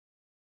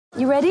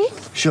You ready?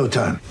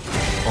 Showtime.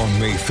 On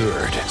May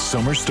 3rd,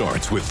 summer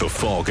starts with The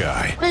Fall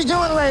Guy. Let's do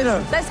it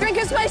later. Let's drink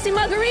a spicy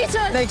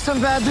margarita. Make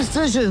some bad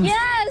decisions.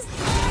 Yes!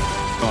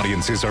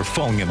 Audiences are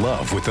falling in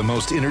love with the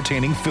most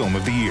entertaining film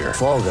of the year.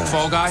 Fall Guy.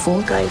 Fall Guy?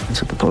 Fall Guy.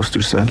 That's what the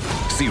poster said.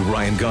 See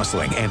Ryan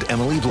Gosling and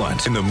Emily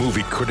Blunt in the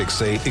movie critics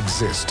say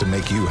exists to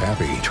make you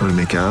happy. Trying to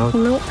make it out?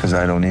 Nope. Because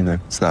I don't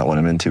either. It's not what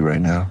I'm into right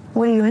now.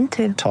 What are you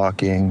into?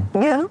 Talking.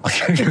 Yeah.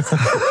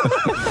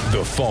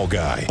 The Fall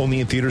Guy.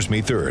 Only in theaters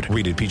May 3rd.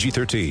 Rated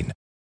PG-13.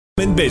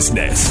 In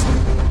business.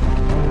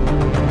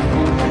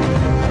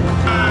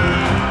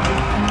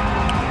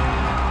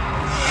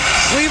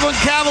 Cleveland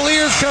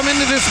Cavaliers come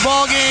into this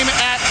ball game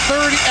at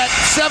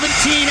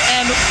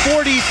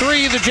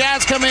 17-43. The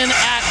Jazz come in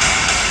at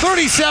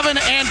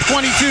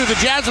 37-22. The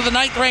Jazz are the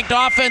 9th-ranked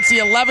offense, the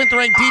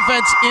 11th-ranked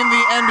defense in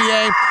the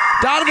NBA.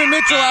 Donovan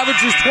Mitchell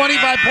averages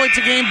 25 points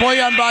a game.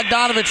 Bojan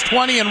Bogdanovic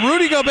 20, and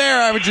Rudy Gobert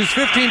averages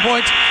 15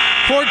 points,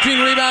 14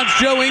 rebounds.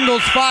 Joe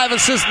Ingles 5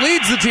 assists,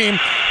 leads the team.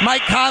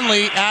 Mike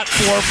Conley at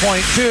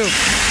 4.2.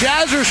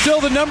 Jazz are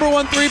still the number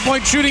 1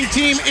 3-point shooting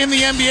team in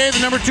the NBA, the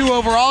number 2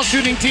 overall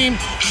shooting team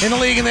in the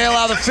league, and they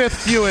allow the 5th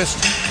fewest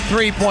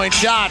 3-point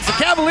shots. The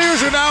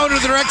Cavaliers are now under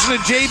the direction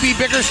of J.B.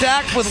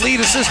 Bickerstaff with lead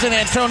assistant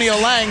Antonio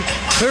Lang.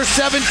 They're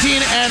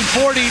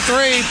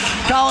 17-43.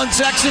 Colin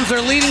Sexton's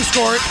their leading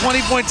scorer at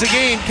 20 points a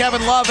game.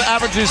 Kevin Love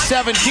averages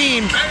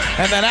 17.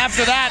 And then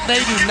after that, they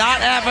do not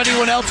have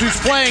anyone else who's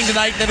playing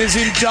tonight that is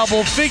in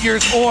double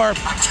figures, or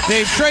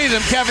they've traded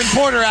him. Kevin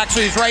Porter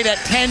actually is right at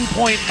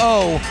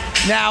 10.0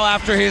 now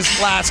after his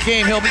last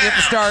game. He'll be at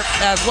the start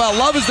as well.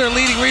 Love is their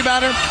leading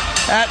rebounder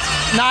at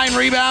 9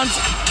 rebounds.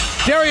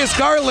 Darius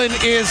Garland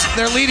is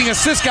their leading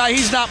assist guy.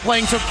 He's not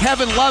playing, so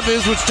Kevin Love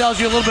is, which tells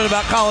you a little bit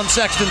about Colin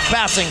Sexton's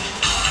passing.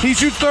 He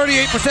shoots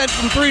 38%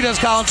 from 3, does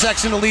Colin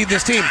Sexton, to lead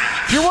this team.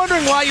 If you're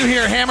wondering why you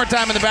hear Hammer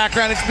Time in the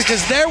background, it's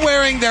because they're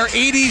wearing their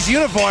 80s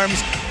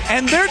uniforms,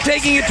 and they're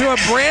taking it to a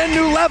brand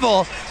new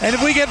level. And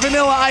if we get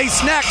Vanilla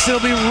Ice next, it'll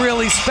be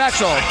really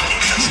special.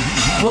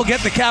 We'll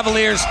get the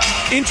Cavaliers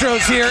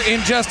intros here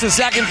in just a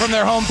second from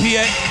their home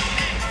PA,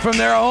 from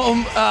their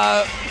home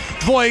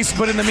voice.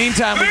 But in the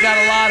meantime, we've got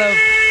a lot of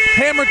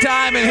Hammer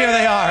Time, and here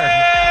they are.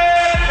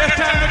 It's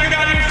time to get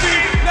out of your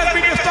seat. Let's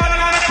be the starting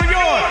lineup for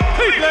your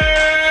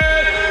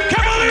Cleveland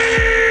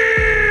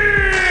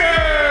Cavaliers.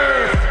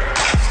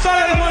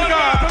 Starting one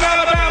guard from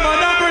Alabama,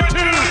 number 2,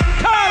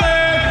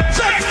 Colin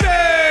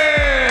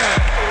Sexton.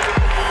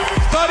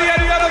 Starting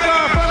at the other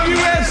guard from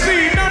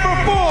USC, number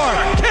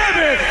 4,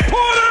 Kevin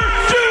Porter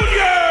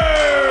Jr.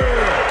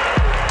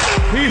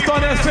 He's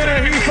on that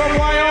center. He's from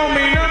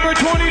Wyoming, number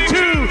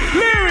 22,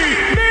 Larry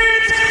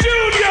Nance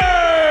Jr.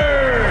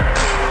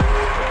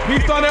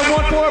 He's on that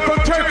 1-4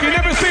 from Turkey,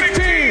 number 16,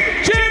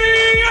 Jenny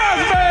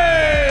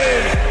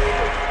Osman.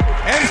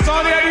 And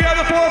starting at the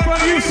other 4 from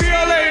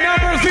UCLA,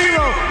 number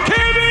 0,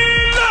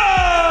 Kevin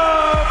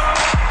Love.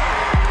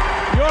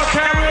 Your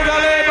Cavaliers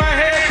are led by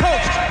head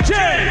coach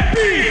J.B.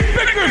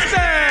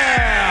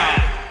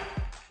 Bickerstaff.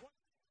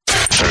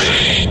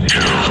 3,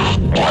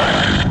 2,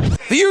 1.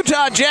 The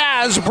Utah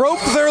Jazz broke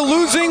their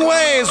losing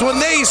ways when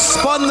they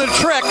spun the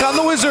trick on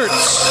the Wizards.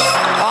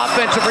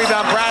 Offensive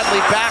rebound, Bradley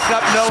back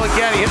up, no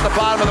again. He hit the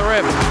bottom of the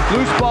rim.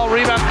 Loose ball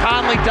rebound,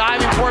 Conley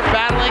diving for it,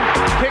 battling,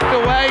 kicked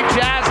away.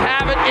 Jazz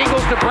have it.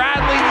 Ingles to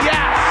Bradley,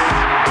 yes.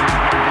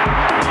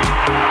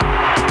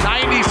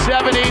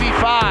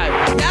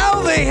 97-85.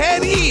 Now they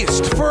head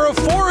east for a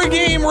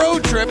 4-game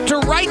road trip to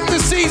right the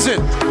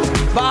season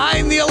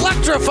behind the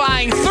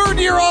electrifying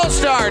third-year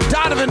All-Star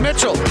Donovan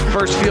Mitchell.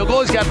 First field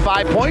goal, he's got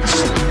 5 points.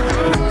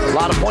 A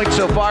lot of points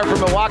so far for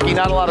Milwaukee,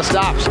 not a lot of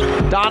stops.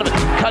 Donovan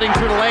cutting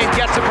through the lane,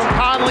 gets it from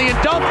Conley and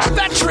dunks.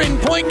 Veteran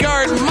point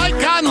guard Mike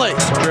Conley.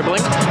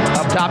 Dribbling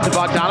up top to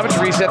Bogdanovic,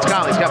 resets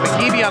Conley. He's got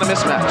McKeevy on a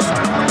mismatch.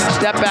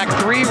 Step back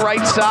 3,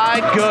 right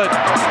side, good.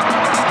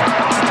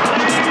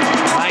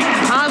 Mike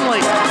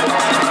Conley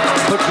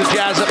puts the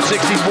Jazz up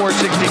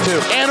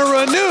 64-62. And a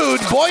renewed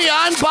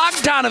Bojan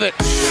Bogdanovic.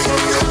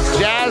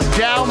 Jazz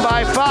down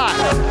by 5.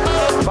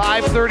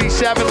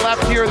 5:37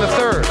 left here in the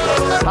third.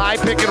 High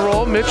pick and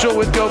roll. Mitchell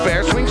with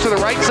Gobert. Swings to the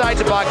right side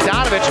to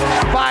Bogdanovic.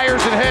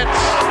 Fires and hits.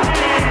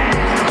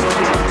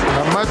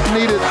 A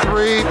much-needed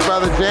 3 by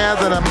the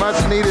Jazz and a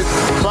much-needed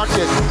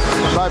bucket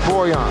by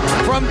Bojan.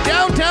 From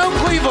downtown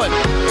Cleveland,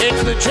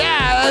 it's the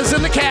Jazz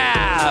and the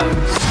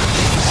Cavs.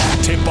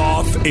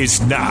 Tip-off is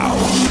now.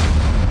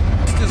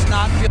 Does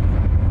not feel...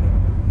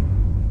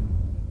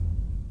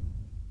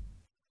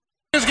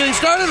 Just getting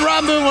started.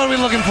 Ron Boone, what are we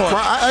looking for? Well,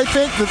 I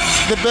think the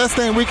best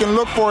thing we can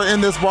look for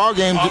in this ball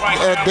game,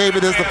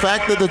 David, is the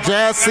fact that the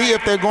Jazz see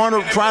if they're going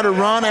to try to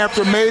run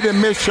after made and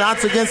missed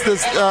shots against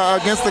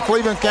the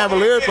Cleveland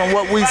Cavaliers. From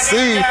what we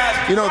see,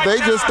 they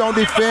just don't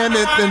defend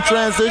in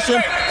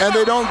transition and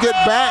they don't get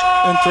back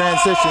in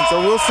transition.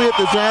 So we'll see if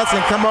the Jazz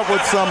can come up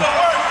with some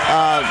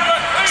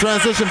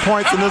transition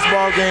points in this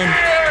ball game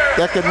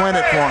that could win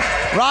it for them.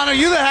 Ron, are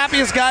you the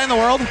happiest guy in the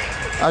world?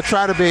 I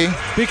try to be.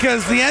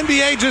 Because the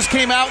NBA just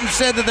came out and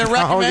said that they're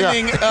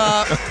recommending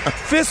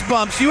fist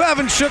bumps. You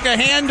haven't shook a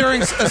hand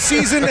during a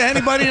season to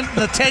anybody in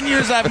the 10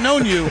 years I've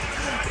known you.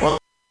 Well,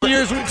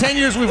 10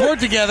 years we've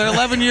worked together,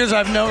 11 years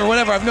I've known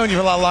you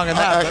for a lot longer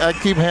than that. I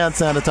keep hand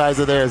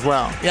sanitizer there as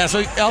well. Yeah,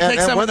 so I'll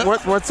take some of the...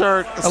 What's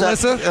her...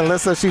 Alyssa?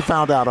 Alyssa, she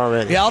found out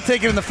already. Yeah, I'll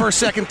take it in the first,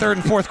 second, third,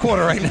 and fourth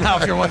quarter right now,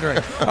 if you're wondering.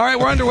 All right,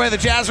 we're underway. The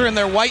Jazz are in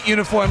their white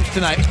uniforms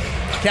tonight.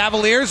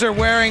 Cavaliers are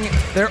wearing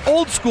their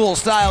old-school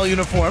style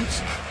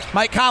uniforms.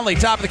 Mike Conley,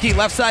 top of the key,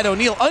 left side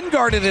O'Neal,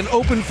 unguarded and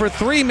open for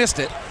three, missed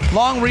it.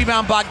 Long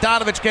rebound,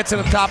 Bogdanovich gets it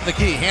at the top of the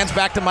key. Hands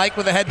back to Mike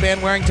with a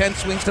headband wearing 10,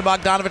 swings to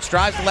Bogdanovich,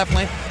 drives to left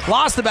lane,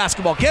 lost the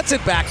basketball, gets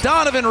it back.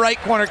 Donovan, right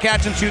corner,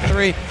 catch and shoot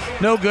three.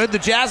 No good. The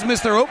Jazz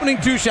missed their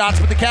opening two shots,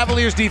 but the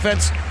Cavaliers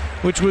defense,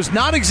 which was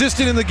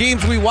non-existent in the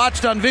games we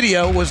watched on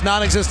video, was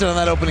non-existent on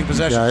that opening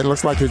possession. Yeah, it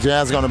looks like the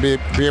Jazz are going to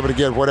be able to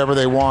get whatever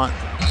they want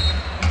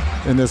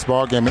in this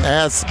ballgame.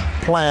 As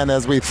planned,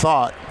 as we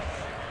thought,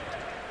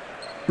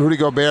 Rudy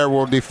Gobert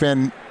will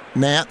defend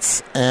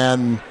Nance,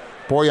 and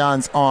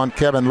Bojan's on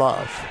Kevin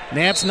Love.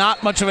 Nance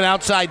not much of an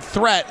outside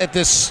threat at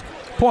this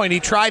point. He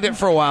tried it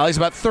for a while. He's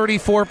about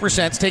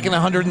 34%. It's taken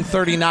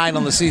 139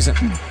 on the season.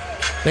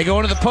 They go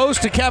into the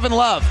post to Kevin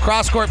Love.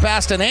 Cross-court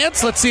pass to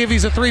Nance. Let's see if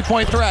he's a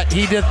three-point threat.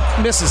 He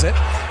misses it,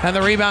 and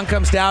the rebound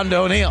comes down to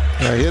O'Neal.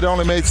 Yeah, he had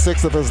only made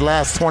 6 of his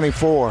last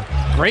 24.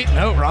 Great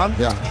note, Ron.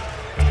 Yeah.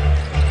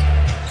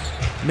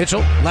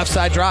 Mitchell, left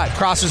side drive,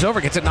 crosses over,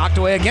 gets it knocked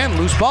away again.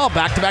 Loose ball,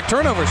 back-to-back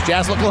turnovers.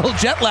 Jazz look a little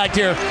jet-lagged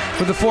here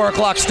with the 4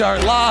 o'clock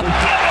start. Lob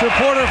to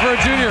Porter for a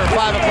junior,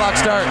 5 o'clock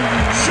start.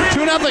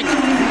 2-0.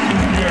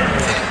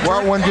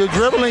 Well, when you're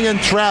dribbling in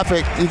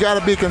traffic, you got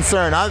to be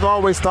concerned. I've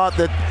always thought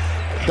that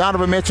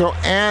Donovan Mitchell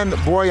and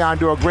Bojan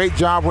do a great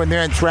job when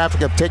they're in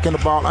traffic of taking the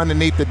ball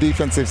underneath the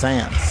defensive's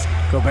hands.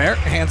 Gobert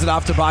hands it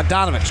off to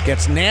Bogdanovich,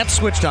 gets Nance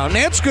switched on.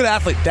 Nance, good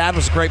athlete. Dad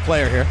was a great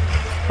player here.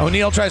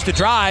 O'Neal tries to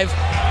drive,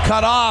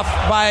 cut off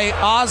by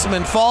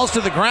Osman, falls to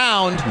the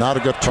ground. Not a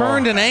good call.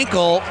 Turned an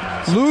ankle,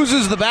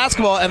 loses the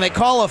basketball, and they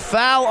call a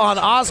foul on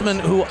Osman,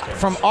 who,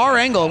 from our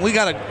angle, and we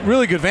got a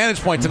really good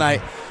vantage point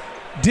tonight,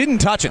 didn't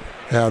touch him.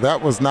 Yeah,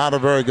 that was not a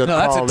very good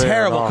call. No, that's a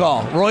terrible there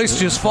call. Royce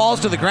just falls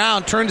to the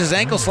ground, turned his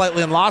ankle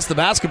slightly, and lost the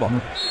basketball.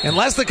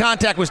 Unless the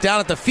contact was down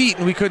at the feet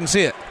and we couldn't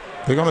see it.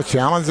 They're going to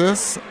challenge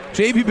this?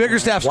 J.B.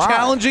 Bickerstaff's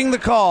challenging the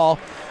call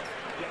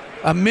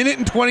a minute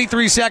and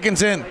 23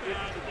 seconds in.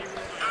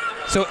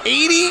 So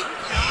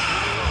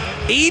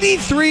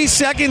 83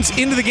 seconds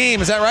into the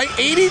game, is that right?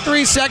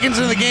 83 seconds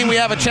into the game, we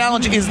have a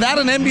challenge. Is that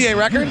an NBA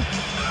record?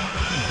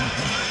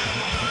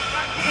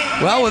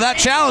 Well, with that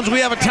challenge,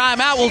 we have a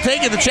timeout. We'll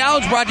take it. The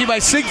challenge brought to you by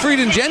Siegfried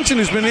and Jensen,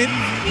 who's been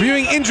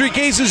reviewing injury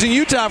cases in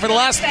Utah for the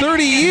last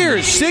 30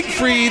 years.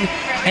 Siegfried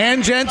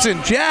and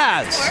Jensen,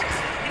 Jazz,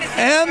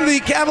 and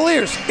the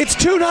Cavaliers. It's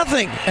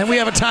 2-0, and we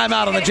have a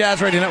timeout on the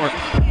Jazz Radio Network.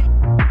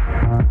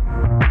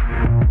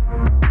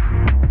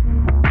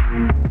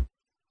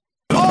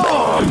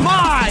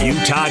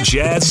 Utah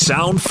Jazz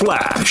Sound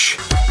Flash.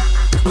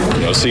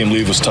 Seeing him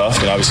leave was tough,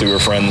 and obviously we were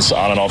friends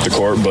on and off the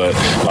court. But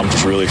I'm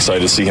just really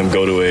excited to see him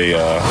go to a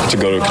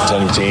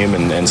contending team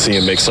and see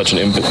him make such an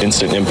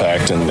instant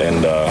impact and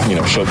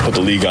put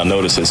the league on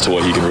notice as to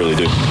what he can really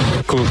do.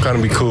 Cool, kind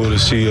of be cool to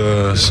see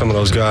some of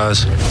those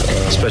guys,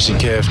 especially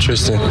Kev,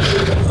 Tristan,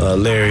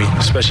 Larry,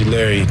 especially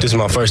Larry. This is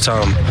my first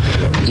time,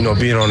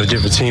 being on a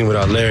different team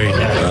without Larry.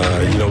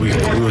 We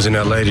was in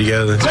LA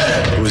together,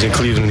 we was in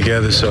Cleveland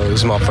together, so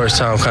this is my first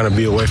time kind of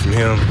be away from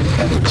him.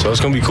 So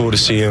it's gonna be cool to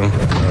see him,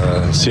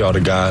 see all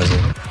the guys.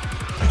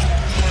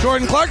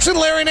 Jordan Clarkson,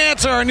 Larry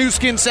Nance, our new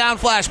skin sound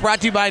flash brought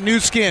to you by New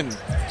Skin.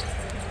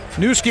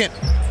 New Skin.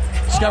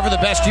 Discover the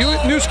best you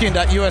at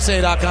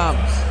newskin.usa.com.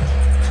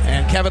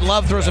 And Kevin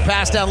Love throws a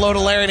pass down low to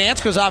Larry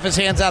Nance, goes off his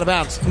hands out of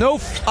bounds. No,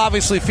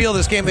 obviously, feel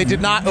this game. They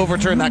did not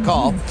overturn that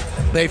call.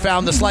 They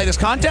found the slightest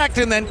contact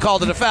and then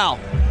called it a foul.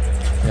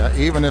 Yeah,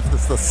 even if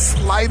it's the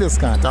slightest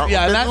contact.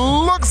 Yeah, it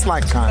looks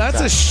like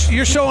contact.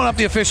 You're showing up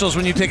the officials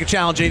when you take a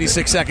challenge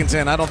 86 seconds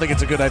in. I don't think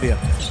it's a good idea.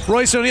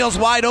 Royce O'Neal's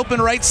wide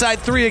open right side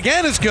three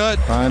again is good.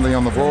 Finally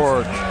on the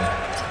board.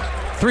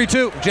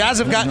 3-2. Jazz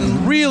have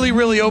gotten really,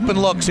 really open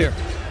looks here.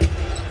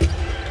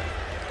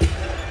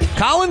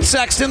 Colin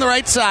Sexton, the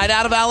right side,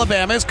 out of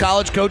Alabama. His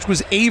college coach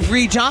was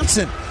Avery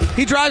Johnson.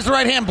 He drives the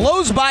right hand,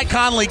 blows by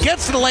Conley,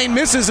 gets to the lane,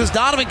 misses as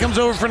Donovan comes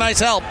over for nice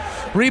help.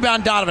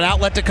 Rebound Donovan,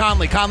 outlet to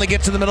Conley. Conley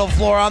gets to the middle of the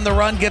floor on the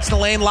run, gets the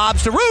lane,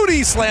 lobs to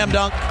Rudy, slam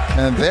dunk.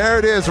 And there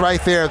it is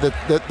right there. The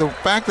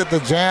fact that the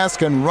Jazz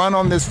can run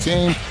on this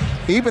team,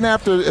 even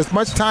after as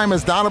much time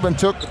as Donovan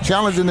took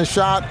challenging the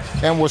shot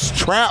and was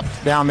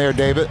trapped down there,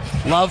 David.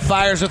 Love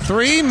fires a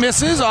three,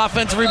 misses.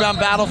 Offensive rebound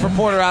battle for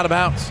Porter out of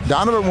bounds.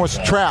 Donovan was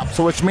trapped,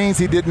 so which means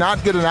he did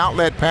not get an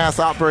outlet pass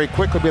out very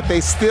quickly, but they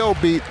still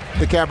beat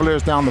the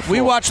Cavaliers down the floor.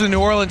 We watched the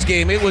New Orleans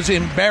game. It was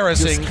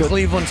embarrassing.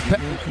 Cleveland's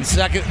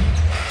second,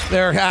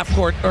 their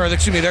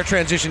their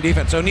transition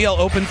defense. O'Neal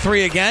open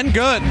three again.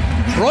 Good.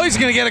 Roy's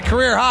going to get a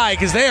career high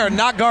because they are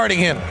not guarding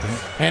him.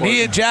 And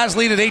he and Jazz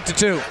lead at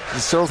 8-2.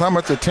 It shows how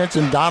much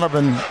attention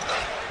Donovan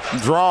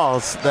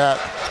draws that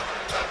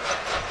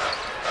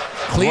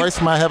Royce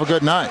might have a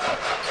good night.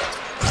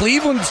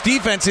 Cleveland's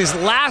defense is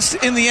last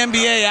in the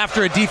NBA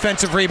after a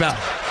defensive rebound.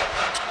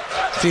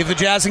 See if the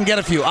Jazz can get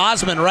a few.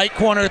 Osman, right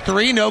corner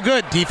three, no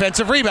good.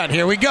 Defensive rebound.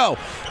 Here we go.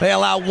 They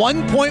allow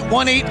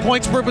 1.18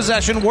 points per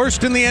possession,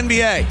 worst in the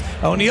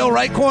NBA. O'Neal,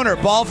 right corner.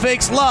 Ball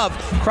fakes Love.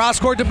 Cross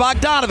court to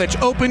Bogdanovich.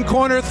 Open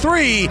corner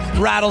three.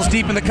 Rattles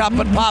deep in the cup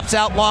but pops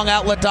out. Long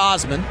outlet to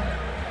Osman.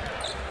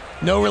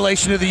 No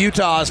relation to the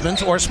Utah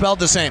Osmonds, or spelled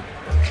the same.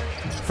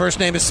 First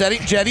name is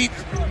Jetty.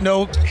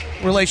 No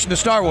relation to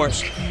Star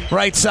Wars.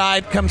 Right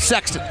side comes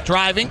Sexton.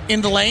 Driving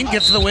in the lane.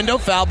 Gets to the window.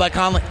 Fouled by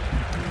Conley.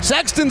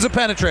 Sexton's a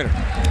penetrator,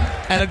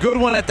 and a good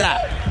one at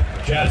that.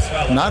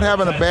 Not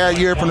having a bad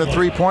year from the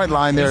three-point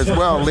line there as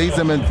well. Leads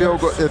them in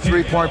field goal,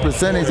 three-point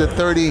percentage at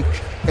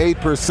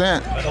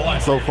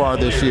 38% so far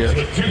this year.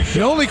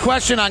 The only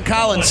question on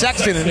Colin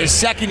Sexton in his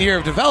second year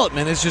of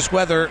development is just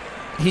whether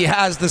he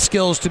has the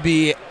skills to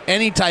be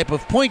any type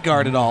of point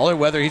guard at all, or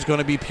whether he's going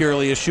to be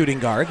purely a shooting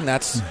guard. And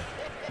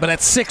but at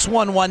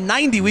 6'1",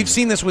 190, we've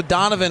seen this with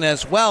Donovan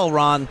as well,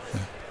 Ron.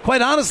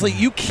 Quite honestly,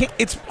 you can't.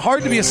 It's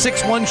hard to be a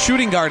 6'1"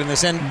 shooting guard in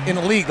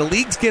the league. The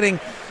league's getting,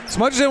 as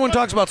much as everyone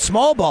talks about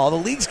small ball, the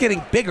league's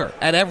getting bigger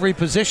at every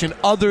position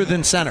other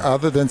than center.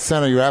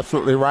 You're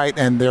absolutely right,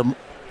 and they're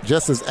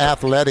just as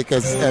athletic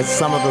as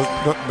some of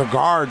the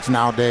guards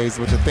nowadays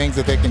with the things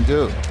that they can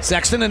do.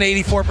 Sexton, an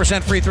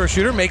 84% free throw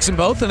shooter, makes them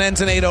both and ends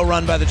an 8-0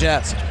 run by the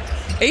Jazz.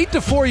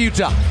 8-4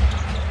 Utah.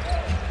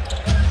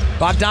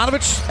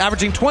 Bogdanovich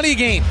averaging 20 a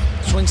game.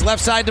 Swings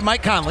left side to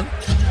Mike Conley.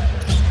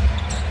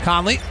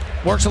 Conley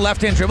works a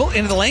left-hand dribble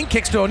into the lane,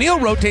 kicks to O'Neal,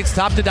 rotates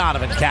top to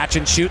Donovan. Catch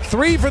and shoot.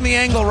 Three from the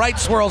angle, right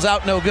swirls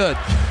out, no good.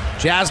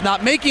 Jazz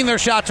not making their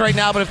shots right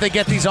now, but if they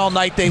get these all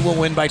night, they will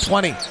win by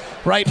 20.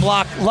 Right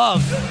block,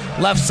 Love.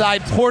 Left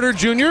side, Porter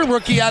Jr.,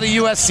 rookie out of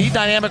USC,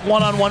 dynamic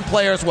one-on-one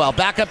player as well.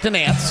 Back up to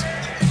Nance.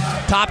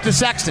 Top to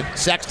Sexton.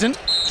 Sexton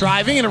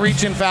driving and a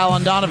reach-in foul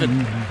on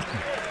Donovan.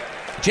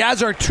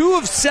 Jazz are 2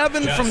 of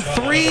 7 from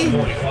 3,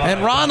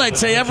 and Ron, I'd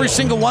say every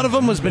single one of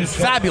them has been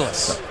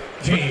fabulous.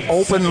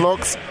 Open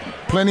looks,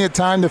 plenty of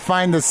time to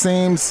find the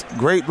seams,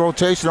 great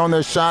rotation on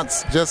their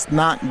shots, just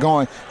not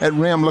going. That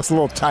rim looks a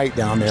little tight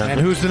down there. And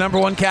who's the number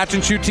one catch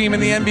and shoot team in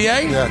the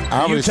NBA?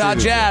 Yeah, Utah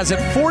Jazz at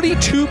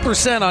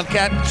 42% on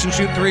catch and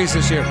shoot threes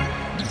this year.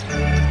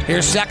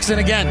 Here's Sexton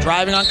again,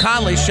 driving on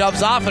Conley,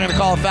 shoves off, and going to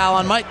call a foul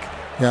on Mike.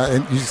 Yeah,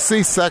 and you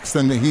see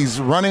Sexton, he's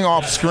running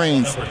off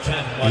screens.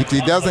 If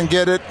he doesn't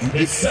get it,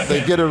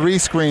 they get a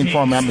rescreen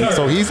for him.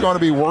 So he's going to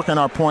be working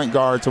our point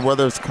guard, so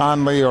whether it's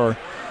Conley or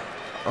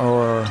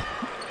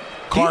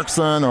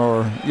Clarkson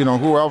or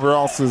whoever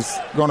else is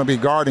going to be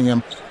guarding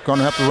him, going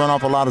to have to run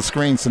off a lot of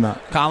screens tonight.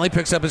 Conley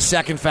picks up his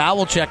second foul.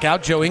 We'll check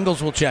out. Joe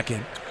Ingles will check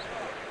in.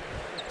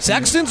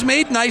 Sexton's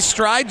made nice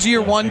strides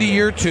year 1 to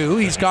year 2.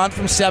 He's gone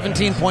from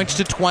 17 points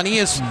to 20.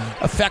 His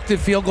effective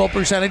field goal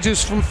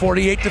percentages from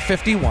 48 to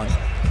 51.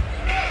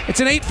 It's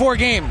an 8-4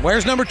 game.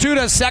 Where's number 2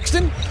 does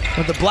Sexton?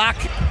 With the black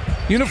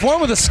uniform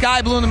with the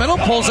sky blue in the middle.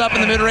 Pulls up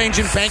in the mid-range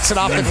and banks it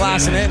off the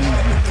glass and in.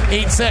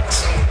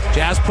 8-6.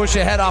 Jazz push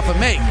ahead off of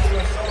make.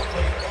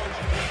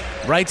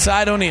 Right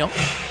side O'Neal.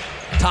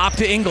 Top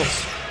to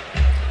Ingles.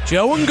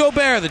 Joe and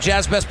Gobert, the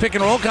Jazz best pick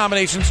and roll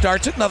combination,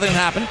 starts it. Nothing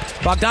happened.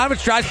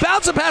 Bogdanovich tries,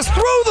 bounce a pass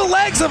through the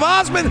legs of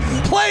Osman,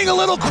 playing a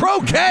little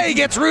croquet,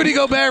 gets Rudy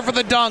Gobert for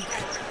the dunk.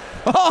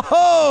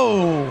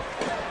 Oh!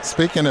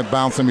 Speaking of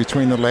bouncing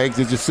between the legs,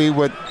 did you see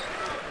what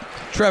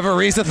Trevor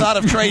Ariza thought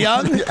of Trae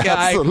Young? Yeah,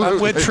 I'm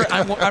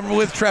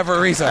with Trevor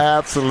Ariza.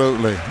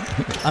 Absolutely.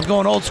 I'm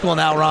going old school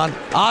now, Ron.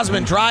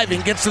 Osman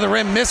driving, gets to the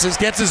rim, misses,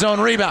 gets his own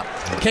rebound.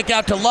 Kick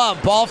out to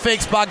Love. Ball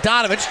fakes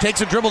Bogdanovich,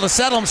 takes a dribble to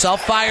settle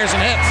himself, fires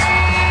and hits.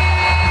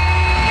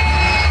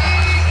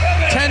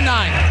 10-9.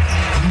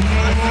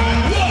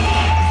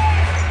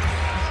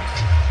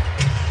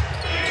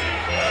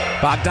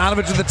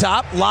 Bogdanovich at the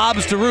top,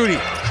 lobs to Rudy.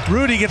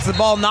 Rudy gets the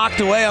ball knocked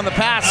away on the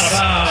pass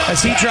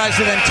as he tries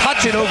to then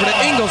touch it over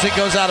to Ingles. It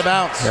goes out of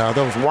bounds. Yeah,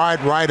 that was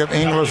wide right of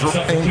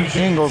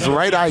Ingles'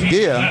 right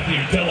idea.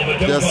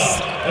 This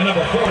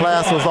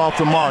class was off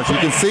the mark. You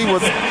can see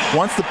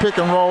once the pick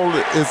and roll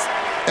is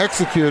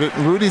executed,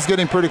 Rudy's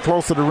getting pretty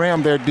close to the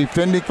rim. They're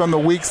defending from the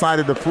weak side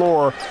of the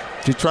floor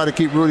to try to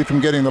keep Rudy from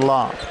getting the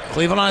lob.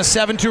 Cleveland on a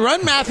 7-2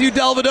 run. Matthew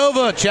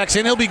Dellavedova checks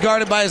in. He'll be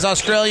guarded by his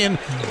Australian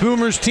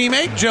Boomers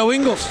teammate, Joe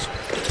Ingles.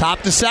 Top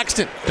to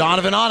Sexton.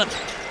 Donovan on him.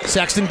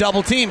 Sexton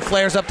double team,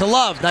 flares up to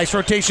Love. Nice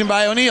rotation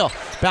by O'Neal.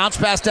 Bounce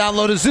pass down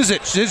low to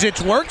Zizic.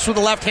 Zizic works with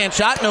a left-hand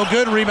shot. No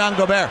good. Rebound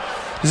Gobert.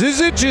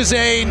 Zizic is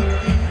a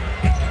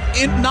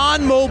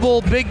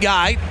non-mobile big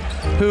guy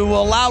who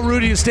will allow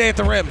Rudy to stay at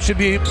the rim. Should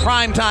be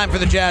prime time for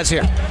the Jazz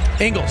here.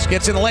 Ingles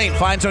gets in the lane,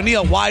 finds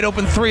O'Neal. Wide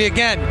open three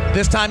again.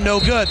 This time no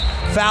good.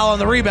 Foul on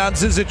the rebound.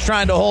 Zizic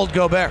trying to hold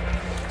Gobert.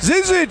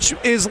 Zizic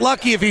is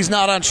lucky if he's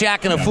not on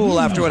Shaq and a fool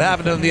after what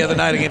happened to him the other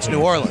night against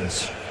New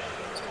Orleans.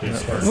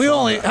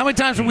 How many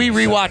times did we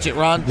rewatch it,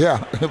 Ron?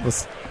 Yeah, it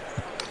was.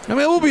 I mean,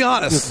 we'll be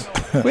honest.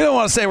 We don't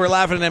want to say we're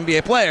laughing at an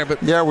NBA player,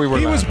 but yeah, we were.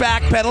 He was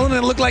backpedaling, and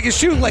it looked like his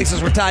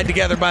shoelaces were tied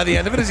together by the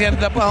end of it as he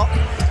ended up,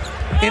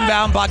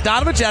 inbound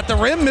Bogdanovich at the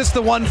rim, missed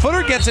the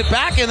 1-footer, gets it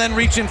back, and then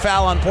reach and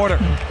foul on Porter.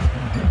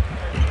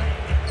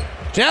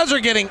 Jazz are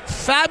getting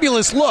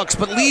fabulous looks,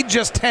 but lead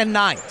just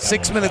 10-9.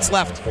 6 minutes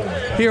left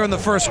here in the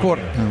first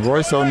quarter. And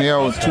Royce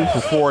O'Neal is 2 for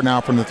 4 now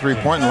from the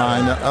three-point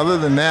line. Other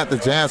than that, the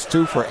Jazz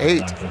 2 for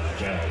 8.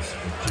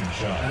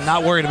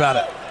 Not worried about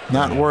it.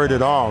 Not worried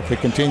at all. They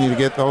continue to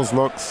get those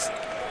looks.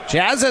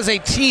 Jazz as a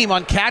team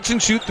on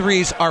catch-and-shoot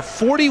threes are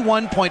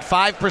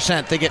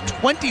 41.5%. They get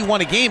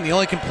 21 a game. The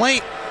only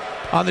complaint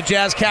on the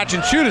Jazz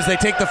catch-and-shoot is they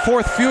take the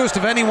fourth fewest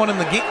of anyone in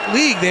the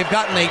league. They've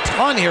gotten a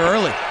ton here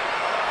early.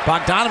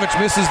 Bogdanovich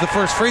misses the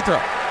first free throw.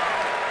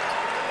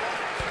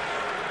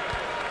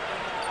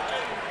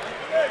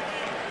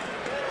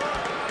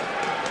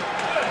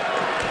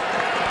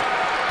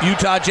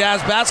 Utah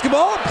Jazz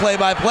basketball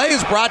play-by-play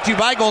is brought to you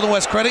by Golden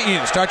West Credit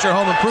Union. Start your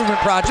home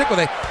improvement project with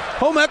a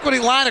home equity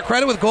line of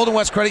credit with Golden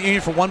West Credit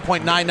Union for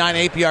 1.99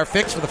 APR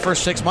fixed for the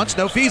first 6 months.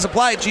 No fees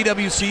apply at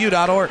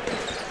gwcu.org.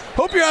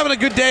 Hope you're having a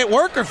good day at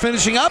work or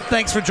finishing up.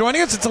 Thanks for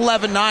joining us. It's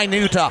 11-9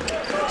 Utah.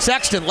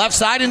 Sexton left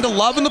side into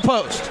Love in the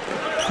post.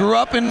 Grew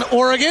up in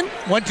Oregon,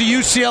 went to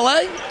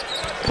UCLA.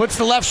 Puts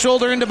the left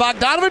shoulder into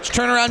Bogdanovich.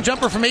 Turnaround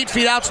jumper from 8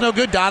 feet out's no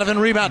good. Donovan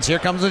rebounds. Here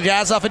comes the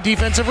Jazz off a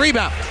defensive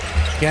rebound.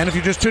 Again, if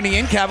you're just tuning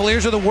in,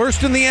 Cavaliers are the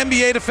worst in the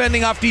NBA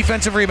defending off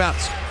defensive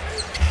rebounds.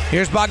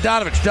 Here's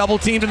Bogdanovich, double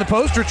teamed in the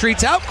post,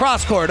 retreats out,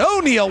 cross court.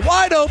 O'Neal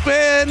wide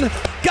open,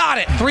 got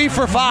it, 3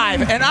 for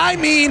 5. And I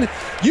mean,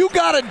 you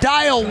got to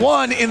dial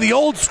 1 in the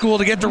old school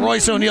to get to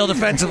Royce O'Neal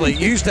defensively.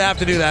 You used to have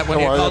to do that when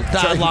you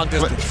dialed long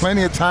distance.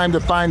 Plenty of time to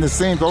find the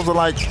seams. Those are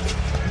like...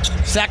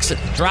 Sexton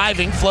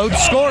driving,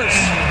 floats, scores,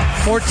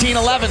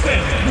 14-11.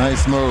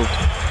 Nice move.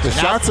 The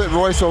shots at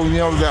Royce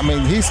O'Neal, I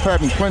mean, he's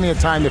having plenty of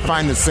time to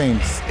find the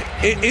seams.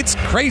 It's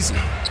crazy.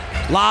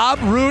 Lob,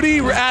 Rudy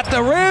at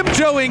the rim.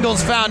 Joe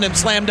Ingles found him,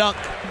 slam dunk.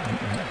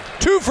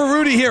 2 for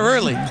Rudy here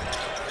early.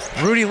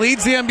 Rudy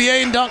leads the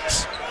NBA in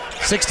dunks.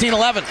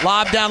 16-11.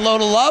 Lob down low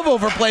to Love,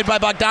 overplayed by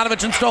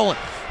Bogdanovich and stolen.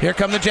 Here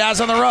come the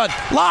Jazz on the run.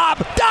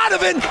 Lob,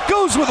 Donovan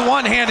goes with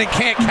one hand and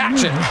can't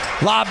catch it.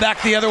 Lob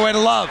back the other way to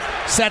Love.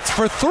 Sets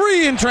for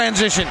 3 in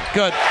transition.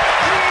 Good.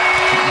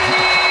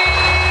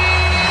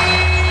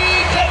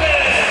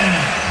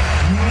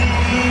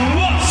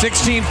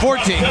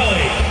 16-14.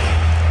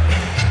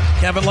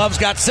 Kevin Love's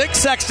got 6.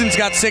 Sexton's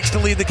got 6 to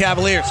lead the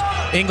Cavaliers.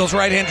 Ingles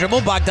right-hand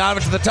dribble.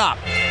 Bogdanovich to the top.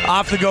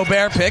 Off the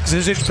Gobert pick.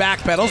 Zizic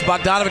backpedals.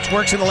 Bogdanovich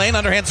works in the lane.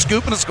 Underhand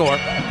scoop and a score.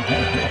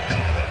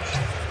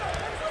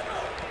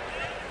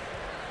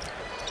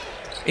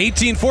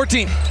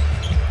 18-14.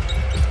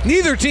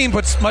 Neither team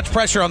puts much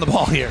pressure on the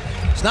ball here.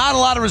 There's not a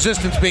lot of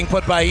resistance being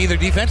put by either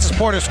defense as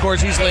Porter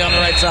scores easily on the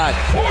right side.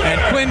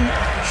 And Quinn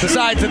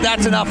decides that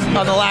that's enough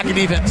on the lack of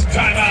defense.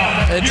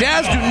 The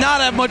Jazz do not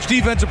have much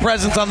defensive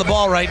presence on the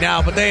ball right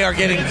now, but they are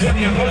getting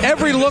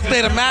every look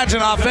they'd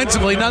imagine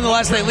offensively.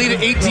 Nonetheless, they lead at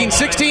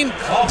 18-16.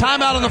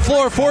 Timeout on the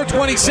floor,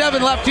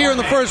 4:27 left here in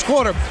the first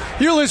quarter.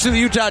 You're listening to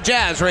the Utah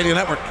Jazz Radio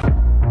Network.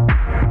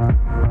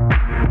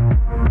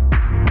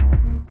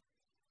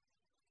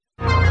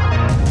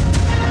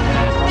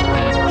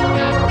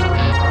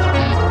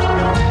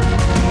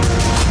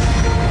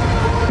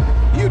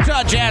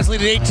 Jazz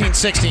lead at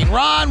 18-16.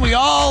 Ron, we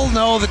all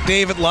know that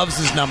David loves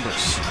his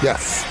numbers.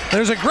 Yes.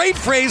 There's a great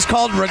phrase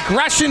called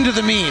regression to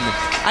the mean.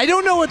 I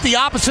don't know what the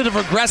opposite of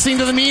regressing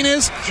to the mean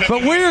is,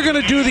 but we're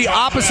going to do the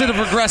opposite of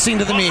regressing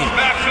to the mean.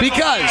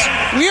 Because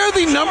we are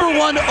the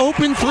 #1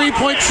 open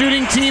three-point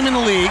shooting team in the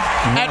league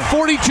at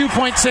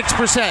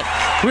 42.6%.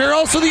 We are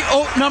also the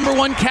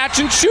 #1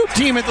 catch-and-shoot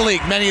team in the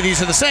league. Many of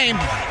these are the same,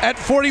 at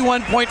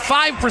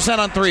 41.5%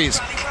 on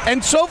threes.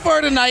 And so far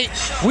tonight,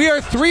 we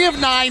are 3 of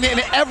 9,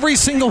 and every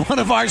single one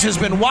of ours has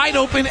been wide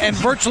open, and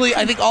virtually,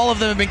 I think all of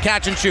them have been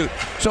catch and shoot.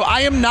 So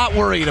I am not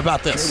worried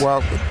about this.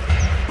 Well,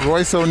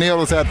 Royce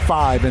O'Neal is at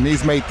 5, and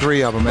he's made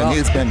 3 of them,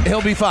 and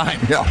he'll be fine.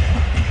 Yeah.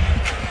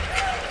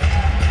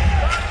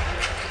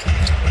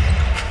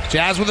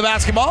 Jazz with the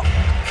basketball.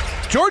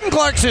 Jordan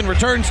Clarkson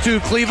returns to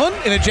Cleveland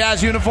in a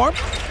Jazz uniform.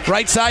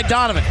 Right side,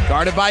 Donovan,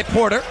 guarded by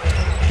Porter.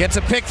 Gets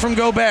a pick from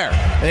Gobert.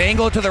 They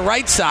angle it to the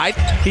right side.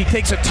 He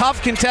takes a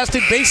tough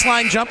contested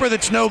baseline jumper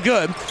that's no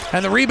good.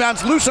 And the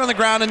rebound's loose on the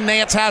ground, and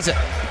Nance has it.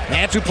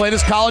 Nance, who played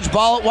his college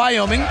ball at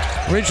Wyoming,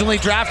 originally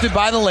drafted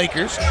by the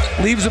Lakers,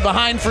 leaves it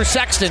behind for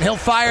Sexton. He'll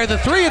fire the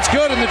 3. It's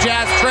good, and the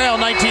Jazz trail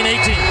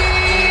 19-18.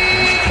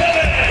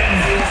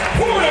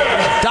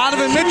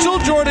 Donovan Mitchell,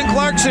 Jordan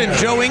Clarkson,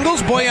 Joe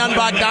Ingles, Bojan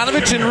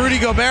Bogdanovich, and Rudy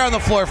Gobert on the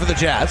floor for the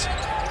Jazz.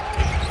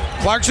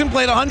 Clarkson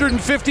played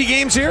 150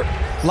 games here.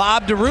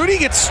 Lob to Rudy,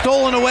 gets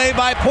stolen away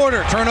by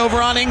Porter.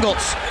 Turnover on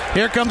Ingles.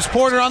 Here comes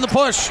Porter on the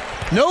push.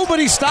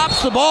 Nobody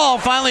stops the ball.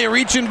 Finally, a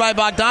reach-in by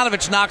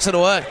Bogdanovich knocks it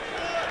away.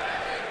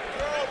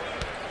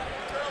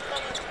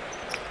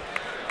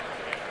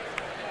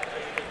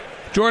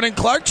 Jordan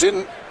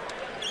Clarkson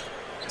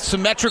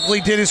symmetrically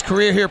did his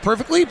career here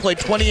perfectly. He played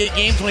 28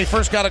 games when he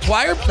first got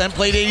acquired, then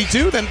played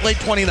 82, then played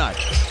 29.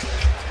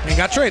 And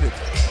got traded.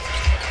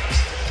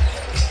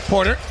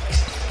 Porter.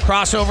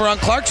 Crossover on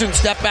Clarkson.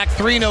 Step back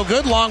 3, no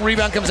good. Long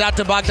rebound comes out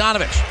to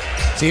Bogdanovich.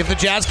 See if the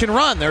Jazz can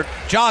run. They're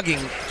jogging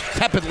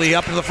tepidly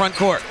up to the front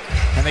court.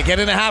 And they get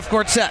in a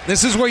half-court set.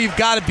 This is where you've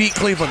got to beat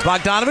Cleveland.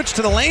 Bogdanovich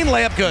to the lane,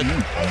 layup good.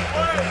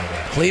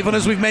 Cleveland,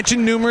 as we've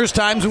mentioned numerous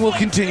times and will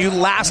continue,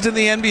 last in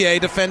the NBA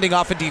defending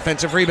off a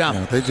defensive rebound.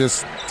 Yeah, they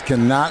just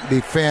cannot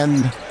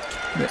defend,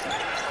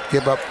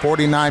 give up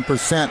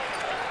 49%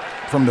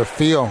 from the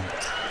field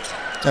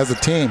as a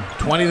team.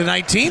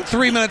 20-19,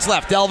 3 minutes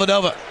left.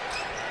 Dellavedova,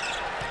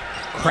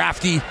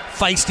 crafty,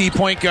 feisty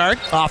point guard,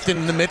 often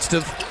in the midst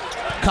of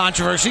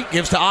controversy,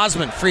 gives to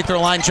Osman. Free throw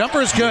line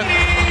jumper is good.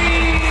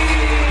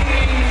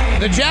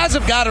 The Jazz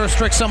have got to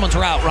restrict someone's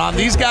route, Ron.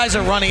 These guys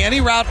are running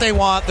any route they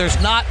want.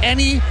 There's not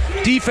any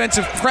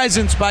defensive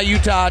presence by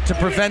Utah to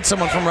prevent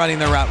someone from running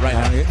their route right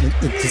now.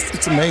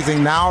 It's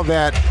amazing now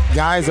that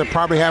guys are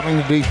probably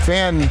having to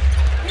defend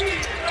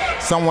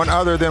someone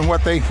other than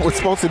what they were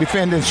supposed to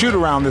defend and shoot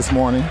around this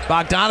morning.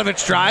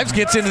 Bogdanovich drives,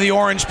 gets into the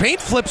orange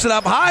paint, flips it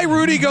up high.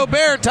 Rudy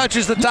Gobert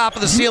touches the top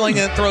of the ceiling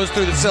and throws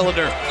through the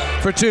cylinder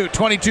for two.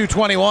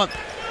 22-21.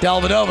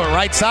 Dellavedova,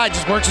 right side,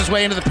 just works his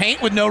way into the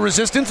paint with no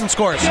resistance and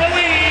scores.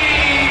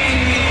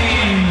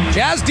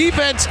 Jazz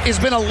defense has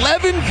been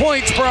 11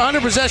 points per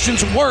 100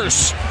 possessions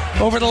worse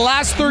over the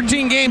last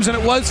 13 games than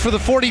it was for the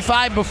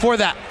 45 before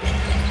that.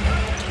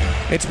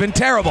 It's been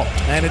terrible,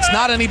 and it's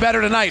not any better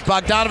tonight.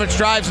 Bogdanovich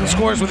drives and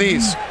scores with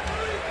ease.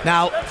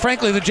 Now,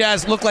 frankly, the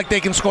Jazz look like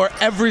they can score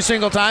every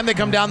single time they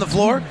come down the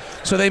floor,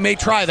 so they may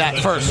try that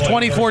first.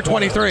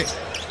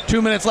 24-23.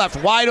 2 minutes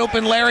left. Wide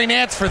open Larry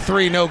Nance for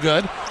three, no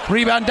good.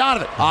 Rebound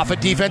Donovan, off a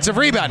defensive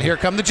rebound. Here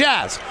come the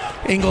Jazz.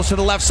 Ingles to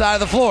the left side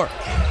of the floor.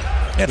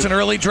 It's an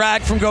early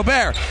drag from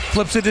Gobert.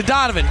 Flips it to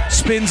Donovan.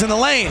 Spins in the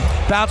lane.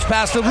 Bounce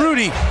pass to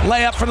Rudy.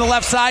 Layup from the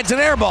left side's an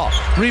air ball.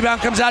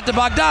 Rebound comes out to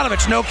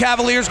Bogdanovich. No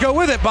Cavaliers go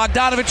with it.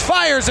 Bogdanovich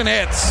fires and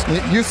hits.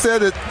 You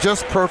said it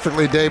just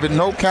perfectly, David.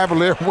 No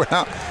Cavalier went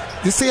out.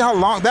 You see how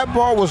long that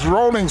ball was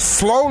rolling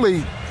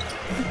slowly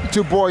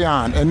to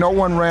Bojan, and no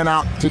one ran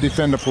out to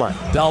defend the play.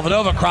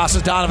 Dellavedova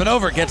crosses Donovan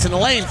over, gets in the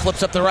lane,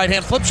 flips up the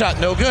right-hand flip shot,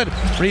 no good.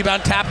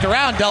 Rebound tapped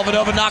around.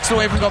 Dellavedova knocks it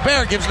away from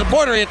Gobert, gives it to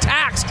Porter, he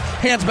attacks.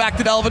 Hands back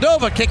to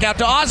Dellavedova, kick out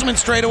to Osman,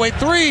 straightaway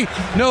three,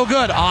 no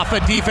good. Off a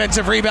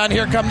defensive rebound,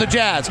 here come the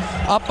Jazz.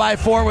 Up by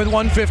 4 with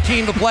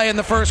 1:15 to play in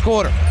the first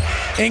quarter.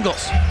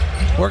 Ingles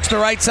works the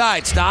right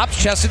side,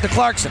 stops, chests it to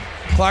Clarkson.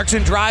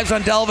 Clarkson drives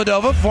on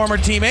Dellavedova, former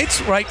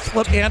teammates, right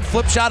flip and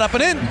flip shot up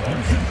and in.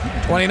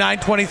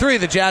 29-23,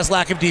 the Jazz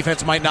lack of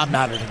defense might not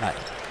matter tonight.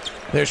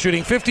 They're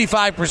shooting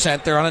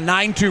 55%, they're on a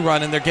 9-2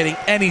 run, and they're getting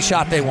any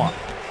shot they want.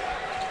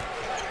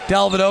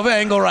 Dellavedova,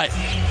 angle right.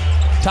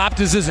 Top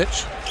to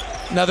Zizic,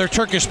 another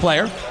Turkish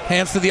player.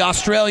 Hands to the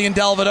Australian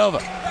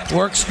Dellavedova.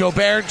 Works,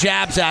 Gobert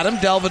jabs at him,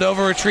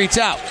 Dellavedova retreats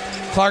out.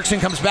 Clarkson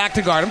comes back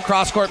to guard him.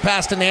 Cross-court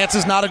pass to Nance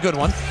is not a good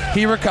one.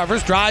 He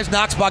recovers, drives,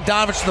 knocks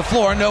Bogdanovich to the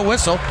floor. No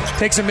whistle.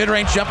 Takes a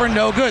mid-range jumper.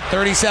 No good.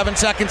 37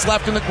 seconds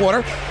left in the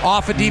quarter.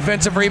 Off a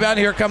defensive rebound.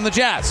 Here come the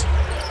Jazz.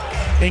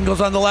 Ingles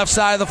on the left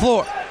side of the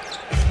floor.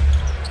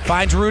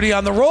 Finds Rudy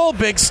on the roll.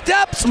 Big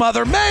steps.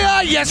 Mother may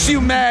I? Yes,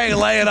 you may.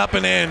 Lay it up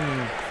and in.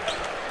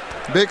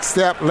 Big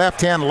step,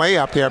 left-hand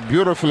layup there.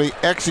 Beautifully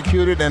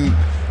executed, and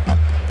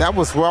that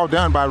was well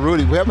done by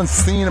Rudy. We haven't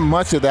seen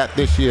much of that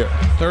this year.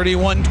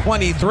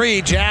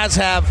 31-23. Jazz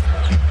have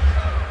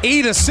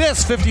 8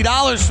 assists,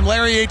 $50 from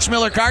Larry H.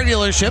 Miller Car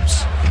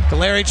Dealerships. The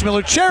Larry H.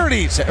 Miller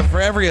Charities.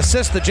 For every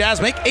assist the Jazz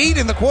make, 8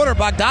 in the quarter.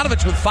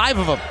 Bogdanovich with 5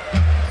 of them.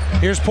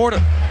 Here's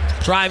Porter.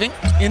 Driving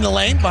in the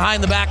lane,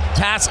 behind the back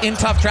pass in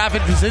tough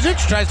traffic to Zizic.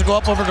 Tries to go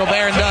up over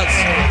Gobert and does.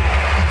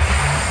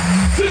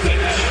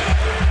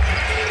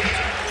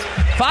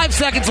 5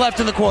 seconds left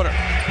in the quarter.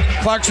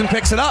 Clarkson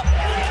picks it up.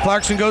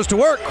 Clarkson goes to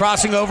work,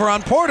 crossing over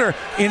on Porter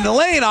in the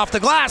lane, off the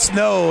glass.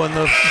 No, and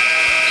the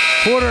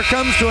quarter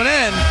comes to an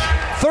end.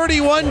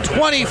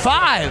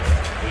 31-25.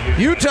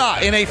 Utah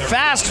in a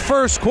fast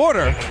first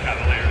quarter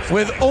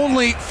with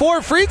only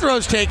 4 free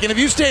throws taken. If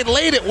you stayed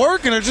late at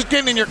work and are just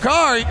getting in your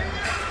car,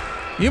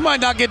 you might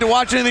not get to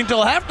watch anything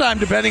till halftime,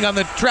 depending on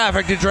the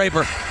traffic to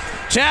Draper.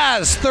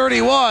 Jazz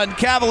 31,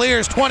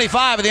 Cavaliers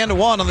 25 at the end of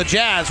 1 on the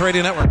Jazz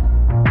Radio Network.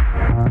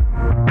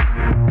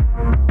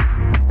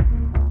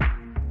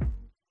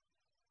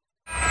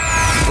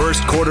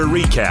 First quarter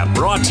recap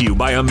brought to you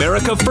by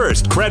America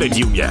First Credit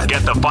Union.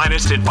 Get the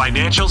finest in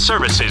financial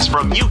services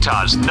from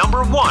Utah's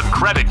 #1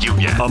 credit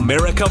union.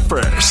 America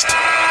First.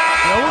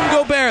 Nolan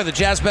Gobert, the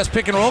Jazz best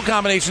pick and roll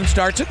combination,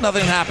 starts it.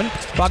 Nothing happened.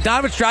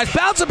 Bogdanovich drives,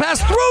 bounce a pass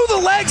through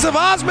the legs of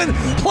Osman,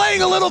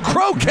 playing a little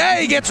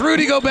croquet, gets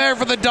Rudy Gobert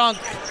for the dunk.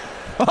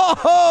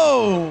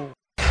 Oh!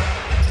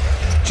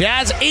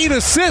 Jazz 8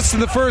 assists in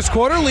the first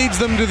quarter, leads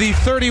them to the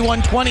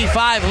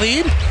 31-25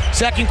 lead.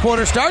 Second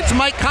quarter starts.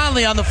 Mike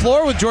Conley on the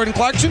floor with Jordan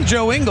Clarkson,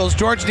 Joe Ingles,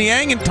 George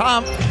Niang,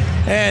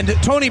 and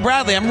Tony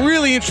Bradley. I'm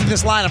really interested in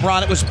this lineup,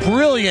 Ron. It was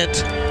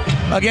brilliant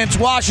against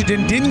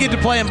Washington. Didn't get to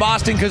play in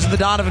Boston because of the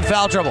Donovan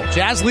foul trouble.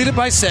 Jazz lead it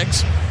by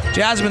 6.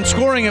 Jazz have been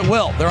scoring at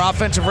will. Their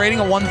offensive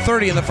rating of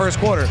 130 in the first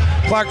quarter.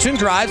 Clarkson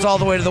drives all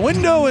the way to the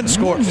window and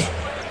scores.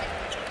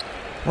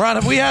 Ron,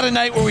 have we had a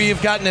night where we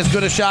have gotten as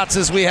good a shots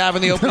as we have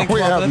in the opening 12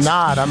 minutes? We have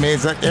not. I mean,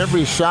 it's like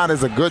every shot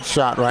is a good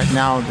shot right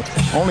now.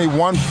 Only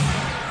one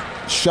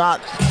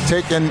shot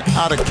taken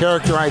out of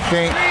character, I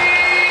think.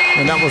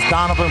 And that was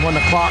Donovan when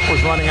the clock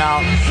was running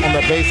out on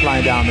the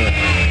baseline down there.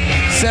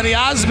 Cedi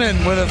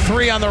Osman with a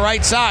 3 on the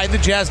right side. The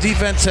Jazz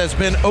defense has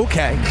been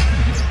okay.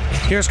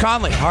 Here's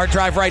Conley. Hard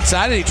drive right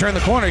side, and he turned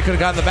the corner. He could have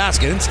gotten the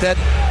basket. Instead,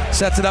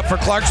 sets it up for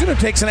Clarkson, who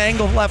takes an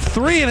angle left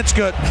 3, and it's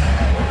good.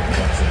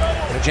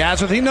 The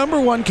Jazz are the number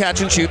 1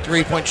 catch-and-shoot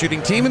three-point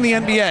shooting team in the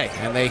NBA,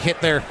 and they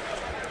hit the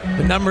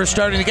numbers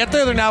starting to get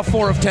there. They're now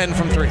 4 of 10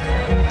 from 3.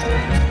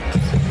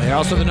 They're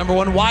also the number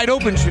 1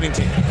 wide-open shooting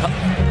team.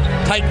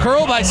 Tight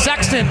curl by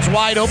Sexton's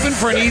wide open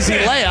for an easy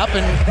layup,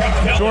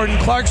 and Jordan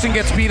Clarkson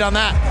gets beat on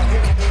that.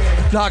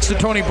 Knocks to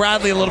Tony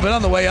Bradley a little bit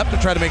on the way up to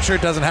try to make sure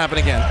it doesn't happen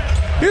again.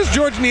 Here's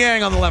George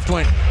Niang on the left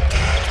wing.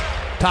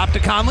 Top to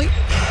Conley.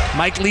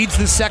 Mike leads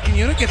the second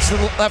unit, gets to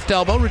the left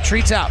elbow,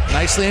 retreats out.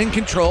 Nicely in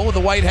control with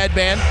the white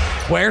headband.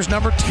 Wears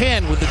number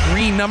 10 with the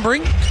green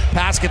numbering.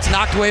 Pass gets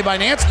knocked away by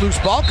Nance. Loose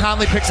ball.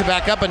 Conley picks it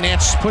back up, and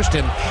Nance pushed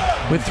him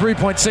with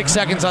 3.6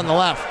 seconds on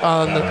the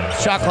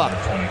shot clock.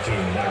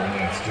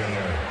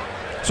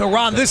 So,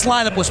 Ron, this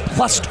lineup was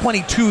plus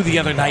 22 the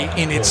other night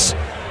in its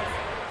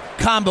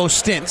combo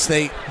stints.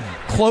 They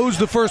closed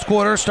the first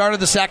quarter, started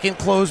the second,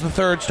 closed the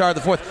third, started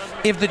the fourth.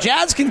 If the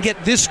Jazz can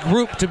get this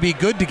group to be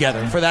good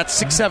together for that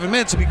 6-7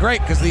 minutes, it'd be great,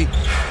 because the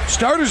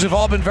starters have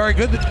all been very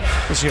good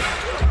this year.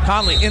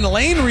 Conley in the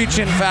lane,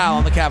 reach-in foul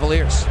on the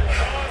Cavaliers.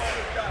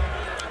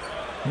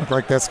 Looks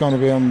like that's going to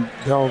be on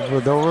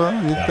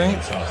Dellavedova, you think?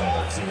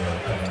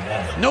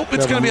 Nope,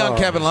 it's going to be on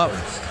Kevin Love.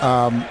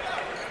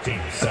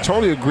 I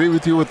totally agree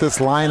with you with this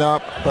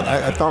lineup, but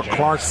I thought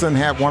Clarkson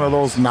had one of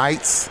those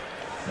nights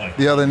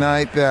the other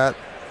night that,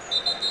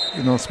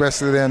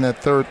 especially in that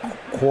third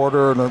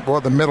quarter, or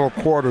the middle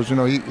quarters, he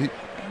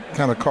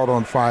kind of caught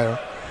on fire.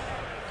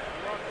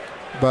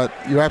 But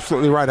you're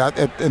absolutely right.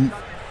 And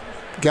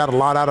got a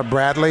lot out of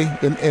Bradley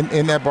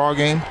in that ball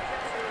game.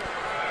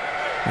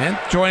 And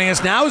joining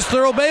us now is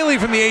Thurl Bailey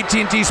from the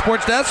AT&T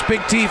Sports Desk.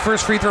 Big T,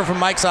 first free throw from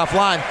Mike's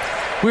offline.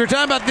 We were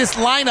talking about this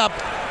lineup.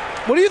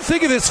 What do you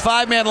think of this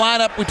 5-man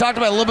lineup? We talked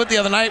about it a little bit the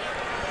other night.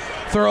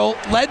 Thurl,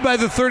 led by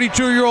the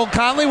 32-year-old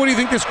Conley. What do you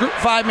think this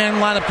 5-man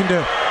lineup can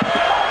do?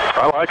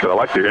 I like it. I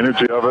like the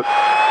energy of it.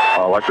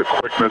 I like the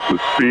quickness, the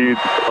speed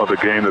of the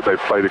game that they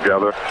play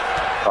together.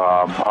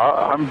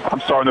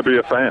 I'm starting to be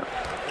a fan.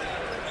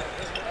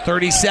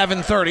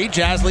 37-30.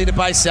 Jazz lead it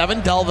by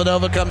 7.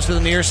 Dellavedova comes to the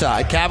near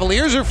side.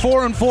 Cavaliers are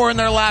 4-4 in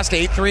their last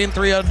 8.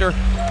 3-3 under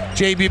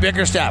J.B.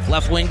 Bickerstaff.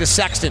 Left wing to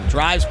Sexton.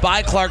 Drives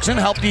by Clarkson.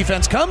 Help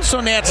defense comes,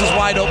 so Nance is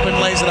wide open.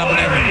 Lays it up and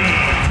in.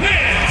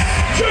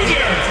 Nance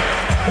Jr.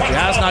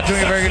 Jazz not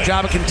doing a very good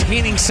job of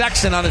containing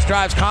Sexton on his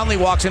drives. Conley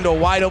walks into a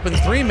wide open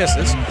 3,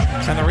 misses.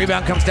 And the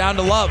rebound comes down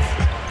to Love.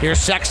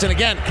 Here's Sexton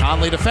again.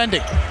 Conley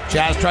defending.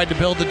 Jazz tried to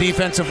build the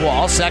defensive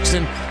wall.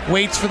 Sexton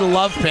waits for the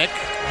Love pick.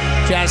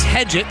 Jazz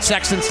hedge it.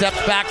 Sexton steps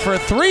back for a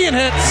 3 and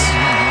hits.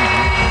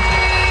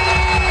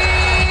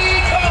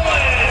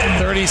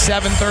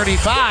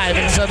 37-35,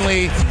 and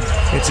suddenly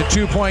it's a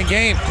 2-point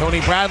game.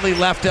 Tony Bradley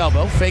left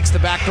elbow, fakes the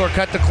backdoor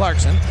cut to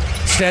Clarkson.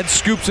 Instead,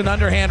 scoops an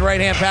underhand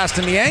right-hand pass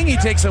to Niang. He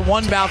takes a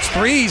one-bounce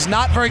 3. He's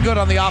not very good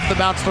on the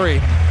off-the-bounce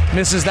 3.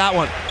 Misses that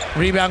one.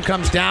 Rebound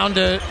comes down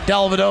to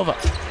Dellavedova.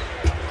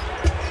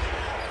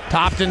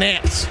 Top to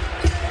Nance.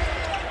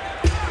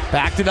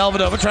 Back to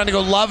Dellavedova, trying to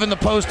go Love in the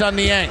post on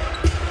Niang.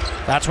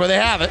 That's where they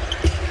have it.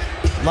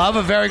 Love,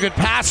 a very good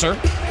passer.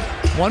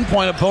 1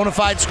 point, a bona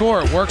fide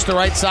scorer. Works the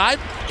right side,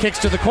 kicks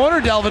to the corner.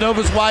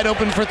 Dellavedova's wide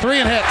open for 3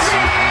 and hits.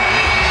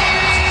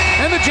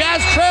 And the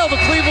Jazz trail the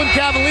Cleveland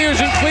Cavaliers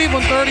in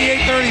Cleveland,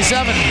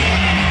 38-37.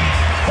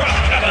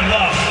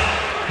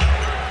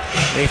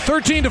 A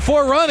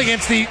 13-4 run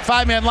against the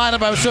 5-man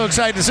lineup I was so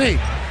excited to see.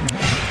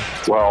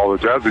 Well, the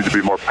Jazz need to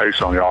be more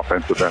patient on the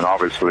offensive end.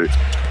 Obviously,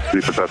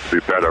 defense has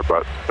to be better,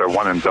 but they're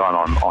one and done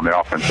on the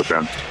offensive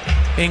end.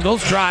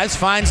 Ingles drives,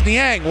 finds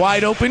Niang.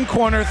 Wide open,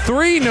 corner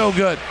 3, no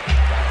good.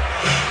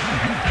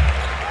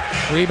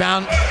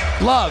 Rebound,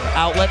 Love.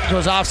 Outlet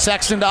goes off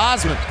Sexton to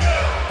Osman.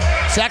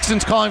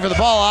 Sexton's calling for the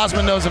ball.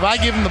 Osman knows if I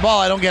give him the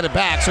ball, I don't get it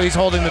back, so he's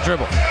holding the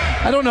dribble.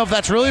 I don't know if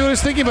that's really what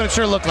he's thinking, but it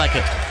sure looked like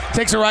it.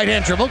 Takes a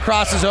right-hand dribble,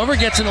 crosses over,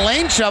 gets in the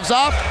lane, shoves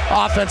off.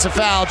 Offensive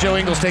foul. Joe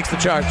Ingles takes the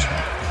charge.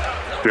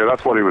 Yeah,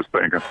 that's what he was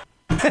thinking.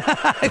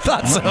 I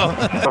thought so.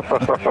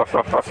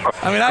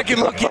 I mean,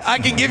 I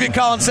can give you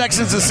Colin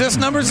Sexton's assist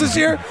numbers this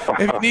year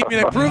if you need me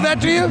to prove that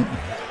to you.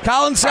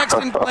 Colin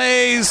Sexton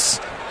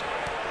plays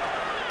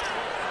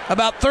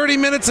about 30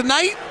 minutes a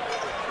night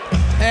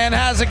and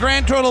has a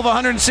grand total of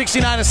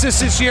 169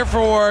 assists this year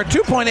for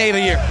 2.8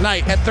 a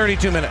night at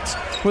 32 minutes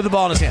with the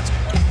ball in his hands.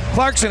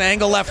 Clarkson,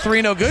 angle left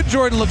 3, no good.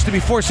 Jordan looks to be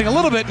forcing a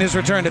little bit in his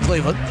return to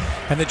Cleveland.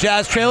 And the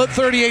Jazz trail it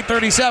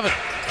 38-37.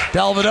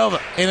 Dellavedova,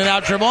 in and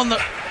out dribble, and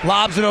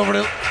lobs it over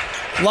to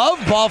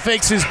Love. Ball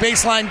fakes his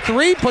baseline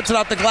 3, puts it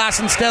out the glass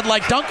instead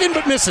like Duncan,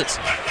 but misses.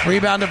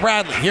 Rebound to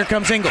Bradley. Here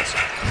comes Ingles.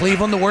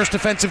 Cleveland, the worst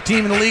defensive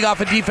team in the league off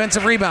a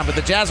defensive rebound, but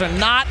the Jazz are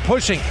not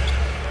pushing.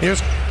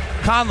 Here's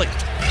Conley.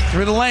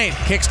 through the lane,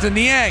 kicks to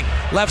Niang.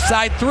 Left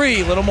side three,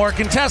 a little more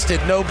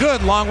contested. No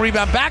good. Long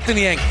rebound back to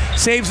Niang.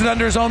 Saves it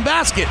under his own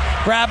basket.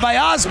 Grabbed by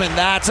Osman.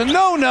 That's a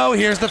no-no.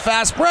 Here's the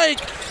fast break.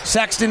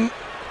 Sexton,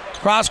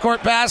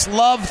 cross-court pass.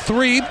 Love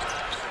three.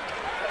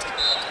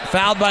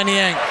 Fouled by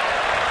Niang.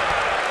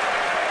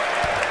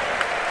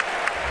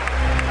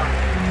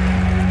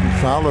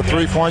 Foul a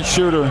three-point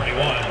shooter.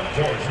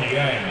 George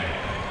Niang.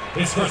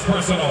 His first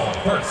personal,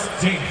 first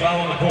team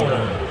foul on the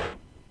quarter.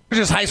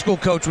 His high school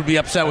coach would be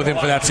upset with him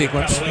for that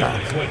sequence.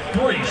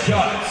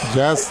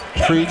 Just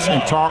preach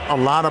and talk a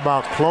lot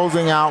about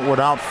closing out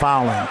without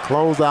fouling.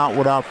 Close out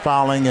without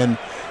fouling. And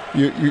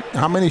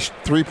how many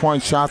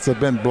three-point shots have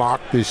been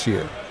blocked this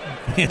year?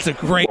 It's a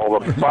great... Well,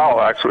 the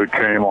foul actually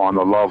came on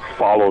the Love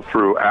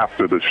follow-through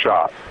after the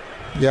shot.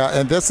 Yeah,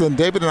 and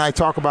David and I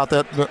talk about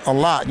that a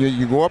lot.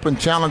 You go up and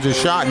challenge a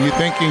shot, and you're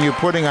thinking you're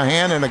putting a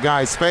hand in a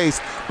guy's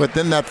face, but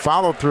then that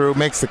follow-through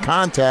makes the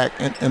contact,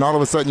 and all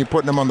of a sudden you're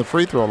putting him on the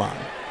free throw line.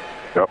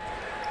 Yep.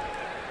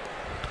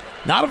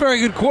 Not a very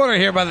good quarter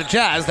here by the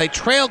Jazz. They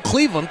trail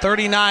Cleveland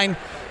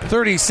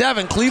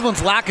 39-37.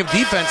 Cleveland's lack of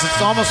defense,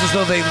 it's almost as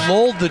though they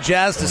lulled the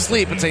Jazz to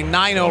sleep. It's a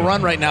 9-0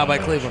 run right now by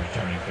Cleveland.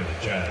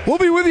 We'll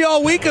be with you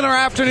all week in our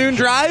afternoon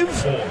drive.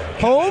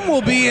 Home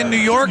will be in New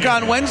York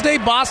on Wednesday,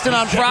 Boston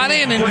on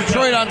Friday, and in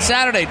Detroit on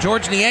Saturday.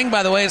 George Niang,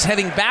 by the way, is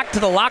heading back to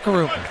the locker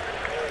room.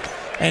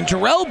 And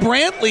Jarrell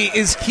Brantley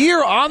is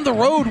here on the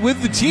road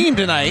with the team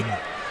tonight.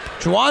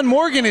 Juwan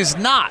Morgan is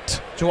not.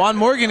 Juwan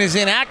Morgan is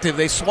inactive.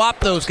 They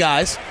swapped those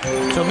guys.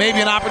 So maybe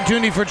an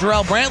opportunity for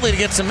Jarrell Brantley to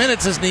get some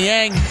minutes as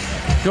Niang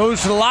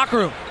goes to the locker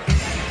room.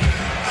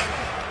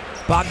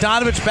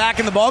 Bogdanovich back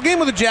in the ballgame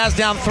with the Jazz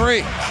down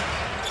 3.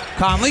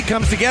 Conley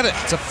comes to get it.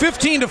 It's a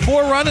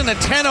 15-4 run and a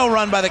 10-0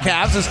 run by the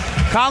Cavs as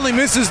Conley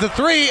misses the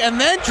 3 and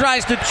then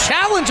tries to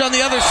challenge on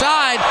the other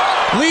side,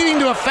 leading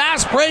to a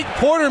fast break.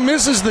 Porter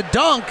misses the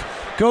dunk,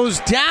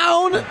 goes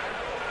down,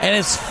 and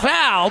is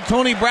fouled.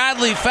 Tony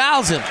Bradley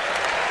fouls him.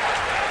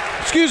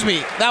 Excuse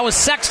me, that was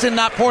Sexton,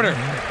 not Porter.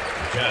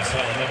 Jazz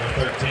foul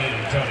number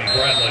 13, Tony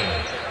Bradley.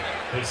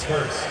 His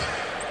first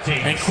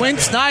team. And Quinn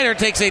Snyder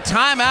takes a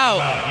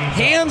timeout,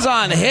 hands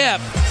on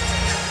hip.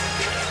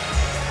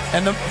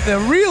 And the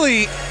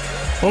really,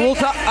 well, we'll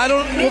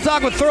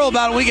talk with Thurl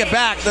about it when we get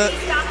back.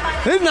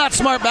 This is not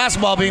smart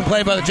basketball being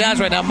played by the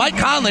Jazz right now. Mike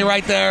Conley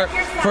right there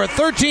for a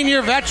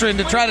 13-year veteran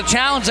to try to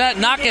challenge that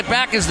and not get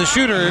back as the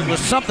shooter was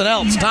something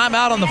else.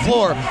 Timeout on the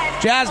floor.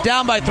 Jazz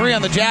down by 3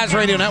 on the Jazz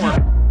Radio Network.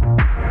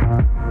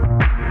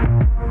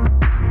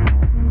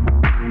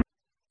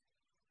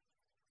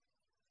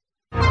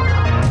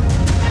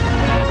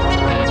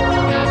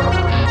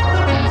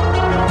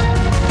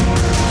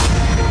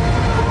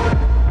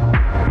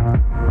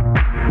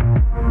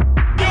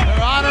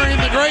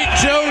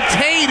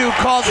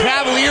 Called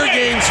Cavalier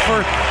games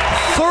for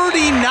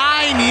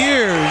 39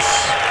 years.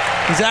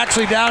 He's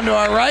actually down to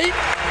our right.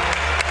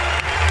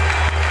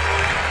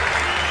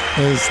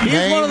 He's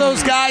one of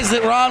those guys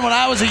that, Ron, when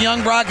I was a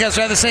young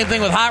broadcaster, I had the same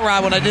thing with Hot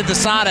Rod when I did the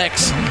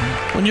Sonics.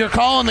 When you're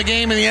calling the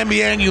game in the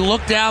NBA and you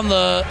look down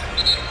the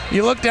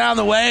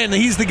way and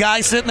he's the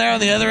guy sitting there on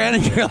the other end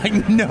and you're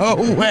like, no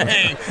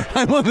way.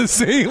 I want to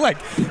see,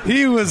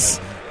 Joe's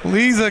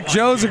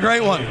a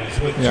great one.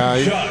 Yeah,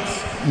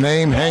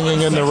 name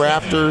hanging in the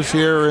rafters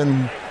here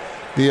in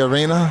the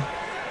arena.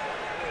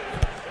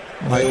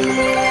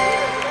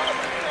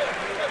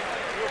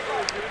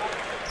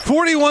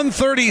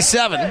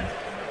 41-37.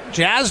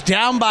 Jazz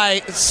down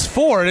by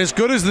 4. And as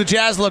good as the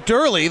Jazz looked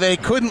early, they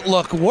couldn't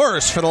look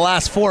worse for the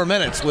last 4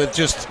 minutes with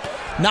just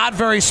not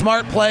very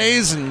smart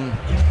plays and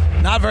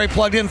not very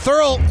plugged in.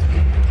 Thurl,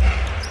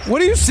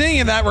 what are you seeing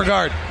in that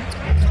regard?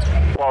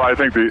 Well, I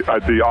think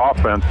the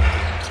offense,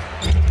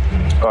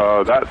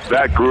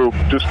 that group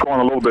just going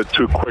a little bit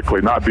too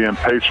quickly, not being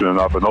patient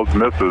enough, and those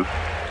misses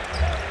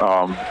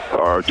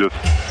are just,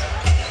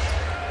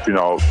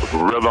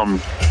 rhythm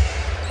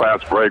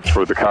fast breaks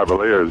for the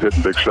Cavaliers,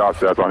 hitting big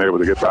shots that's unable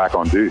to get back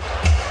on D.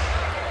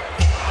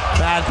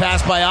 Bad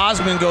pass by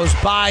Osman goes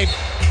by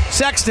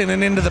Sexton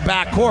and into the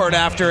backcourt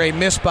after a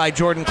miss by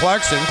Jordan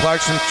Clarkson.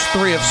 Clarkson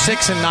 3 of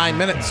 6 in 9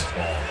 minutes.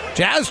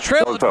 Jazz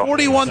trail at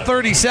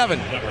 41-37.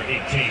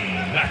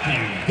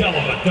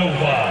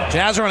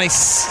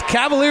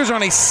 Cavaliers are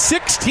on a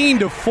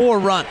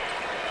 16-4 run.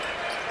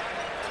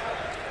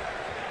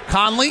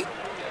 Conley,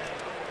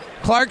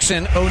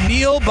 Clarkson,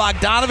 O'Neal,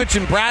 Bogdanovich,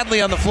 and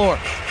Bradley on the floor.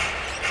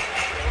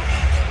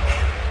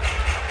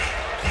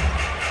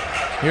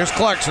 Here's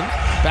Clarkson.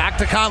 Back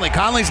to Conley.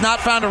 Conley's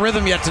not found a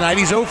rhythm yet tonight.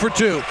 He's 0 for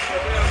 2.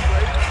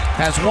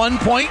 Has 1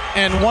 point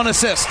and 1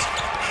 assist.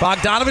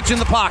 Bogdanovich in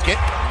the pocket.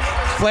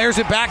 Flares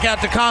it back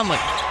out to Conley.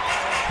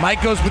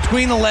 Mike goes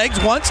between the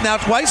legs once, now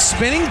twice,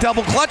 spinning,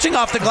 double clutching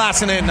off the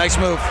glass and in. Nice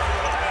move.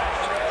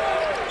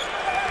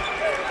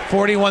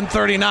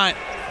 41-39.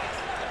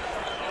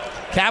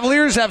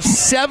 Cavaliers have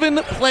 7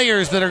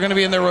 players that are going to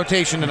be in their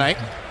rotation tonight.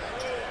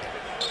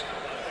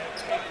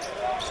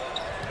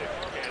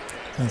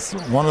 That's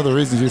one of the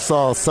reasons you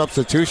saw a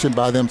substitution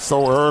by them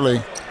so early.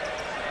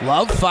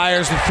 Love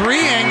fires the 3,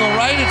 angle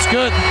right, it's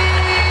good.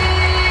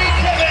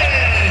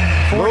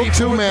 Little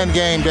two-man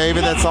game,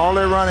 David. That's all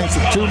they're running. It's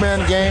a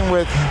two-man game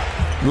with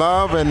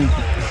Love and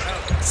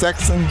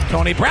Sexton.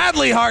 Tony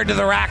Bradley hard to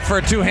the rack for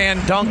a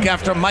two-hand dunk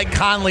after Mike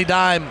Conley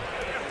dime.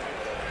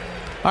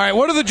 All right,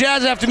 what do the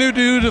Jazz have to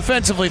do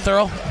defensively,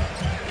 Thurl?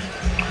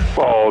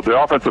 Well, the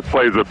offensive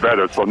plays are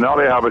better, so now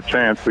they have a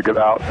chance to get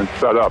out and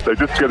set up. They're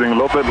just getting a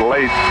little bit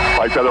late,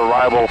 like that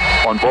arrival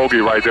on Bogey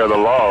right there to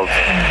Love.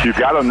 You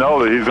got to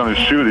know that he's going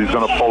to shoot, he's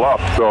going to pull up.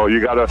 So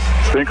you got to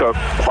think of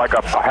like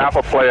a half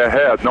a play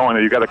ahead, knowing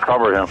that you got to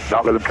cover him,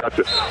 not let him catch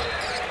it.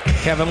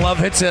 Kevin Love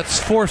hits its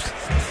fourth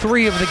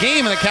three of the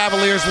game, and the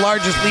Cavaliers'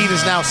 largest lead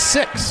is now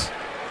 6.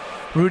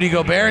 Rudy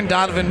Gobert and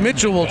Donovan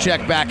Mitchell will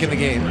check back in the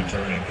game.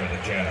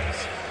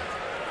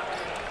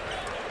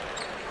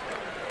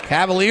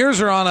 Cavaliers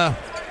are on a,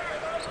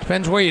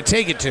 depends where you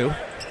take it to,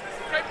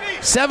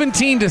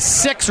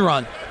 17-6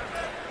 run.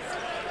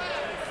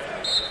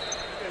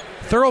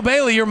 Thurl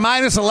Bailey, you're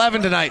minus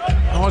 11 tonight.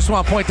 I just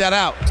want to point that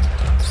out.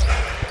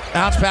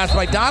 Bounce pass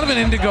by Donovan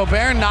into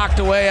Gobert, knocked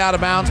away out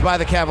of bounds by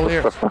the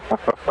Cavaliers.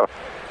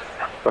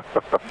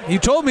 You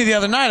told me the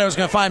other night I was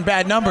going to find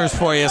bad numbers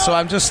for you, so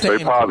I'm just staying.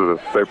 Stay positive.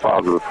 Stay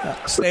positive.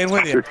 Staying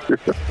with you.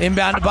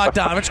 Inbound to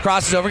Bogdanovich,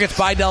 crosses over, gets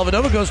by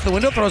Dellavedova, goes to the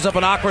window, throws up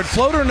an awkward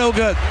floater, no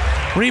good.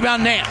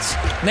 Rebound Nance.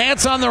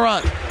 Nance on the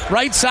run.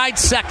 Right side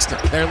Sexton.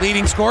 Their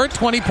leading scorer,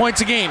 20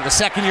 points a game. The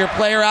second-year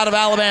player out of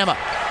Alabama.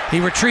 He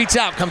retreats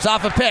out, comes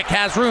off a pick,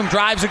 has room,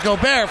 drives at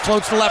Gobert,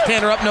 floats the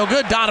left-hander up, no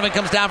good. Donovan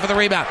comes down for the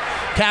rebound.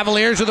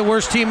 Cavaliers are the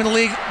worst team in the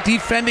league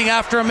defending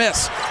after a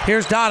miss.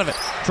 Here's Donovan,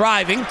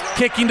 driving,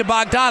 kicking to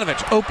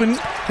Bogdanovich. Open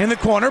in the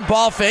corner,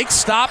 ball fakes,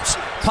 stops,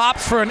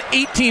 pops for an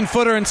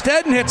 18-footer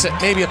instead and hits it.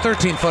 Maybe a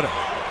 13-footer.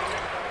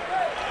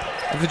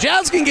 If the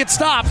Jazz can get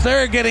stops,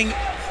 they're getting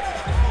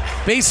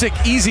basic,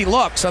 easy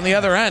looks on the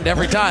other end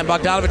every time.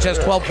 Bogdanovich has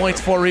 12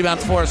 points, 4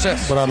 rebounds, 4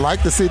 assists. But I'd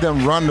like to see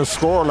them run the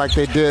score like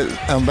they did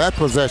on that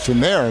possession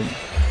there.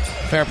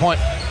 Fair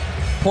point.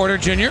 Porter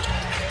Jr.,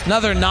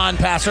 another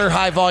non-passer,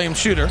 high-volume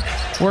shooter,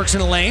 works in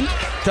the lane,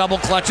 double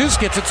clutches,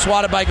 gets it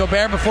swatted by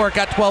Gobert before it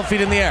got 12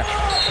 feet in the air.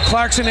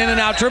 Clarkson in and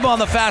out dribble on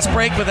the fast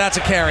break, but that's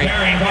a carry.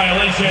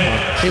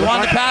 He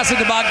wanted to pass it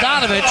to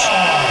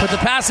Bogdanovich, but the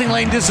passing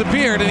lane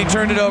disappeared, and he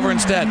turned it over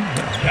instead.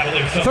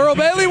 Thurl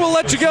Bailey, we'll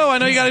let you go. I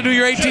know you got to do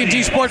your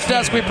AT&T Sports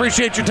Desk. We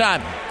appreciate your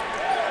time.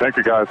 Thank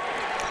you, guys.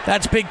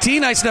 That's Big T.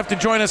 Nice enough to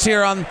join us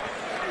here on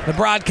the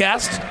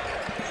broadcast.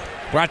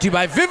 Brought to you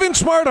by Vivint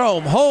Smart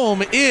Home.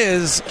 Home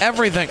is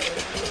everything.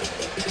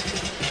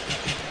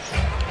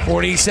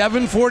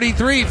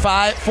 47-43,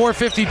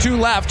 4:52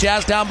 left.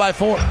 Jazz down by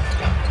 4.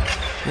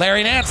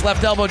 Larry Nance,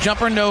 left elbow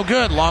jumper, no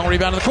good. Long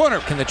rebound in the corner.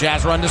 Can the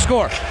Jazz run to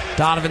score?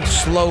 Donovan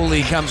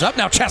slowly comes up.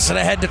 Now chested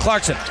ahead to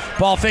Clarkson.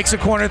 Ball fakes a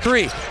corner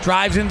 3.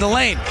 Drives into the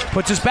lane.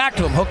 Puts his back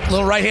to him.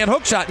 Little right-hand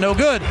hook shot, no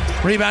good.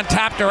 Rebound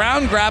tapped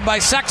around, grabbed by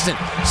Sexton.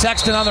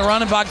 Sexton on the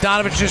run, and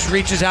Bogdanovich just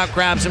reaches out,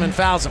 grabs him, and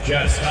fouls him.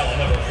 Jazz foul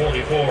number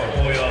 44,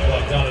 Bojan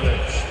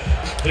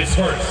Bogdanovich. His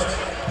first,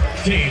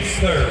 team's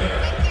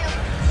third.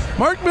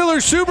 Mark Miller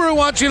Subaru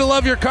wants you to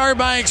love your car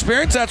buying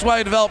experience. That's why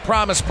we developed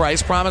Promise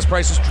Price. Promise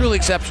Price is truly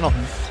exceptional.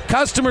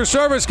 Customer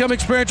service. Come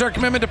experience our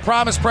commitment to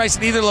Promise Price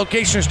at either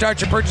location or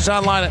start your purchase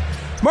online at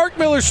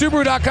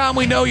markmillersubaru.com.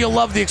 We know you'll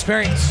love the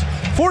experience.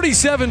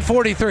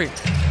 47-43.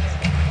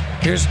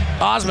 Here's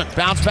Osman.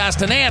 Bounce pass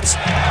to Nance.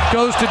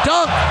 Goes to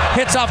dunk.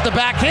 Hits off the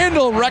back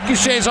handle.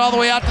 Ricochets all the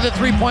way out to the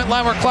three-point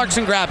line where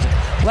Clarkson grabs it.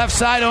 Left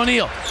side,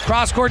 O'Neal.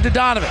 Cross court to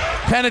Donovan.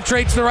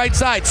 Penetrates the right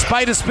side.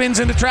 Spida spins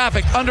into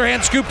traffic.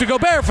 Underhand scoop to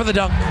Gobert for the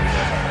dunk.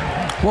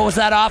 What was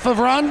that off of,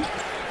 Ron?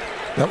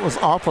 That was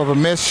off of a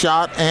missed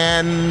shot,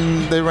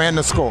 and they ran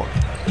the score.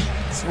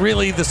 It's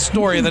really the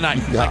story of the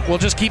night. Yeah. Like, we'll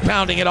just keep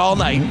pounding it all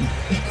night.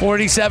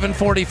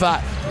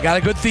 47-45. Got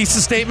a good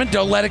thesis statement.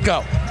 Don't let it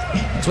go.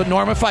 That's what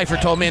Norma Pfeiffer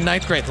told me in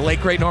 9th grade. The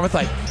late, great Norma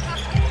Pfeiffer.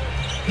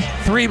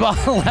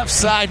 3-ball left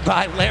side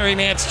by Larry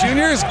Nance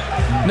Jr.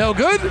 No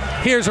good.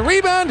 Here's a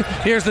rebound.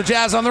 Here's the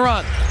Jazz on the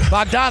run.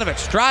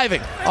 Bogdanovich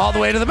driving all the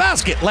way to the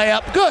basket.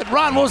 Layup. Good.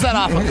 Ron, what was that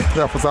off of?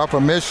 That was off a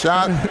missed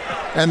shot,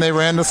 and they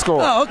ran the score.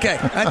 Oh, okay.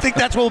 I think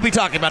that's what we'll be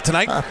talking about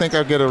tonight. I think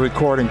I'll get a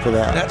recording for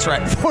that. That's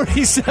right.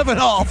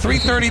 47-all.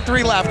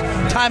 3:33 left.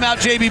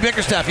 Timeout, J.B.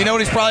 Bickerstaff. You know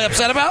what he's probably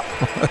upset about?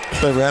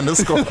 They ran the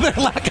score. Their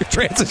lack of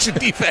transition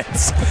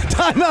defense.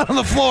 Timeout on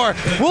the floor.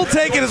 We'll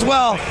take it as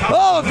well.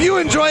 Oh, if you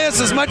enjoy us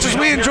as much as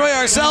we enjoy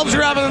ourselves,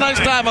 you're having a nice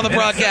time on the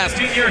broadcast.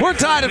 We're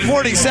tied at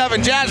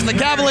 47. Jazz and the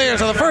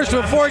Cavaliers on the first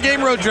of a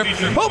 4-game road trip.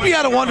 Hope you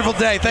had a wonderful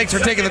day. Thanks for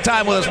taking the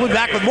time with us. We'll be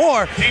back with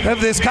more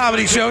of this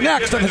comedy show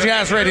next on the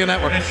Jazz Radio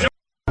Network.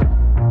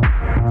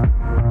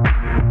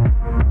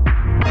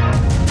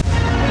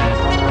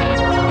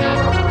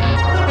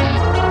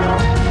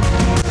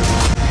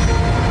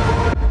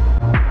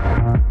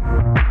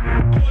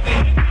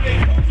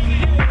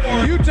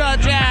 Utah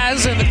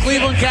Jazz and the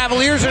Cleveland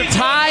Cavaliers are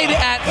tied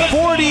at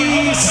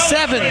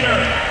 47.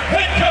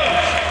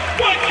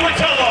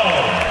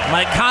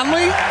 Mike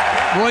Conley,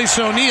 Royce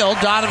O'Neal,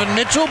 Donovan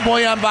Mitchell,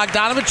 Bojan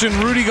Bogdanovich, and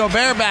Rudy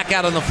Gobert back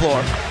out on the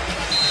floor.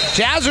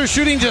 Jazz are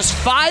shooting just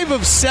 5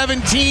 of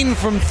 17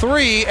 from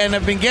 3 and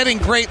have been getting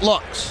great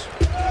looks.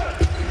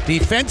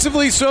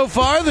 Defensively so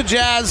far, the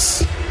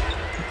Jazz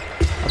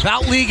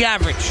about league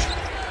average.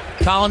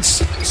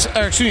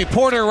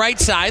 Porter right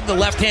side, the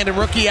left-handed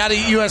rookie out of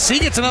USC,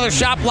 gets another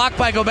shot blocked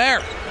by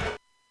Gobert.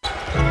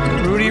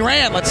 Rudy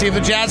ran. Let's see if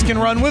the Jazz can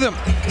run with him.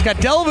 He's got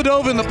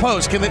Dellavedova in the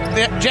post. Can the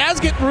Jazz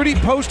get Rudy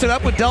posted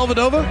up with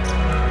Dellavedova?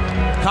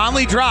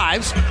 Conley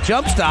drives,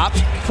 jump stops,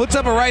 puts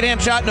up a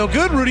right-hand shot, no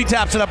good. Rudy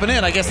taps it up and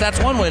in. I guess that's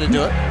one way to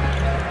do it.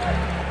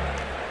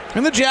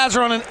 And the Jazz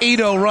are on an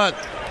 8-0 run.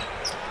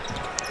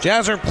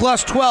 Jazz are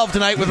plus 12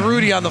 tonight with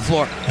Rudy on the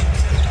floor.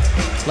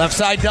 Left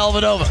side,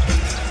 Dellavedova.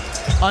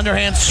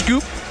 Underhand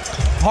scoop.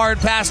 Hard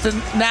pass to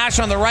Nash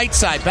on the right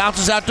side.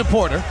 Bounces out to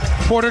Porter.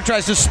 Porter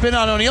tries to spin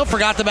on O'Neal.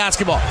 Forgot the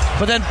basketball.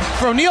 But then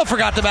O'Neal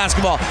forgot the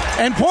basketball.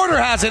 And Porter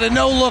has it. A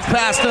no-look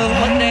pass to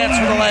Nance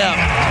for the layup.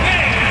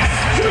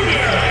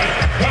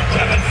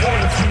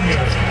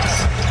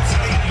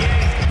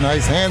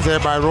 Nice hands there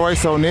by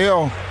Royce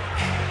O'Neal.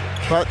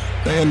 But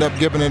they end up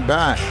giving it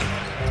back.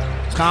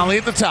 Conley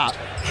at the top.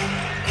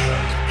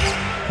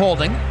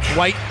 Holding.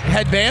 White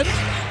headband.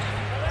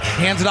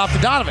 Hands it off to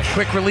Donovan.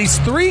 Quick release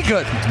three.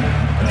 Good.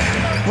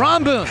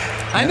 Ron Boone,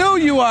 I know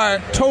you are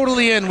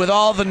totally in with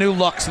all the new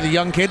looks of the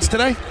young kids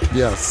today.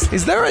 Yes.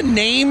 Is there a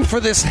name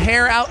for this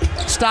hair out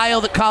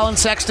style that Colin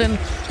Sexton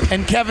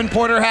and Kevin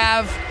Porter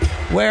have,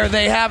 where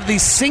they have the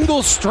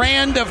single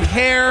strand of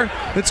hair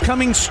that's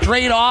coming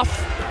straight off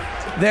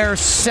their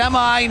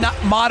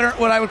semi-modern,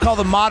 what I would call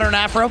the modern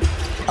afro?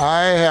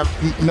 I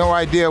have no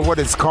idea what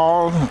it's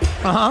called.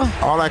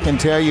 Uh-huh. All I can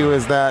tell you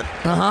is that...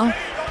 Uh-huh.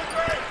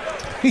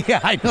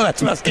 Yeah, I know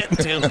that's what I was getting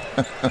to.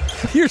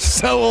 You're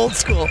so old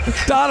school.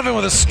 Donovan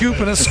with a scoop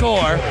and a score.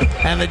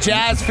 And the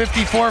Jazz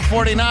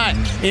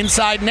 54-49.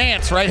 Inside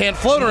Nance. Right-hand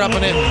floater up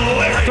and in.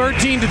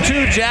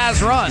 13-2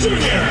 Jazz run.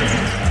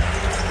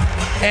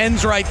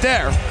 Ends right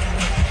there.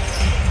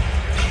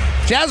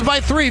 Jazz by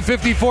 3,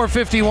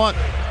 54-51.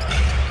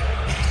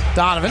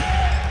 Donovan.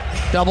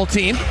 Double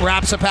team.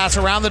 Wraps a pass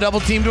around the double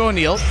team to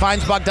O'Neal.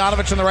 Finds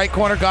Bogdanovich in the right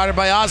corner, guarded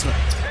by Osman.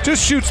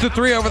 Just shoots the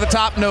three over the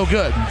top, no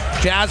good.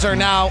 Jazz are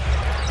now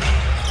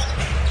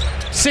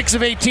 6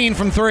 of 18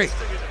 from 3.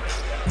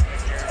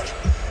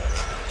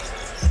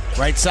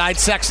 Right side,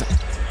 Sexton.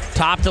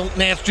 Top to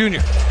Nance Jr.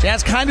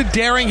 Jazz kind of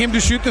daring him to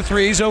shoot the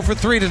threes. 0 for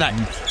 3 tonight.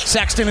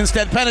 Sexton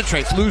instead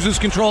penetrates, loses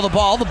control of the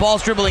ball. The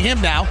ball's dribbling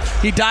him now.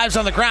 He dives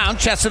on the ground,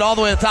 chests it all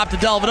the way to the top to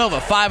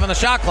Dellavedova. 5 on the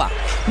shot clock.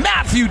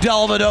 Matthew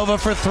Dellavedova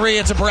for 3.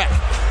 It's a brick.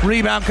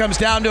 Rebound comes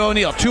down to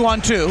O'Neal.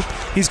 2-on-2.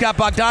 He's got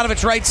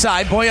Bogdanovich right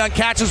side. Boyan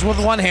catches with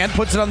one hand,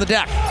 puts it on the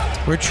deck.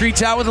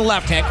 Retreats out with the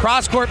left hand.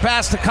 Cross-court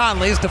pass to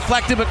Conley. It's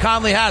deflected, but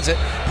Conley has it.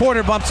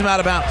 Porter bumps him out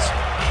of bounds.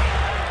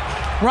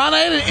 Ron, I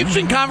had an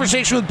interesting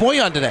conversation with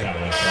Boyan today.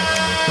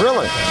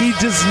 Really? He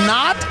does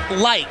not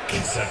like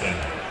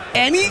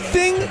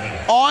anything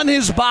on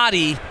his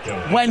body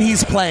when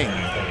he's playing.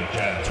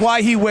 That's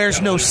why he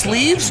wears no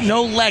sleeves,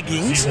 no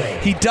leggings.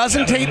 He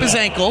doesn't tape his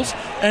ankles.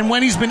 And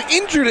when he's been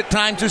injured at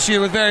times this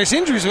year with various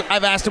injuries,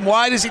 I've asked him,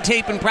 why does he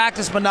tape in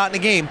practice but not in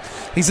a game?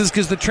 He says,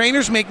 because the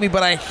trainers make me,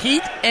 but I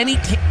hate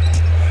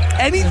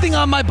anything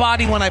on my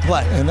body when I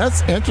play. And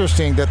that's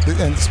interesting,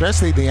 and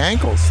especially the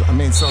ankles. I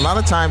mean, so a lot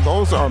of times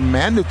those are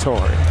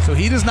mandatory. So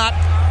he does not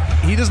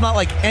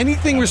like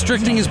anything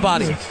restricting his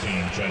body.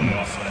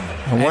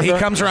 And he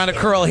comes around a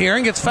curl here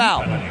and gets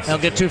fouled. He'll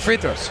get 2 free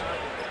throws.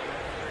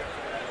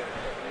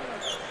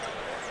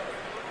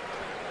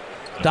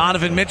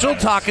 Donovan Mitchell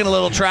talking a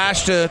little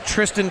trash to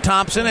Tristan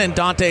Thompson and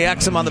Dante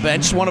Exum on the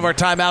bench. One of our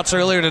timeouts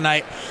earlier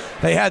tonight.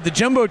 They had the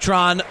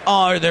Jumbotron,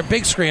 or their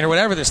big screen, or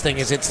whatever this thing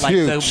is. It's like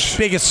huge. The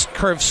biggest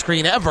curved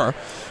screen ever.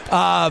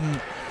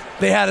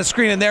 They had a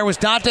screen, and there was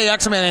Dante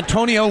Exum and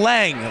Antonio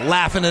Lang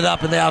laughing it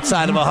up in the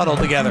outside of a huddle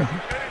together.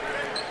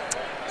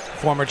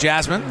 Former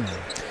Jazzman.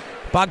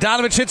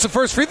 Bogdanovich hits the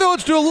first free throw.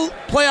 Let's do a little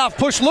playoff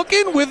push look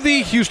in with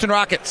the Houston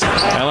Rockets.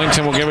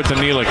 Ellington will give it to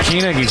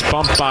Ntilikina. He's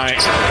bumped by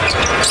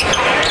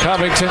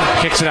Covington.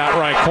 Kicks it out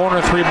right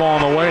corner. 3 ball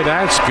on the way.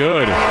 That's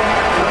good.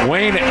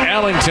 Wayne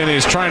Ellington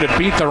is trying to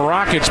beat the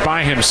Rockets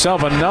by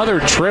himself.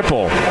 Another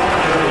triple.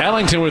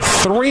 Ellington with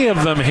 3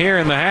 of them here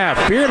in the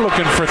half. Beard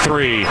looking for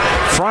 3.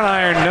 Front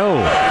iron, no.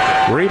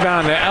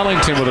 Rebound to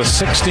Ellington with a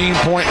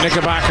 16-point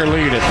Knickerbocker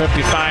lead at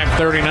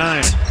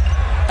 55-39.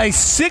 A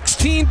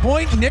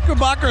 16-point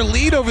Knickerbocker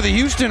lead over the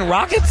Houston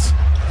Rockets.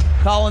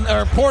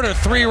 Porter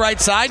 3 right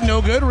side,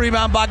 no good.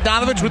 Rebound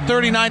Bogdanovich with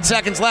 39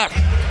 seconds left.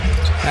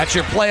 That's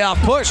your playoff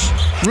push.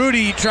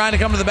 Rudy trying to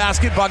come to the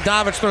basket.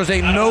 Bogdanovich throws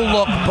a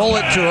no-look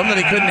bullet to him that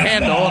he couldn't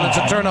handle, and it's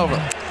a turnover.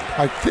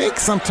 I think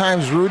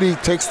sometimes Rudy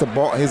takes the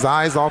ball, his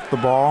eyes off the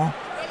ball,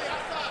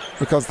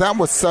 because that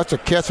was such a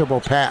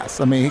catchable pass.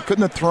 I mean, he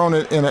couldn't have thrown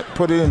it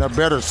put it in a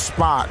better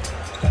spot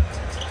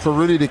for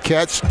Rudy to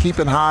catch, keep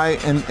it high,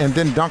 and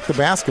then dunk the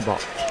basketball.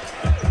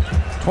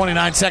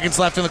 29 seconds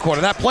left in the quarter.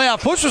 That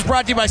playoff push was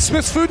brought to you by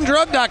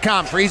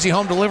SmithsFoodAndDrug.com for easy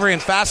home delivery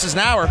and fast as an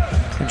hour.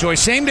 Enjoy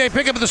same-day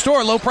pickup at the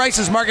store. Low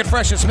prices, market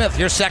fresh at Smith.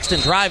 Here's Sexton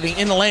driving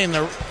in the lane.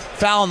 The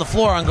foul on the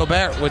floor on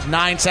Gobert with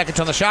 9 seconds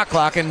on the shot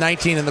clock and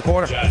 19 in the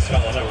quarter.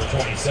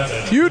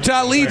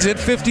 Utah leads it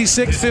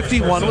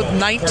 56-51 with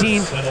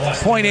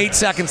 19.8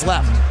 seconds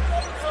left.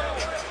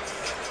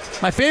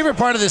 My favorite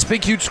part of this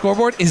big, huge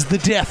scoreboard is the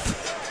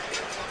diff.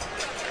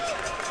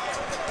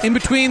 In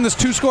between those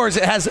two scores,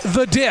 it has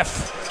the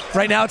diff.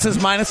 Right now it says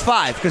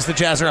 -5 because the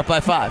Jazz are up by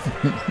 5.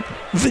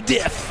 The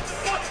diff.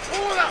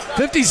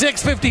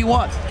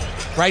 56-51.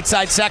 Right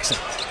side Sexton.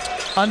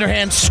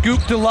 Underhand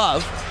scoop to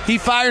Love. He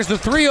fires the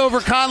three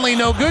over Conley.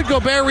 No good.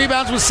 Gobert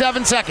rebounds with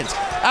 7 seconds.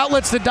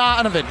 Outlets to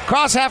Donovan.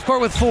 Cross half court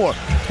with 4.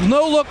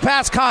 No look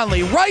past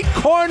Conley. Right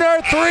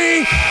corner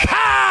 3.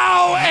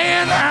 Pow!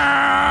 And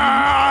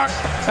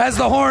as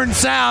the horn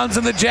sounds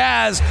and the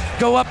Jazz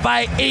go up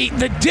by 8.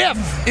 The diff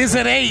is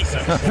at 8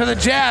 for the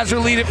Jazz, who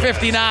lead at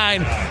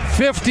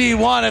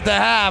 59-51 at the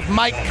half.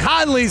 Mike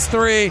Conley's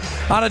 3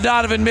 on a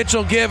Donovan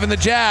Mitchell give, and the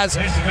Jazz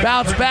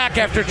bounce back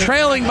after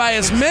trailing by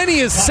as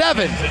many as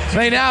 7.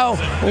 They now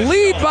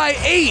lead by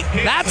 8.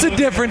 That's a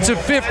difference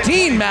of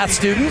 15, math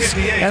students.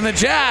 And the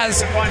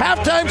Jazz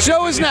halftime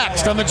show is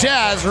next on the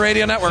Jazz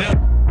Radio Network.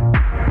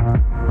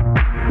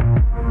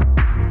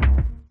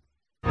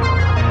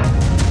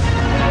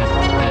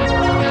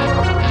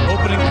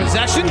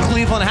 Possession,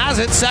 Cleveland has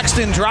it.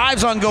 Sexton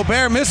drives on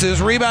Gobert,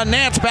 misses. Rebound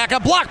Nance, back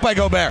up, blocked by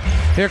Gobert.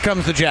 Here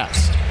comes the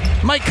Jazz.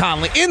 Mike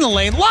Conley in the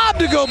lane, lob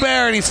to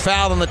Gobert, and he's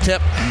fouled on the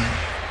tip.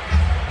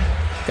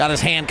 Got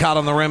his hand caught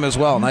on the rim as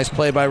well. Nice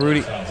play by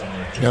Rudy.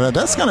 Yeah,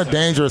 that's kind of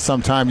dangerous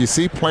sometimes. You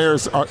see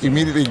players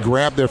immediately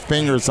grab their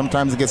fingers.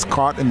 Sometimes it gets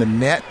caught in the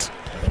net,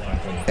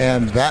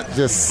 and that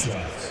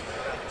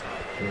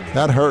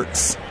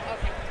hurts.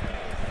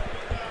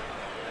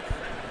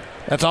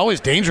 That's always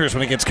dangerous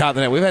when it gets caught in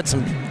the net. We've had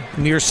some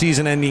near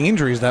season-ending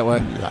injuries that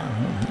way.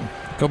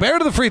 Gobert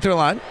to the free throw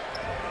line.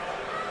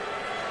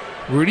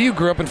 Rudy, who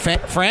grew up in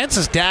France,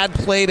 his dad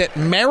played at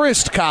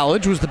Marist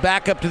College, was the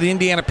backup to the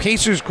Indiana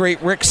Pacers great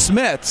Rick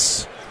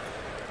Smits.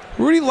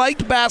 Rudy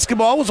liked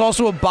basketball, was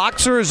also a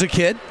boxer as a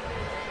kid,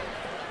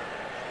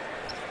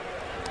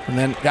 and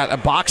then got a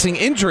boxing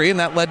injury, and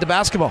that led to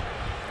basketball.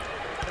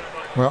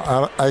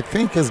 Well, I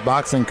think his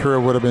boxing career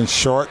would have been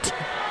short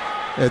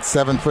at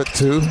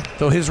 7'2".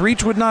 Though his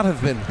reach would not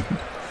have been.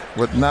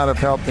 Would not have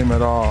helped him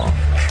at all.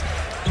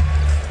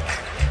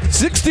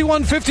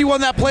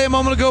 61-51, that play a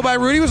moment ago by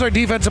Rudy was our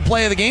defensive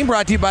play of the game,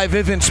 brought to you by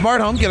Vivint Smart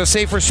Home. Get a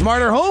safer,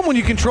 smarter home when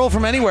you control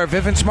from anywhere.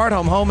 Vivint Smart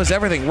Home. Home is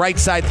everything. Right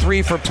side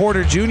 3 for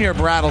Porter Jr.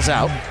 rattles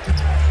out.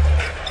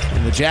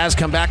 And the Jazz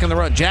come back in the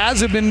run.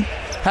 Jazz have been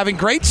having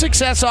great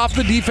success off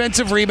the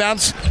defensive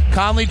rebounds.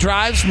 Conley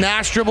drives,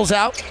 Nash dribbles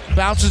out,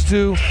 bounces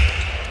to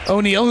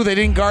O'Neal, who they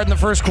didn't guard in the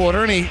first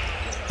quarter, and he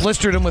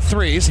blistered him with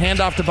 3s.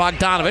 Handoff to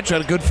Bogdanovich.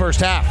 Had a good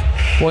first half.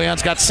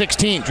 Boyan's got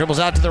 16. Dribbles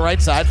out to the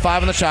right side.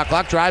 5 on the shot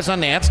clock. Drives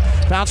on Nance.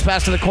 Bounce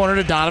pass to the corner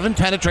to Donovan.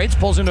 Penetrates.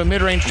 Pulls into a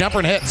mid-range jumper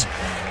and hits.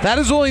 That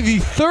is only the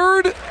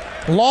 3rd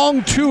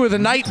long 2 of the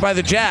night by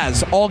the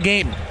Jazz all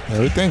game.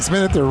 Everything's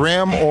been at the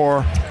rim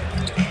or...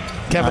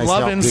 Kevin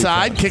Love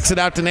inside. Kicks it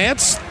out to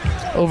Nance.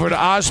 Over to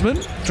Osman.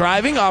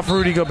 Driving off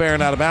Rudy Gobert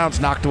and out of bounds.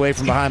 Knocked away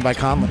from behind by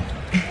Conley.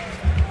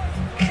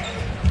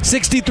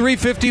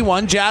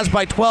 63-51, Jazz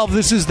by 12.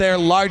 This is their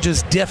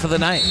largest diff of the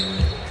night.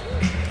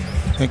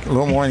 I think a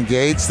little more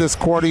engaged this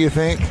quarter, you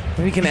think?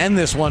 We can end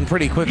this one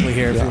pretty quickly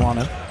here if you want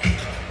to.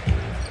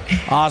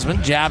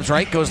 Osman jabs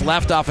right, goes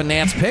left off a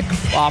Nance pick.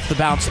 Off the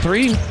bounce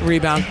 3,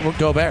 rebound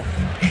Gobert.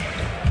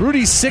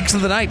 Rudy's 6th of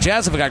the night.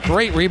 Jazz have got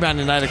great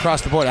rebounding tonight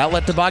across the board.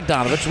 Outlet to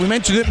Bogdanovich. We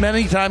mentioned it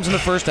many times in the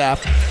first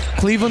half.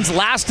 Cleveland's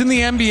last in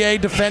the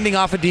NBA defending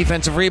off a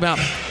defensive rebound.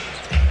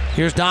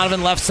 Here's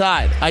Donovan left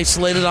side.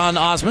 Isolated on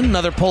Osman.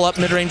 Another pull-up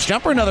mid-range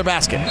jumper. Another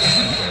basket.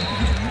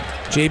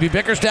 J.B.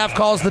 Bickerstaff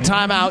calls the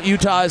timeout.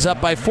 Utah is up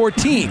by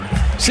 14.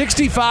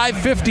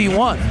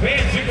 65-51. The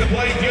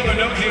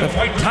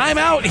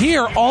timeout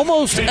here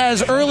almost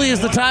as early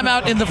as the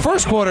timeout in the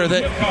first quarter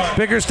that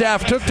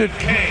Bickerstaff took to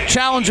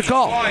challenge a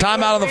call.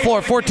 Timeout on the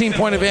floor.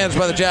 14-point advantage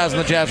by the Jazz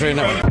and the Jazz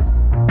Radio Network.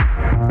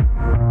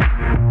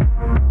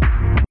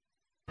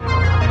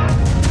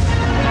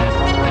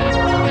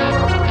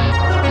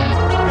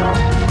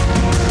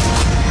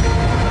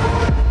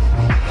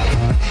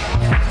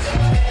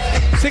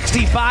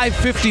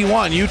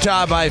 65-51,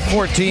 Utah by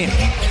 14.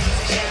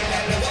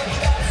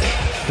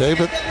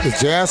 David, the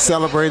Jazz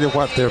celebrated,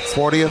 their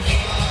 40th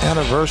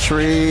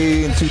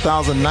anniversary in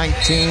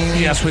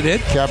 2019? Yes, we did.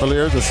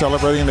 Cavaliers are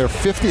celebrating their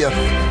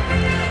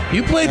 50th.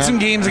 You played some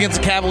games against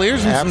the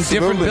Cavaliers in some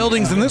different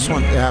buildings than this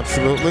one.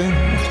 Absolutely.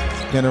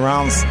 Been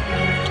around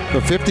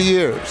for 50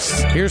 years.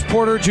 Here's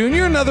Porter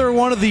Jr., another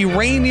one of the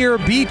Rainier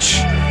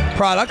Beach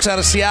products out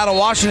of Seattle,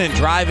 Washington.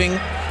 Driving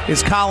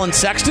is Colin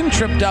Sexton,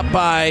 tripped up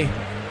by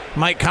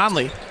Mike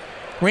Conley.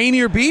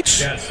 Rainier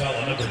Beach,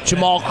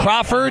 Jamal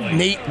Crawford,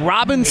 Nate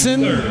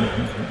Robinson,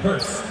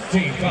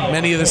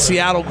 many of the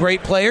Seattle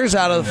great players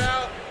out of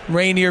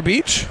Rainier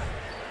Beach.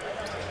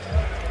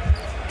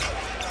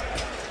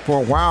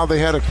 For a while, they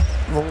had a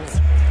little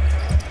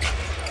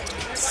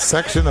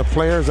section of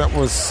players that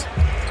was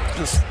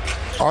just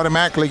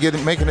automatically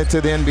making it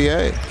to the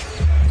NBA.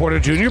 Porter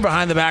Jr.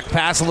 behind the back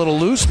pass, a little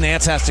loose.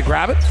 Nance has to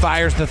grab it.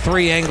 Fires the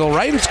three angle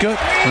right. It's good.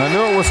 And I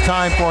knew it was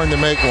time for him to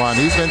make one.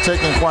 He's been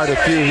taking quite a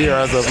few here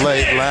as of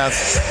late.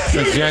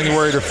 Since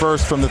January the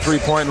 1st from the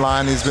three-point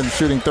line, he's been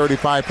shooting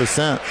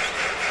 35%.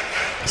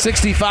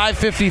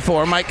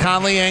 65-54. Mike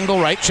Conley,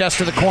 angle right. Chest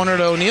to the corner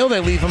to O'Neal.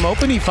 They leave him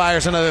open. He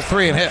fires another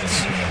three and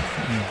hits.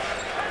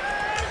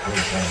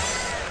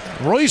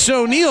 Royce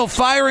O'Neal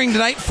firing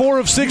tonight, 4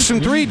 of 6 from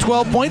 3,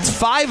 12 points,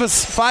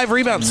 5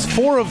 rebounds.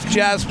 4 of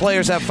Jazz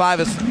players have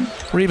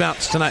 5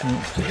 rebounds tonight.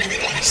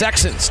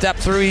 Sexton, step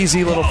through,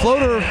 easy little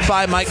floater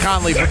by Mike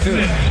Conley for 2.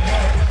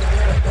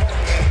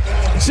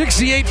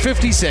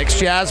 68-56,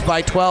 Jazz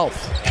by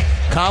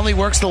 12. Conley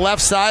works the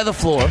left side of the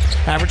floor,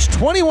 averaged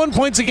 21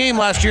 points a game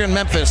last year in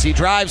Memphis. He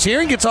drives here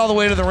and gets all the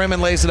way to the rim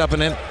and lays it up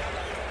and in.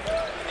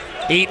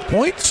 8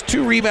 points,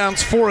 2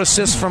 rebounds, 4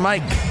 assists for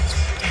Mike.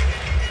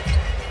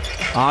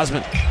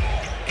 Osman,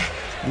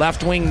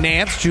 left wing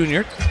Nance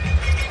Jr.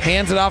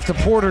 hands it off to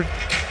Porter.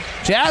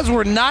 Jazz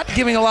were not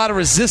giving a lot of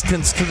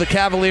resistance to the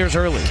Cavaliers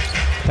early.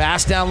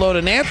 Pass down low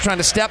to Nance, trying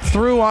to step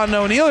through on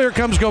O'Neal. Here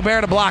comes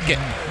Gobert to block it.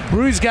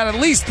 Rudy's got at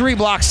least 3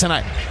 blocks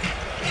tonight.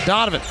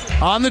 Donovan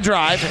on the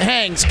drive,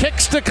 hangs,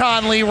 kicks to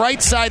Conley,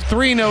 right side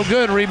 3, no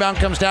good. Rebound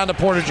comes down to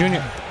Porter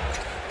Jr.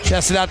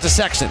 Chested out to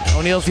Sexton.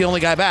 O'Neal's the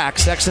only guy back.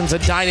 Sexton's a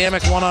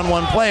dynamic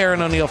one-on-one player,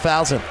 and O'Neal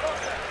fouls him.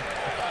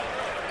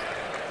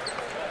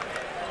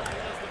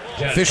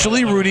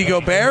 Officially, Rudy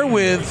Gobert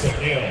with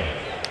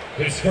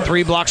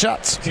 3 block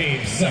shots.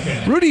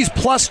 Rudy's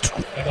plus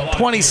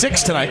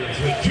 26 tonight.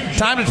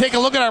 Time to take a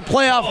look at our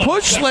playoff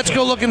push. Let's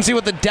go look and see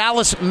what the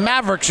Dallas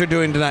Mavericks are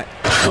doing tonight.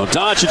 Well,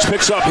 Doncic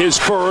picks up his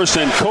first,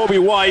 and Kobe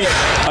White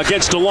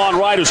against DeLon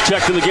Wright, who's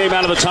checked in the game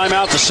out of the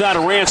timeout to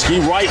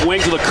Satoransky. Right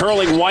wing to the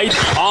curling White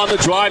on the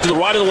drive to the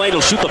right of the lane.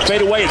 He'll shoot the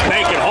fadeaway and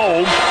bank it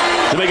home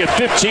to make it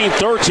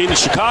 15-13. The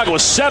Chicago a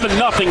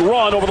 7-0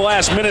 run over the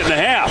last minute and a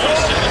half.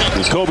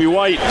 And Kobe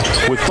White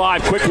with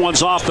 5 quick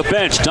ones off the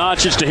bench.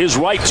 Doncic to his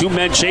right, 2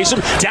 men chase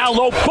him. Down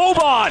low,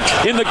 Boban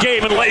in the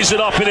game and lays it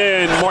up and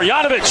in.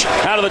 Marjanovic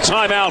out of the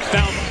timeout.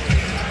 Found.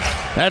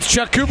 That's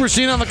Chuck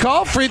Cooperstein on the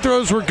call. Free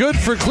throws were good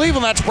for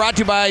Cleveland. That's brought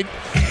to you by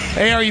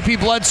ARUP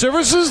Blood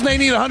Services. They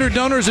need 100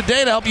 donors a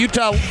day to help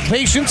Utah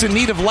patients in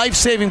need of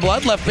life-saving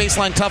blood. Left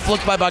baseline tough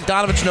look by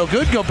Bogdanovich, no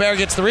good. Gobert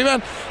gets the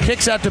rebound,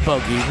 kicks out to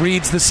Bogey.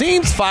 Reads the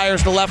seams,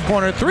 fires the left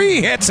corner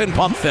 3, hits and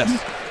pump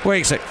fist.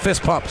 Wait a sec,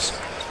 fist pumps.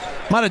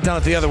 Might have done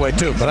it the other way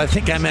too, but I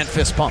think I meant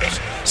fist pumps.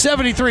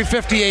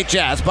 73-58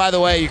 Jazz. By the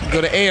way, you can go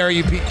to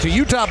ARUP to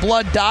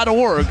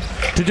utahblood.org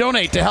to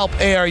donate to help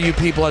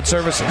ARUP Blood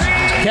Services.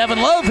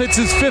 Kevin Love hits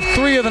his 5th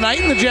 3 of the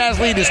night, and the Jazz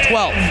lead is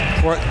 12.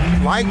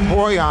 Like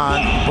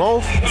Bojan,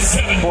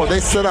 they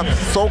set up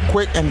so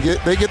quick and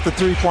they get the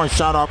 3-point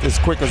shot off as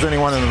quick as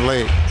anyone in the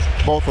league.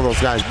 Both of those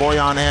guys,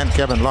 Bojan and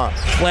Kevin Love.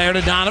 Flair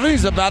to Donovan.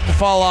 He's about to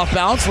fall off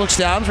balance. Looks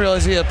down,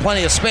 realizes he had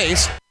plenty of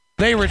space.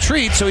 They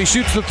retreat, so he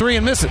shoots the 3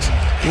 and misses.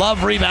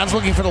 Love rebounds,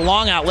 looking for the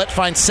long outlet,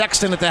 finds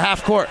Sexton at the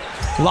half court.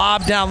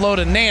 Lob down low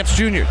to Nance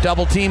Jr.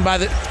 Double team by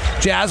the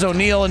Jazz,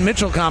 O'Neal, and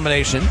Mitchell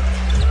combination.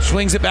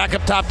 Swings it back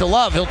up top to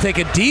Love. He'll take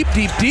a deep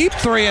 3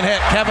 and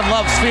hit. Kevin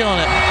Love's feeling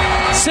it.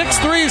 6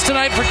 threes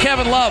tonight for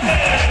Kevin Love.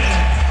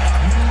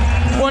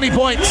 20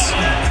 points.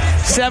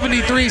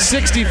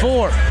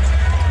 73-64.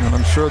 And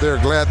I'm sure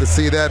they're glad to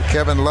see that.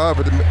 Kevin Love,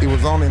 he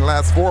was only in the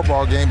last 4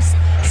 ball games,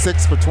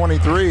 6 for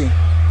 23.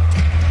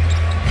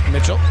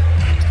 Mitchell,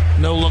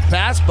 no look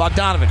pass.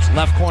 Bogdanovich,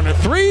 left corner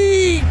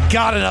 3,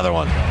 got another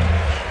one.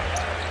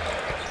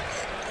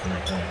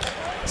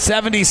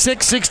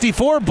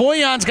 76-64.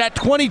 Bojan's got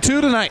 22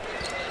 tonight.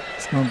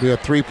 It's going to be a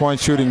 3-point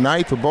shooting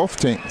night for both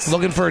teams. Bojan's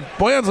looking for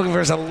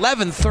his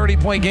 11th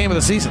 30-point game of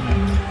the season.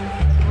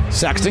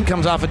 Sexton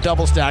comes off a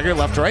double stagger,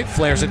 left to right,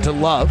 flares it to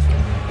Love.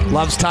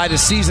 Love's tied to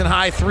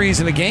season-high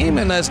 3s in a game,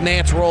 and as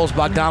Nance rolls,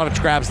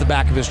 Bogdanovich grabs the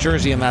back of his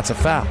jersey, and that's a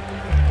foul.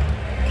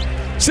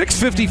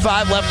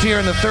 6:55 left here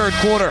in the third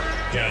quarter.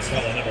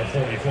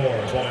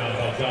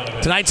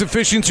 Tonight's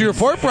efficiency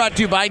report brought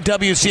to you by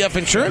WCF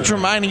Insurance,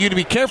 reminding you to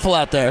be careful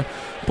out there.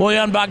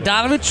 Bojan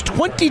Bogdanovich,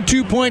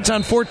 22 points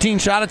on 14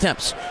 shot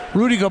attempts.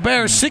 Rudy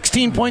Gobert,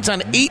 16 points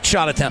on 8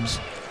 shot attempts.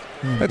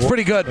 That's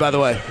pretty good, by the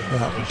way.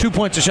 2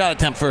 points a shot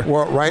attempt for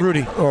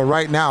Rudy. Well,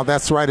 right now,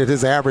 that's right at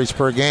his average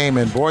per game,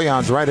 and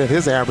Bojan's right at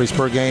his average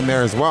per game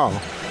there as well.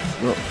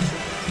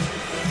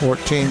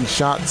 14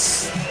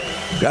 shots.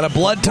 Got a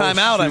blood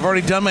timeout. I've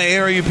already done my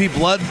ARUP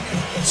Blood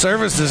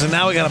Services, and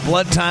now we got a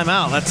blood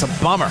timeout. That's a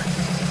bummer.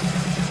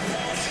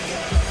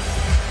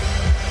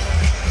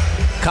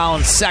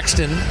 Colin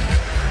Sexton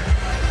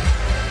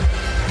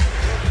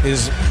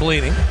is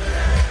bleeding.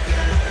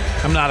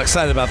 I'm not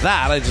excited about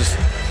that. I just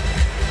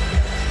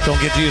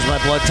don't get to use my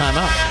blood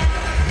timeout.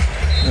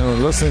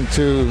 Listening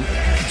to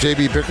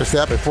J.B.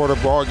 Bickerstaff before the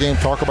ball game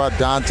talk about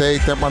Dante,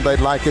 they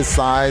like his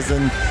size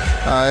and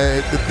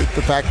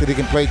the fact that he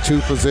can play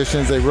 2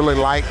 positions. They really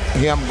like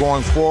him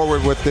going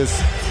forward with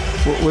this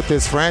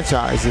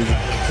franchise. They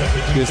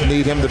just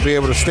need him to be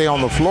able to stay on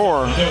the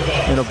floor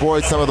and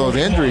avoid some of those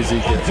injuries he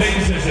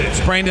gets.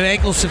 Sprained an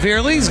ankle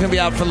severely. He's going to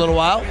be out for a little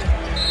while.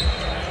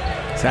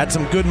 He's had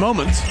some good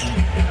moments.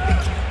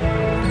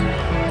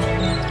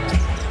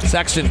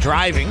 Sexton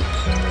driving,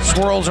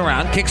 swirls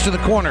around, kicks to the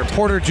corner.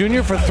 Porter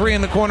Jr. for three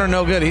in the corner,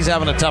 no good. He's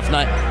having a tough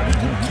night.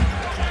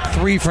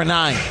 3 for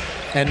 9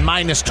 and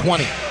minus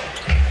 20.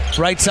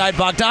 Right side,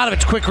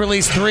 Bogdanovich, quick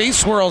release three,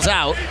 swirls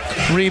out.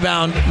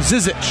 Rebound,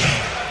 Zizic.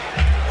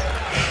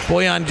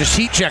 Bojan just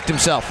heat checked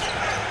himself.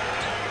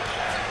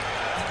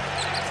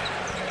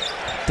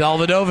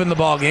 Dellavedova in the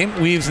ball game,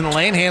 weaves in the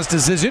lane, hands to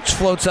Zizic,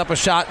 floats up a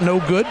shot, no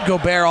good.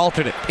 Gobert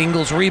altered it.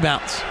 Ingles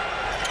rebounds.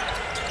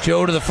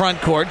 Joe to the front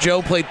court.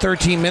 Joe played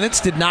 13 minutes,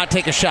 did not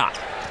take a shot.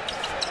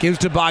 Gives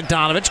to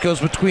Bogdanovich,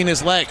 goes between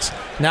his legs.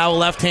 Now a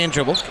left-hand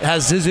dribble,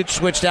 has Zizic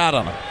switched out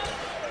on him.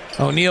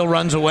 O'Neal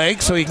runs away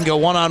so he can go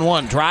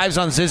one-on-one. Drives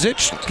on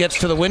Zizic, gets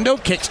to the window,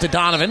 kicks to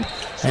Donovan,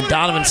 and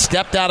Donovan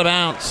stepped out of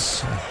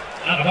bounds.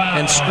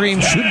 And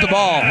screamed, shoot the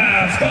ball.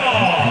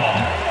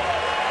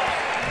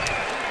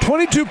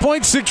 22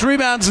 points, 6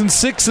 rebounds, and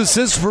 6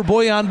 assists for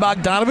Bojan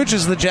Bogdanovich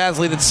as the Jazz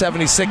lead at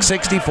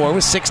 76-64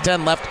 with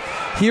 6:10 left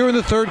here in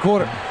the third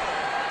quarter.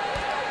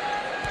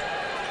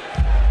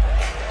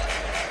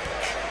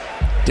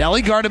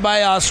 Delly guarded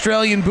by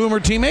Australian Boomer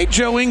teammate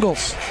Joe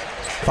Ingles.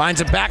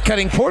 Finds a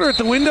back-cutting Porter at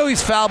the window.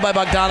 He's fouled by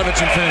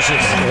Bogdanovich and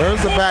finishes.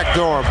 There's the back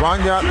door.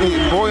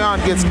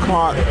 Bojan gets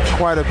caught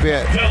quite a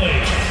bit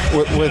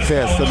with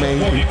this. I mean,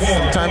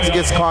 sometimes he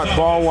gets caught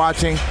ball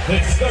watching,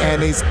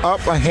 and he's up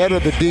ahead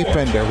of the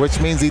defender, which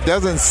means he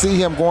doesn't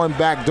see him going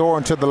back door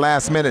until the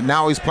last minute.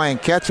 Now he's playing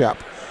catch-up.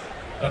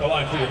 At the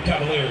line for your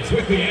Cavaliers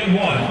with the and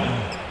one,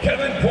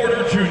 Kevin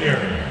Porter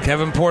Jr.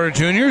 Kevin Porter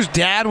Jr.'s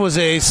dad was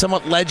a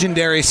somewhat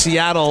legendary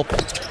Seattle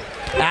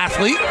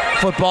athlete,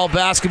 football,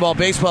 basketball,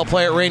 baseball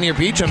player at Rainier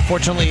Beach.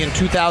 Unfortunately, in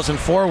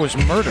 2004, was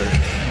murdered.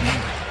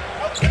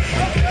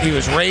 He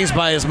was raised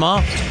by his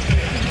mom.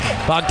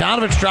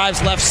 Bogdanovich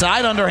drives left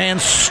side, underhand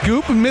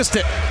scoop, missed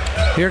it.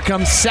 Here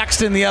comes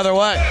Sexton the other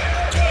way.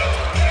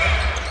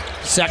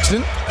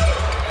 Sexton,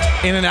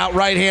 in and out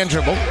right-hand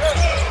dribble.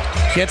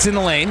 Gets in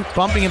the lane,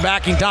 bumping and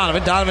backing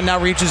Donovan. Donovan now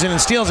reaches in and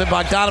steals it.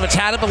 Bogdanovich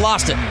had it but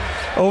lost it.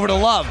 Over to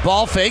Love.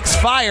 Ball fakes,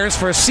 fires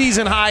for a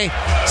season-high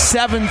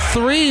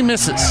 7-3,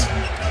 misses.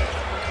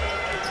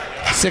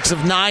 6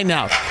 of 9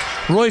 now.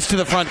 Royce to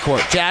the front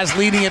court. Jazz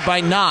leading it by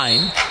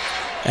 9.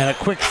 And a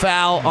quick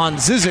foul on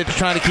Zizic,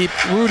 trying to keep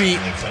Rudy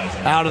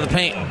out of the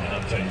paint.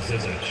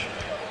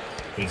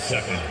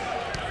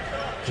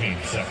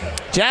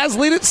 Jazz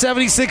lead at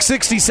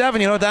 76-67.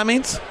 You know what that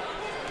means?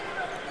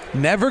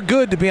 Never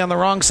good to be on the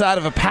wrong side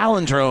of a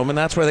palindrome, and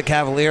that's where the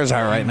Cavaliers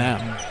are right now.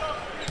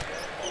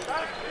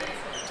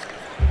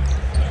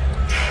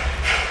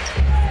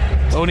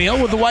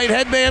 O'Neal with the white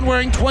headband,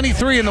 wearing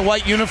 23 in the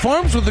white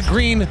uniforms with the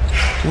green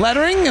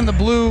lettering and the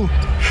blue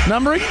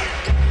numbering.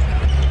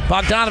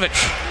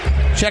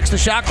 Bogdanovich checks the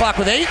shot clock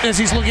with 8. As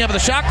he's looking up at the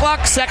shot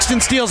clock, Sexton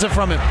steals it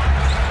from him.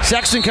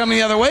 Sexton coming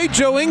the other way.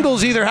 Joe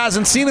Ingles either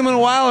hasn't seen him in a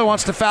while or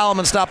wants to foul him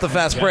and stop the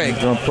fast break.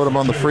 He's going to put him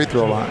on the free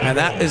throw line. And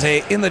that is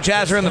in the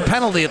Jazz are in the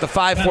penalty at the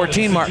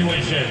 5:14 mark.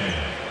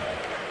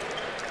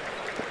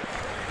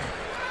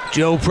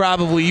 Joe,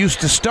 probably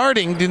used to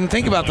starting, didn't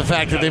think about the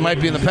fact that they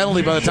might be in the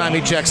penalty by the time he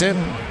checks in.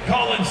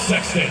 Colin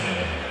Sexton.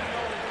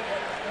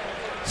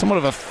 Somewhat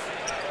of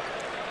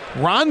a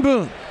Ron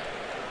Boone.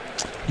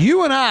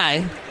 You and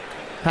I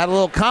had a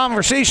little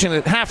conversation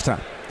at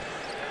halftime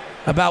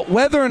about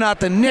whether or not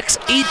the Knicks'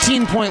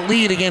 18-point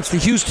lead against the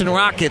Houston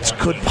Rockets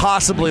could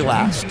possibly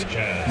last.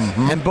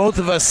 Mm-hmm. And both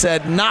of us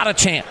said, not a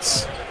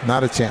chance.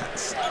 Not a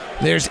chance.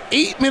 There's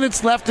 8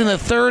 minutes left in the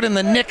third, and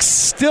the Knicks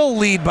still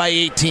lead by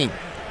 18.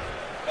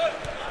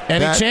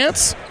 Any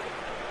chance?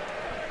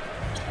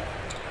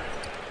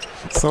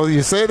 So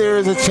you say there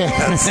is a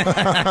chance.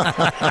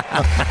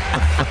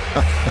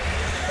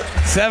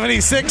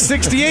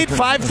 76-68,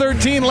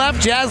 5:13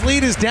 left. Jazz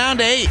lead is down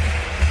to 8.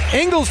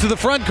 Ingles to the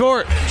front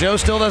court. Joe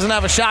still doesn't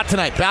have a shot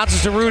tonight.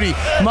 Bounces to Rudy.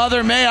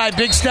 Mother may I.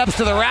 Big steps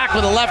to the rack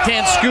with a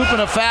left-hand scoop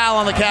and a foul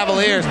on the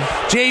Cavaliers.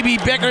 J.B.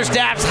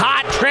 Bickerstaff's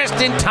hot.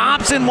 Tristan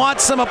Thompson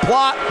wants some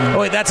applause. Oh,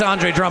 wait, that's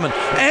Andre Drummond.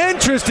 And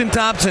Tristan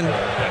Thompson.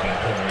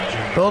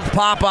 Both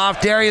pop off.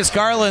 Darius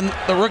Garland,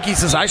 the rookie,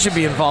 says, I should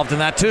be involved in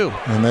that too.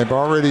 And they've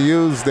already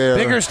used their...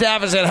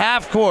 Bickerstaff is at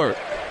half court.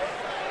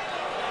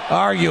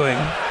 Arguing.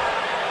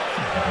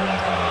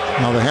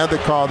 No, they had to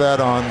call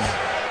that on...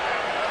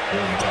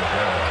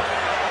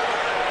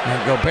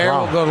 And Gobert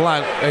will go to the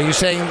line. Are you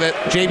saying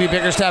that J.B.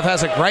 Bickerstaff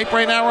has a gripe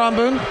right now, Ron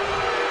Boone?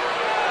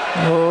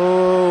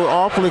 Oh,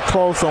 awfully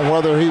close on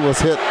whether he was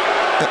hit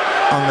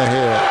on the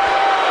head.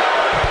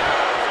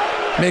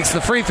 Makes the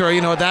free throw.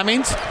 You know what that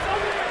means?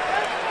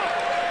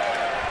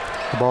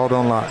 The ball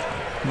don't lie.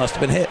 Must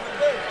have been hit.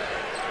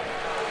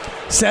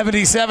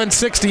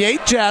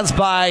 77-68, Jazz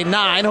by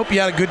 9. Hope you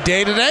had a good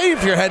day today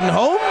if you're heading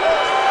home.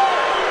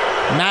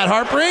 Matt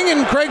Harpring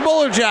and Craig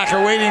Bolerjack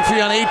are waiting for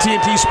you on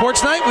AT&T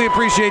Sports Night. We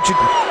appreciate you,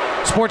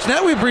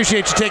 Sportsnet. We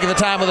appreciate you taking the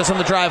time with us on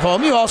the drive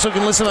home. You also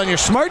can listen on your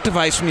smart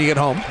device when you get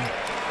home.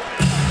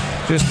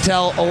 Just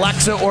tell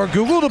Alexa or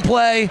Google to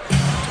play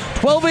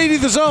 1280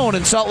 The Zone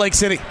in Salt Lake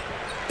City.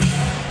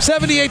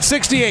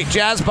 78-68,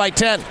 Jazz by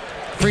 10.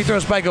 Free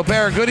throws by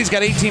Gobert are good. He's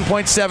got 18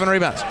 points, 7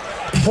 rebounds.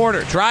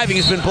 Porter driving.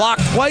 He's been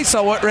blocked twice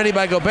already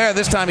by Gobert.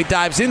 This time he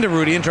dives into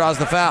Rudy and draws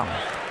the foul.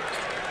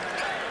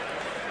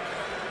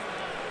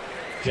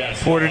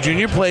 Porter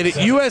Jr. played at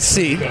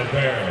USC.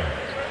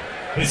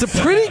 He's a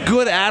pretty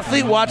good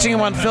athlete watching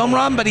him on film,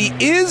 Ron, but he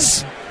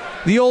is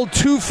the old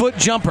 2-foot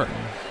jumper.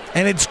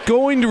 And it's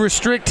going to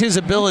restrict his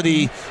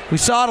ability. We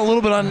saw it a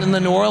little bit in the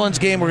New Orleans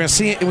game. We're going to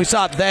see it. We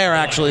saw it there,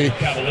 actually.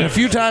 And a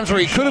few times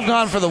where he could have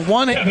gone for the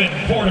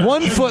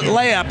one-foot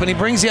layup, and he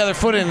brings the other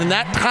foot in. And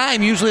that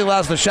time usually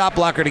allows the shot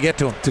blocker to get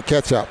to him. To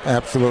catch up,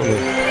 absolutely.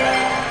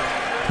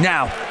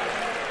 Now,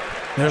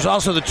 there's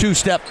also the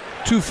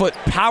 2-foot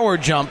power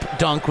jump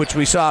dunk, which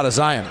we saw out of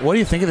Zion. What do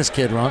you think of this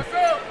kid, Ron?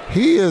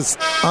 He is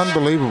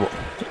unbelievable.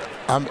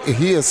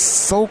 He is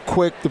so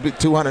quick to be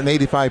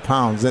 285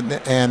 pounds.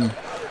 And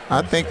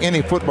I think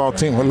any football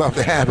team would love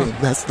to have him.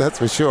 That's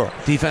for sure.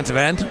 Defensive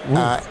end.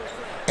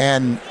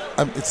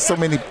 It's so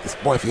many.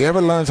 Boy, if he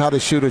ever learns how to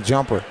shoot a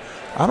jumper,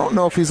 I don't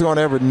know if he's going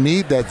to ever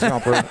need that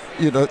jumper.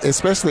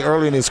 Especially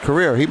early in his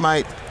career, he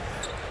might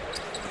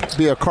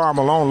be a Karl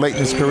Malone late in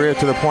his career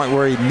to the point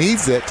where he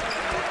needs it.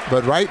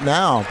 But right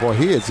now, boy,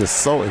 he is just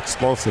so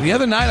explosive. The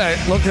other night, I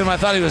looked at him. I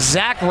thought he was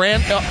Zach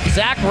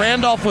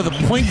Randolph with a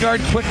point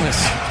guard quickness.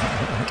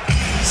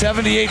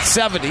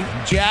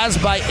 78-70. Jazz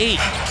by 8.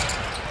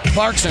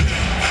 Clarkson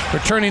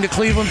returning to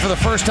Cleveland for the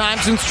first time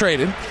since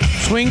traded.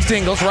 Swings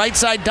Dingles, right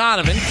side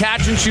Donovan.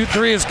 Catch and shoot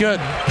 3 is good.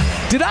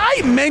 Did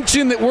I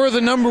mention that we're the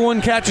number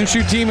 1 catch and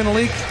shoot team in the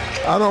league?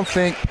 I don't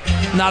think.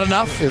 Not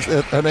enough? Is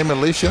her name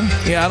Alicia?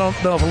 Yeah, I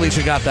don't know if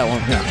Alicia got that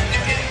one. Yeah.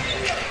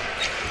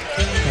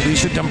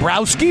 Alicia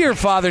Dombrowski, her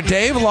father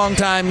Dave, a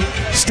longtime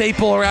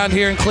staple around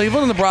here in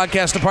Cleveland in the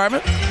broadcast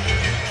department.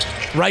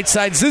 Right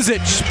side Zizic,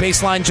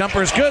 baseline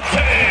jumper is good.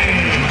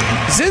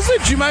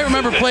 Zizic, you might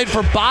remember, played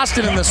for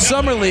Boston in the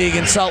Summer League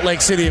in Salt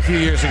Lake City a few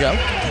years ago.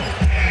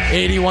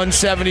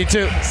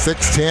 81-72.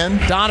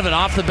 6'10". Donovan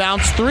off the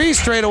bounce 3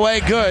 straight away,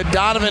 good.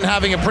 Donovan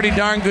having a pretty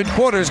darn good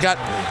quarter. He's got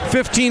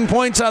 15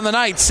 points on the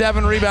night,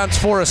 7 rebounds,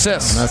 4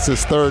 assists. And that's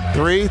his third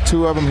 3,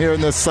 2 of them here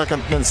in this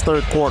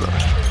third quarter.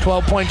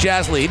 12-point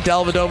Jazz lead.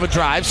 Dellavedova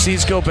drives,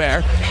 sees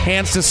Gobert,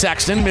 hands to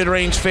Sexton,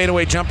 mid-range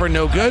fadeaway jumper,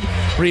 no good.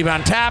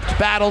 Rebound tapped,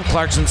 battled,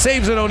 Clarkson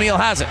saves it, O'Neal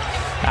has it.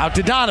 Out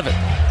to Donovan.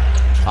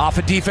 Off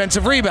a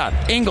defensive rebound.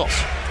 Ingles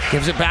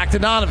gives it back to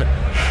Donovan.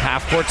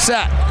 Half-court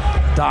set.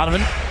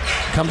 Donovan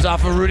comes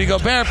off a Rudy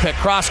Gobert pick.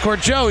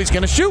 Cross-court Joe. He's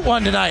going to shoot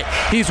one tonight.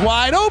 He's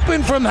wide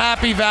open from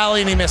Happy Valley,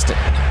 and he missed it.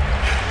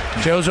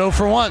 Joe's 0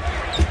 for 1.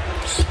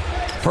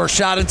 First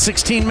shot in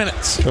 16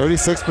 minutes.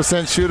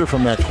 36% shooter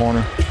from that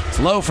corner. It's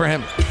low for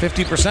him.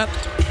 50%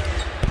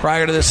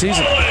 prior to this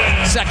season.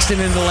 Sexton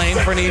in the lane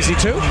for an easy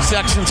 2.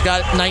 Sexton's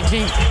got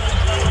 19.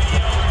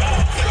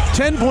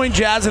 10-point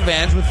Jazz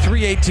advantage with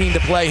 3:18 to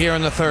play here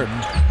in the third.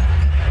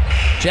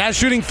 Jazz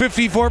shooting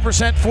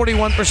 54%,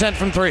 41%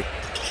 from 3.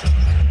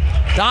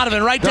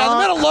 Donovan right down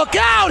the middle. Look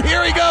out!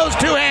 Here he goes.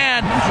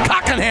 2-hand.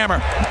 Cock and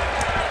hammer.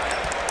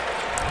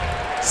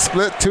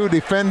 Split 2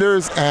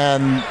 defenders,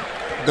 and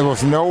there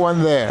was no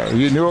one there.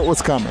 You knew it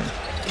was coming.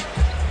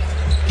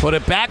 Put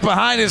it back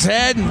behind his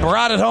head and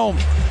brought it home.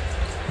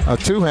 A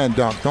 2-hand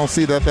dunk. Don't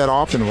see that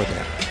often with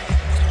him.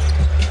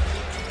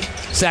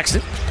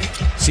 Sexton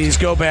sees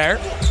Gobert.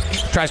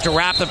 Tries to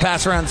wrap the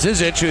pass around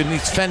Zizic, who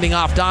he's fending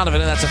off Donovan,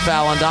 and that's a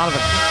foul on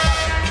Donovan.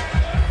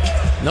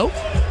 Nope.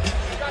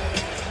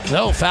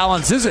 No, foul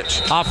on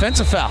Zizic.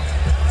 Offensive foul,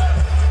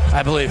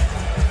 I believe.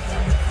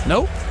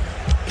 Nope.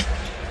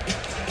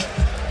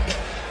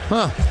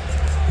 Huh.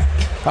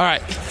 All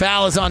right,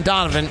 foul is on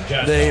Donovan.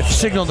 They've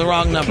signaled the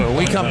wrong number.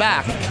 We come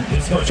back.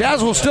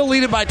 Jazz will still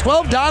lead it by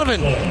 12.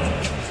 Donovan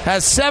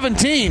has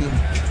 17.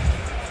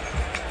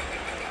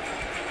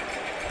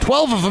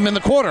 12 of them in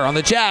the quarter on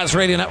the Jazz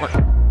Radio Network.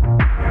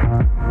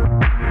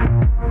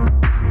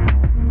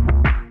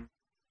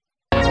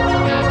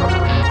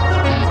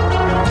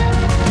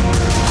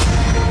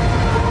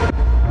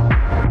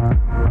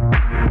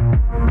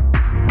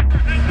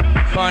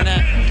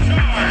 Barnett.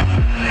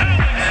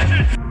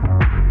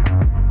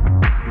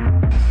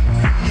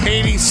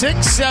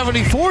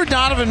 86-74.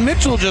 Donovan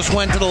Mitchell just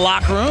went to the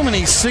locker room and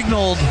he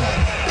signaled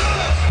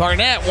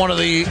Barnett, one of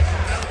the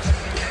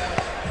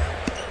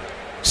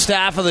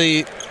staff of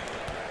the,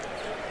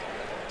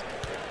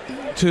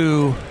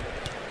 to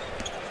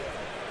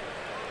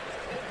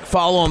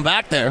follow him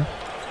back there.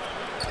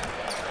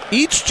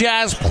 Each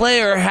Jazz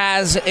player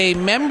has a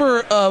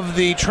member of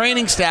the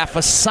training staff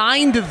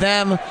assigned to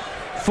them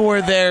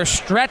for their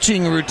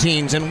stretching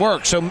routines and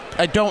work. So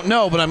I don't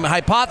know, but I'm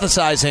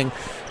hypothesizing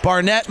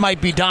Barnett might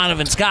be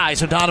Donovan's guy,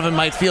 so Donovan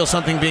might feel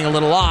something being a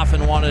little off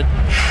and wanted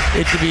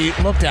it to be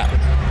looked at.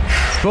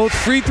 Both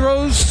free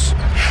throws,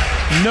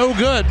 no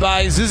good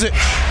by Zizic.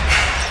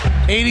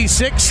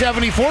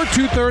 86-74,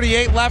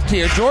 2:38 left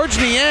here. George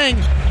Niang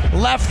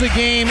left the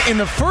game in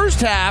the first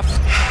half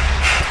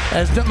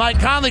as Mike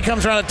Conley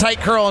comes around a tight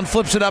curl and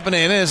flips it up and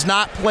in. It has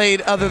not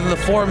played other than the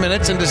 4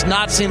 minutes and does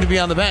not seem to be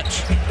on the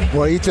bench.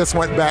 Well, he just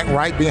went back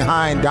right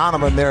behind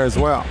Donovan there as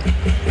well.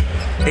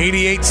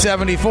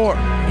 88-74.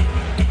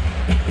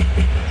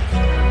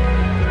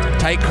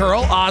 Tight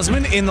curl,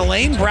 Osman in the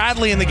lane,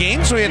 Bradley in the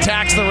game, so he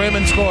attacks the rim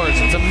and scores.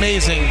 It's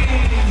amazing.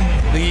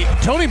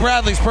 Tony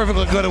Bradley's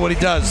perfectly good at what he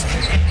does.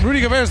 Rudy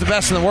Gobert is the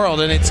best in the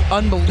world, and it's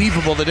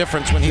unbelievable the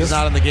difference when he's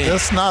not in the game.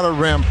 That's not a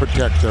rim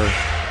protector.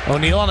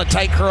 O'Neal on a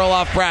tight curl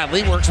off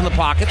Bradley, works in the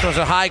pocket, throws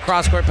a high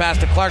cross-court pass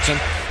to Clarkson.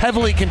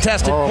 Heavily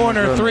contested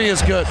corner three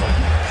is good.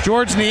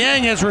 George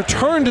Niang has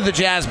returned to the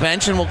Jazz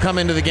bench and will come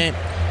into the game.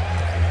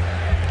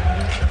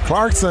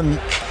 Clarkson,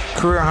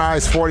 career high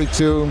is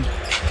 42.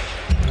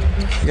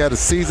 He had a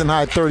season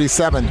high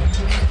 37.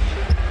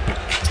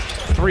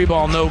 Three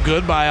ball no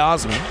good by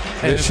Osman.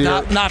 And it's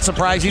not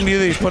surprising to you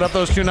that he's put up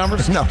those two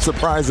numbers? Not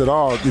surprised at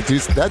all.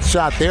 That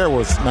shot there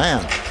was,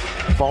 man,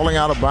 falling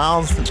out of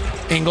bounds.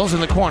 Ingles in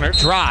the corner,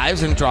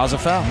 drives and draws a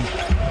foul.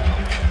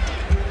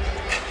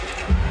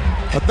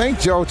 I think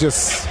Joe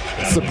just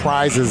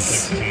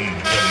surprises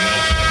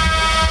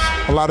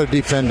a lot of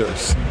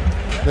defenders.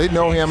 They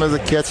know him as a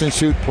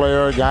catch-and-shoot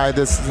player, a guy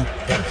that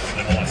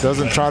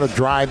doesn't try to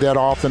drive that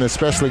often,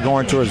 especially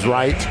going to his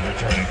right.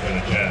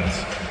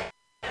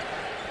 I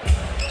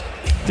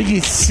think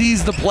he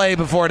sees the play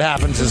before it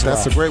happens as well.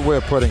 That's a great way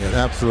of putting it,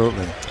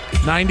 absolutely.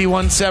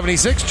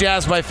 91-76,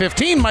 Jazz by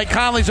 15. Mike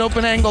Conley's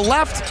open angle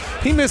left.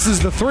 He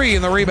misses the three,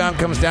 and the rebound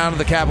comes down to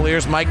the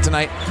Cavaliers. Mike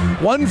tonight,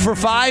 1 for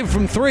 5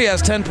 from 3,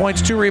 has 10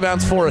 points, 2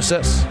 rebounds, 4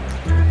 assists.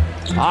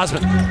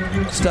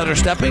 Osman stutter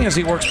stepping as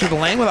he works through the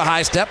lane with a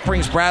high step,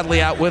 brings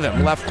Bradley out with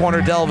him. Left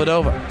corner,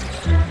 Dellavedova.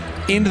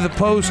 Into the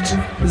post,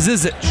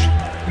 Zizic.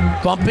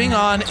 Bumping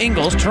on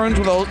Ingles, turns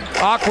with an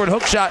awkward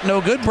hook shot,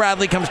 no good.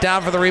 Bradley comes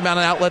down for the rebound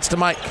and outlets to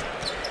Mike.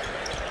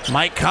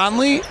 Mike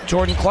Conley,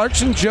 Jordan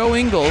Clarkson, Joe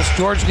Ingles,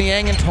 George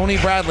Niang, and Tony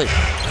Bradley.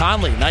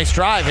 Conley, nice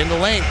drive in the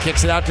lane,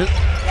 kicks it out to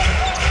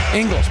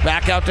Ingles.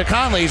 Back out to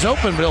Conley. He's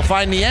open, but he'll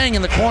find Niang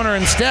in the corner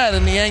instead,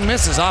 and Niang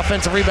misses.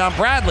 Offensive rebound,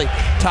 Bradley.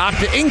 Top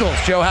to Ingles.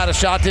 Joe had a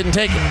shot, didn't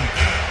take it.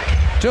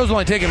 Joe's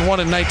only taken 1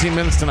 in 19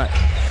 minutes tonight.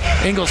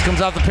 Ingles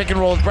comes off the pick and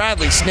roll with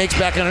Bradley. Snakes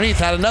back underneath.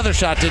 Had another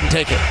shot, didn't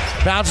take it.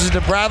 Bounces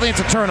to Bradley. It's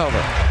a turnover.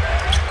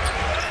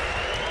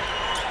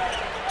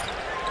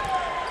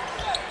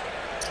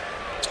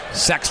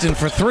 Sexton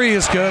for 3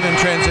 is good in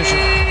transition.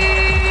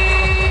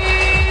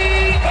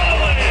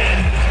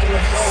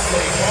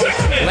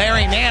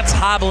 Larry Nance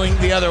hobbling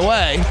the other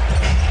way.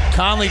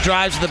 Conley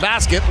drives to the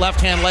basket.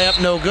 Left-hand layup,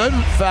 no good.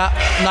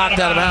 Knocked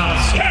out of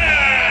bounds.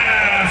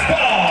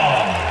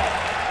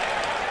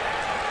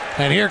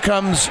 And here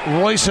comes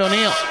Royce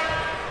O'Neal.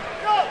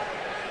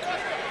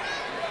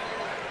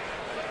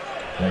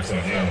 Royce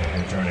O'Neal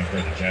returning for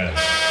the Jazz.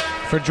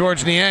 For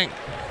George Niang.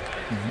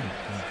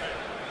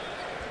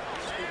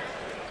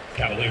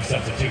 Cavalier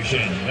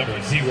substitution,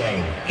 number 0,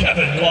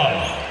 Kevin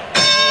Love.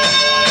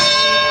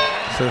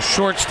 So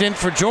short stint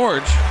for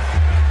George.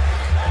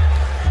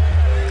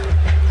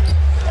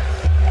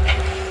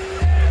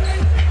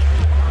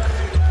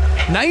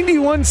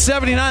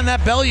 $91-79.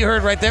 That bell you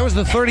heard right there was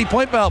the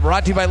 30-point bell.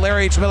 Brought to you by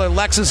Larry H. Miller,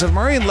 Lexus of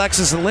Murray, and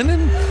Lexus of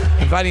Linden.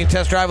 Inviting you to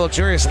test drive a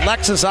luxurious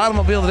Lexus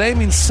automobile today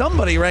means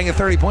somebody rang a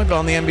 30-point bell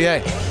in the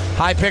NBA.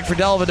 High pick for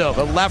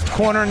Dellavedova. Left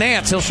corner,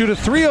 Nance. He'll shoot a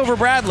 3 over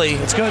Bradley.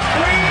 It's good.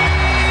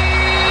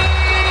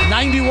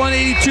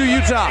 91-82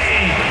 Utah.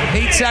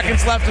 8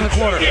 seconds left in the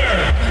quarter.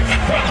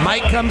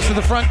 Mike comes to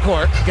the front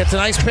court, gets a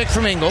nice pick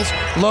from Ingles.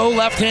 Low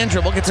left-hand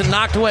dribble, gets it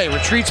knocked away.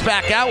 Retreats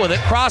back out with it.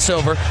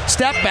 Crossover.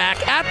 Step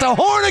back at the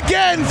horn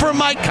again for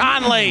Mike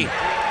Conley.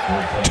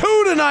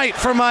 2 tonight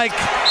for Mike.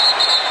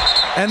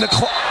 And the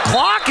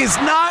clock is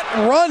not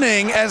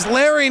running as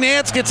Larry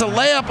Nance gets a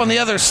layup on the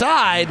other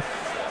side,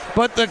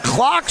 but the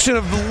clock should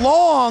have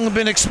long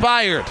been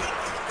expired.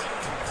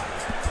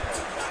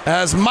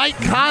 As Mike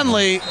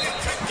Conley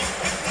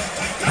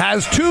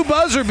has 2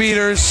 buzzer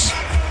beaters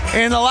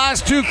in the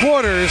last 2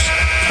 quarters,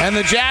 and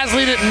the Jazz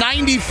lead at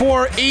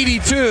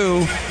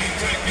 94-82.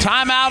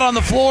 Timeout on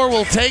the floor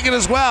will take it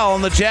as well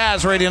on the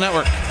Jazz Radio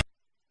Network.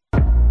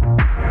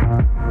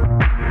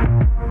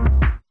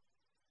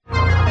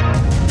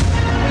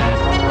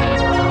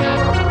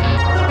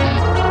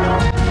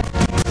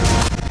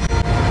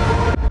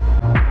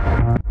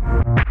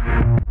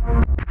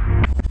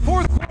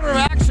 Fourth quarter of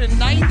action,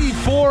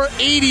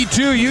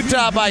 94-82,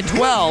 Utah by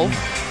 12.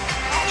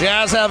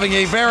 Jazz having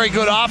a very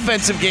good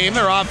offensive game.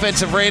 Their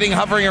offensive rating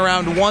hovering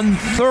around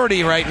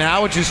 130 right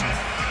now, which is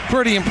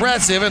pretty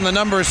impressive, and the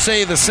numbers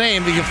say the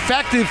same. The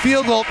effective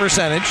field goal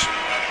percentage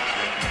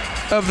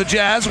of the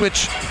Jazz,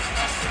 which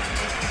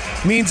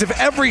means if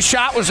every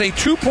shot was a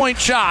 2-point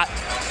shot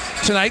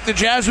tonight, the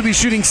Jazz would be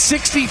shooting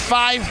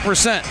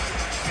 65%.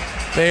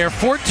 They are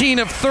 14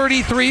 of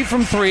 33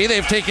 from 3.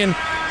 They've taken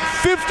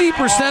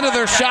 50% of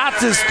their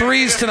shots as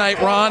threes tonight,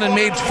 Ron, and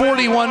made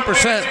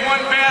 41%.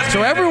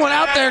 So everyone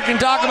out there can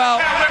talk about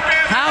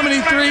how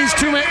many threes,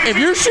 if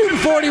you're shooting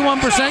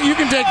 41%, you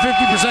can take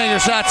 50% of your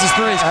shots as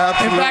threes.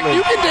 Absolutely. In fact,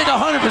 you can take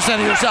 100%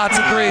 of your shots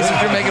as threes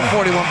if you're making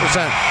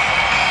 41%.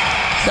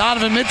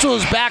 Donovan Mitchell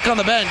is back on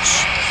the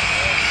bench.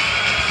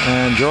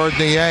 And George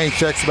Niang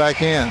checks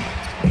back in.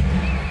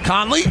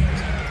 Conley,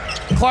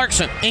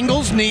 Clarkson,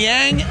 Ingles,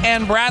 Niang,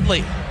 and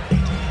Bradley.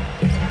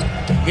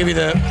 Give you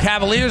the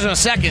Cavaliers in a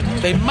second.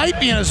 They might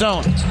be in a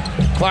zone.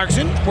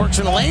 Clarkson works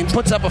in the lane,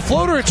 puts up a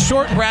floater. It's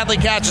short. Bradley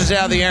catches it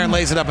out of the air and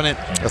lays it up and in.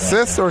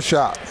 Assist or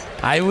shot?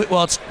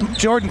 Well, it's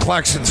Jordan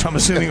Clarkson, so I'm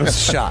assuming it was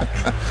a shot.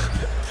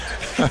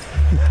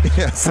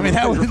 Yes, I mean,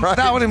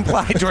 that would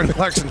imply Jordan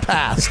Clarkson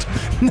passed.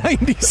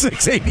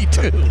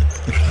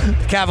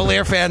 96-82.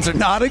 Cavalier fans are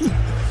nodding.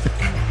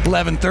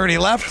 11:30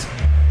 left.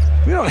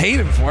 We don't hate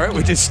him for it.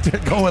 We just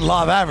go with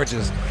law of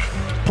averages.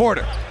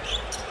 Porter,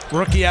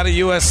 rookie out of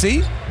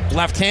USC.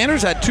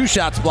 Left-handers had 2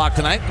 shots blocked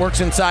tonight. Works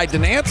inside to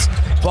Nance.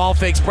 Ball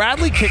fakes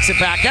Bradley, kicks it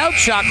back out.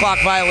 Shot clock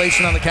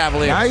violation on the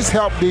Cavaliers. Nice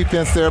help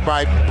defense there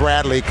by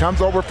Bradley.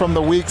 Comes over from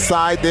the weak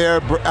side there.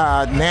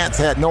 Nance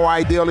had no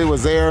idea he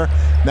was there.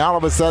 Now all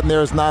of a sudden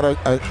there's not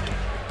a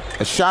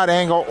shot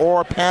angle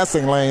or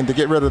passing lane to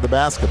get rid of the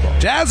basketball.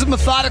 Jazz have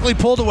methodically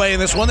pulled away in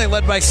this one. They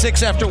led by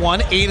 6 after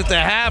 1, 8 at the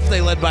half. They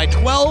led by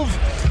 12.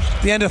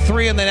 The end of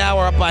 3, and they now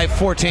are up by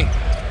 14.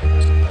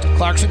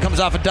 Clarkson comes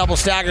off a double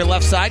stagger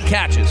left side,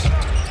 catches.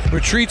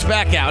 Retreats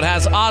back out,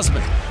 has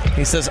Osman.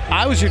 He says,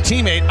 I was your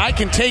teammate, I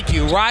can take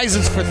you.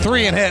 Rises for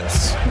 3 and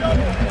hits.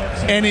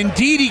 And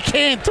indeed he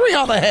can. 3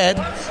 on the head.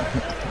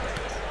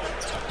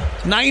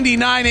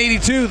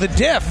 99-82. The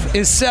diff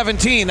is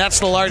 17. That's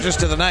the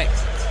largest of the night.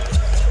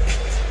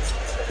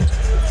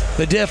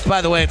 The diff,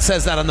 by the way, it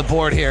says that on the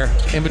board here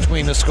in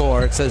between the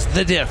score. It says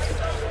the diff.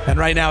 And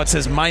right now it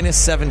says minus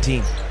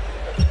 17.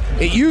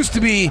 It used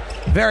to be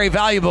very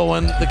valuable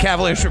when the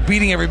Cavaliers were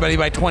beating everybody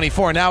by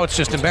 24. Now it's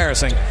just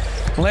embarrassing.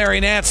 Larry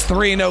Nance,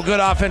 3, no good.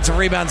 Offensive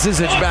rebound.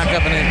 Zizic back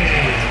up and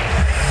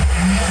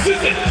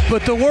in.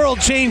 But the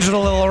world changed a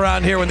little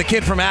around here when the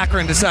kid from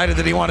Akron decided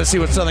that he wanted to see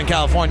what Southern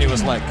California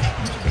was like.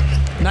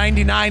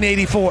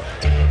 99-84.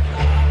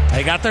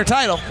 They got their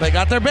title. They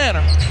got their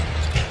banner.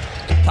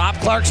 Top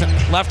Clarkson,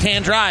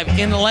 left-hand drive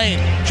in the lane.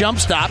 Jump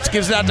stops,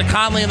 gives it out to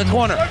Conley in the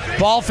corner.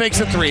 Ball fakes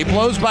a 3,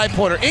 blows by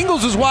Porter.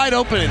 Ingles is wide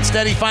open.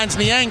 Instead, he finds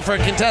Niang for a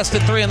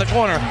contested 3 in the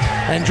corner,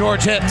 and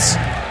George hits.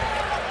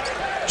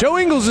 Joe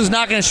Ingles is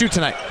not going to shoot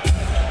tonight.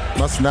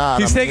 Must not.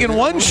 He's taken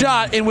one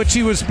shot in which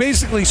he was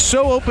basically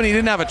so open he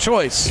didn't have a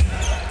choice.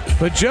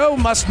 But Joe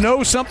must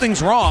know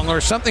something's wrong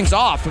or something's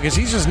off because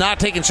he's just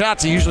not taking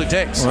shots he usually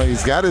takes. Well,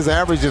 he's got his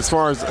average as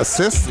far as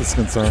assists is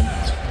concerned.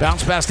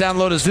 Bounce pass down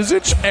low to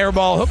Zizic. Air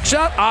ball hook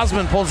shot.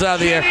 Osman pulls it out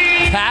of the air.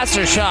 Pass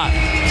or shot?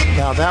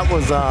 Now that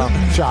was a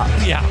shot.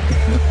 Yeah.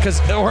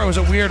 Or it was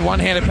a weird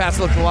one-handed pass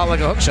that looked a lot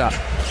like a hook shot.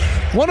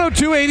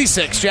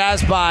 102-86.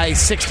 Jazz by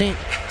 16.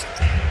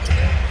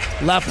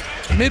 Left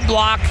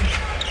mid-block.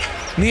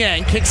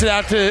 Niang kicks it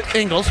out to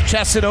Ingles.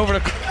 Chests it over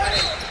to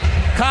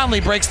Conley.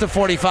 Breaks the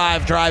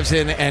 45. Drives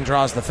in and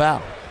draws the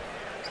foul.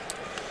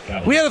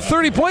 We had a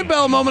 30-point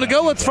bell a moment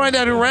ago. Let's find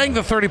out who rang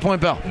the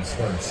 30-point bell.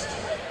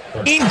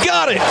 He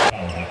got it.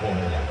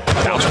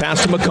 Bounce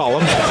pass to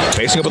McCollum.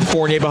 Facing up with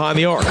Fournier behind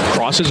the arc.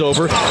 Crosses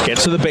over.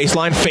 Gets to the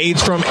baseline.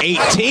 Fades from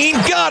 18.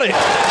 Got it.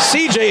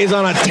 CJ is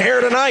on a tear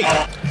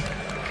tonight.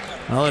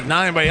 Well,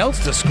 not anybody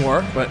else to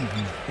score, but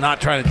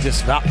not trying to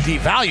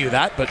devalue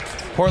that. But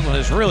Portland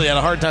has really had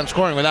a hard time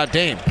scoring without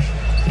Dame.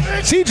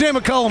 CJ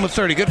McCollum with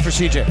 30. Good for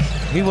CJ.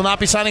 He will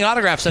not be signing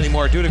autographs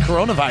anymore due to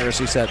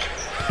coronavirus, he said.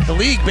 The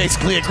league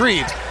basically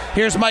agreed.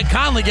 Here's Mike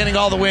Conley getting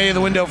all the way to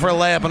the window for a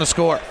layup and a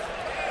score.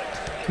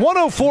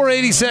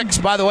 104-86.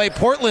 By the way,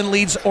 Portland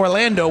leads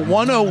Orlando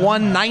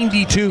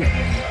 101-92.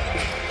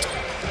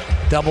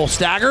 Double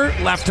stagger,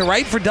 left to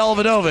right for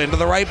Dellavedova. Into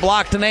the right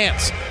block to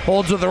Nance.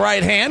 Holds with the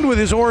right hand with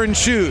his orange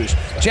shoes.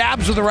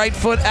 Jabs with the right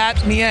foot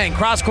at Niang.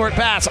 Cross-court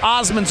pass.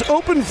 Osman's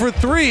open for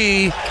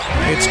 3.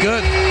 It's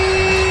good.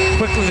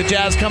 Quickly the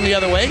Jazz come the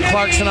other way.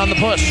 Clarkson on the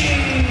push.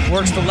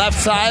 Works the left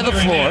side of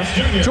the floor.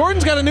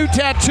 Jordan's got a new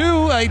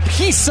tattoo, a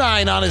peace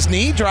sign on his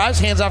knee. Drives,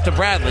 hands off to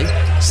Bradley.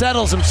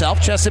 Settles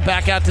himself, chests it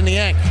back out to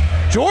Niang.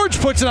 George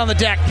puts it on the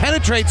deck,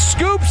 penetrates,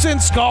 scoops,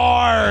 and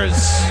scores.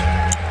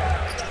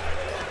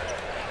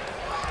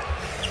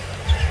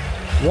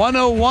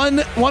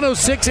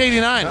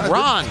 106-89.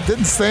 Ron.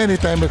 Didn't say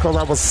anything because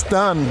I was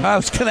stunned. I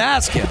was going to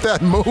ask you.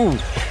 That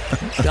move.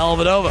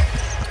 Dellavedova.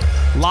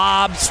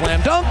 Lob, slam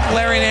dunk.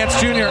 Larry Nance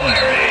Jr.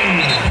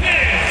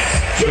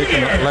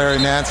 Larry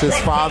Nance, his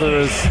father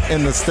is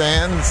in the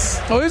stands.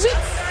 Oh, is he?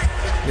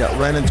 Yeah,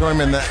 ran into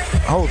him in the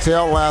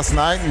hotel last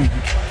night, and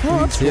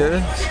he's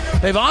here.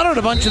 They've honored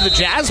a bunch of the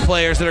Jazz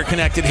players that are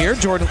connected here.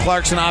 Jordan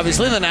Clarkson,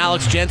 obviously, and then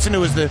Alex Jensen, who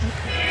was the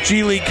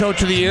G League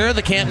Coach of the Year,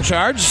 the Canton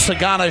Charge.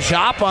 Sagana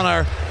Jop on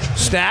our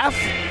staff.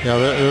 Yeah,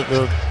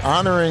 they're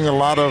honoring a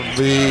lot of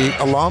the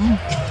alum.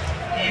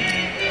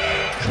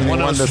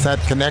 Anyone that's had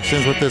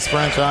connections with this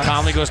franchise.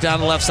 Conley goes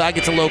down the left side,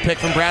 gets a low pick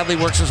from Bradley,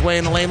 works his way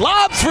in the lane.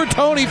 Lobs for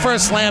Tony for a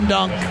slam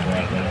dunk.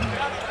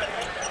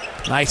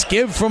 Nice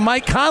give from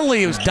Mike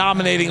Conley, who's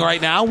dominating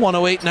right now,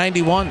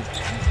 108-91.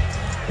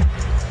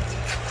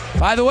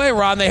 By the way,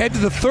 Ron, they head to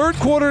the fourth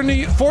quarter in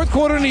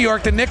New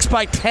York. The Knicks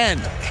by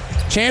 10.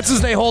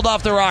 Chances they hold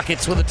off the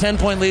Rockets with a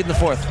 10-point lead in the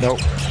fourth.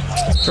 Nope.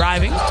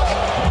 Driving.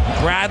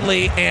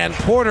 Bradley and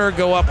Porter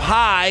go up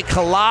high,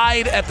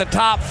 collide at the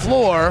top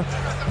floor,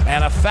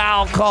 and a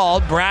foul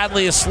called.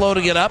 Bradley is slow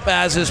to get up,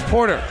 as is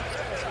Porter.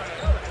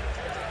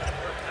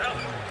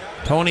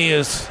 Tony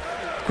is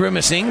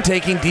grimacing,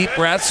 taking deep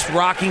breaths,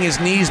 rocking his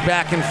knees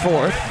back and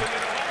forth.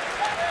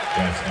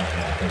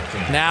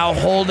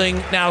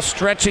 Now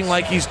stretching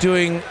like he's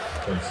doing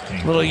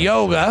a little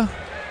yoga.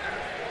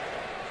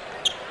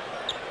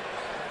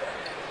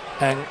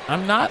 And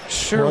I'm not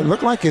sure. Well, it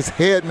looked like his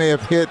head may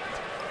have hit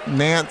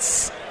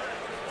Nance's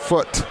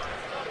foot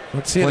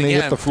when he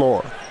hit the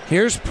floor.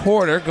 Here's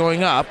Porter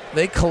going up.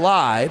 They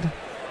collide.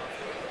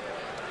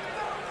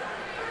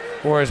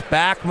 Or his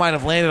back might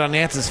have landed on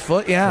Nance's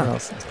foot. Yeah.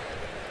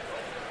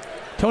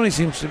 Tony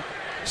seems to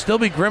still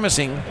be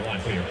grimacing.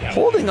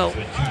 Holding the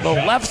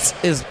left,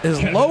 his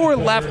lower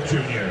left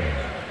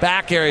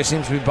back area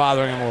seems to be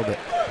bothering him a little bit.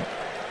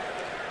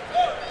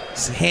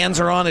 His hands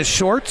are on his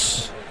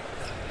shorts.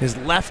 His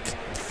left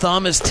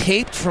thumb is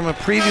taped from a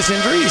previous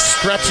injury. He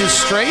stretches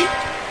straight.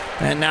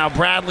 And now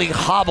Bradley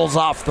hobbles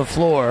off the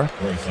floor,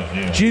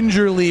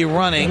 gingerly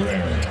running.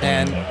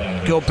 And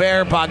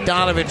Gobert,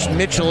 Bogdanovich,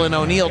 Mitchell, and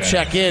O'Neal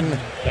check in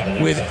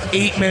with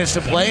 8 minutes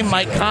to play.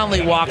 Mike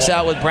Conley walks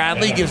out with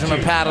Bradley, gives him a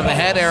pat on the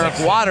head. Eric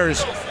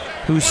Waters,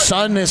 whose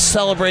son is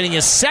celebrating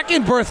his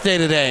 2nd birthday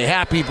today.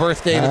 Happy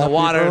birthday to the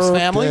Waters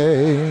family.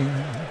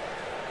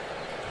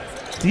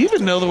 Do you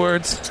even know the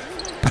words?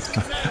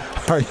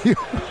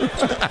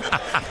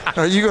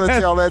 Are you going to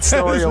tell that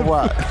story or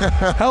what?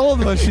 How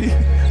old was she?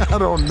 I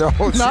don't know.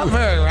 Not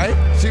very,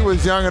 right? She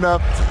was young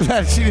enough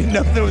that she didn't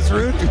know there was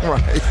root.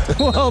 Right.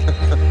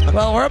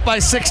 Well, we're up by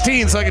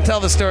 16, so I can tell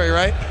the story,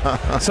 right?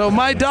 So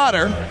my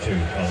daughter,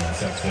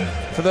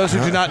 for those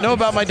who do not know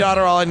about my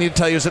daughter, all I need to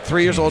tell you is at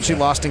 3 years old, she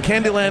lost in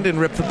Candyland and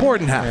ripped the board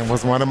in half. And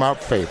was one of my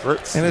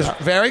favorites. And is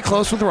very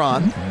close with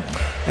Ron.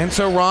 And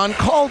so Ron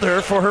called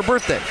her for her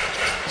birthday.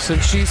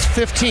 Since she's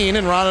 15,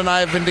 and Ron and I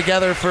have been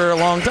together for a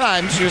long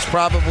time, she was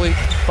probably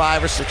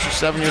 5 or 6 or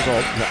 7 years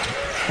old.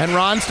 And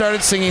Ron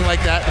started singing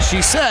like that, and she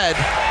said,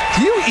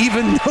 "Do you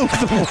even know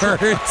the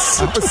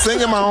words?" I was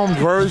singing my own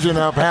version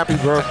of Happy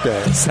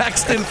Birthday.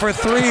 Sexton for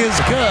 3 is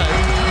good.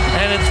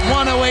 And it's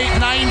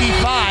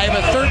 108-95,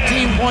 a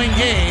 13-point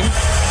game.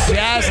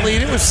 Jazz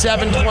lead it with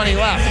 7:20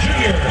 left.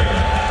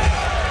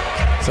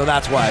 So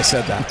that's why I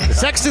said that.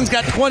 Sexton's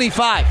got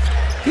 25.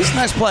 He's a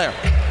nice player.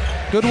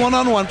 Good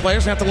one-on-one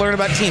players. Have to learn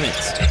about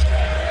teammates.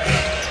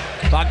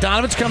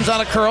 Bogdanovich comes on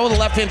a curl with a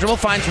left-hand dribble,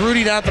 finds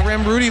Rudy down at the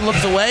rim. Rudy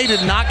looks away,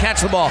 did not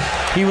catch the ball.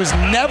 He was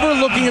never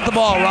looking at the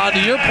ball, Rod. To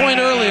your point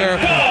earlier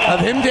of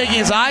him taking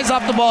his eyes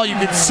off the ball, you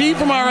could see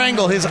from our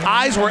angle his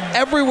eyes were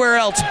everywhere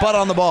else but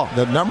on the ball.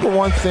 The number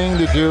one thing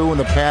to do when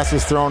the pass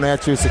is thrown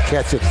at you is to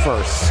catch it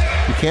first.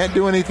 You can't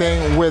do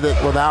anything with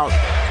it without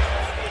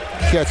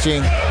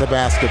catching the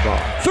basketball.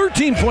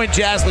 13-point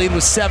Jazz lead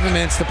with 7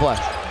 minutes to play.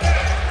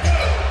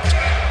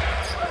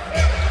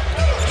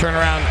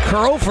 Turnaround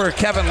curl for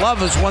Kevin Love,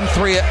 who's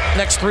 1-3.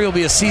 Next 3 will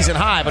be a season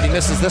high, but he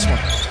misses this one.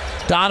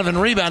 Donovan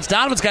rebounds.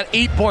 Donovan's got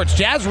 8 boards.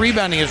 Jazz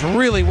rebounding is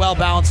really well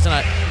balanced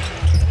tonight.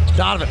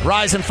 Donovan,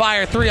 rise and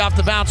fire, 3 off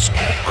the bounce,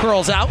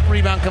 curls out.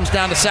 Rebound comes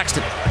down to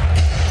Sexton.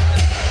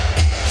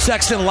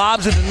 Sexton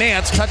lobs it to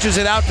Nance, touches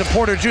it out to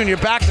Porter Jr.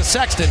 Back to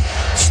Sexton.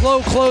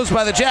 Slow close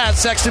by the Jazz.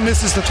 Sexton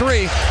misses the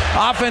 3.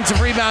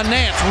 Offensive rebound,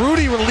 Nance.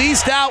 Rudy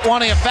released out,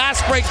 wanting a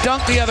fast break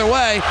dunk the other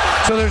way,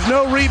 so there's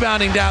no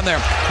rebounding down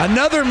there.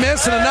 Another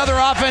miss and another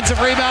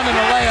offensive rebound and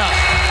a layup.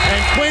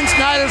 And Quinn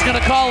Snyder's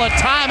going to call a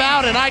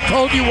timeout, and I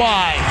told you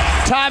why.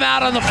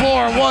 Timeout on the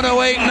floor,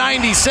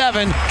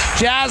 108-97.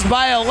 Jazz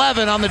by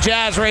 11 on the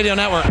Jazz Radio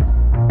Network.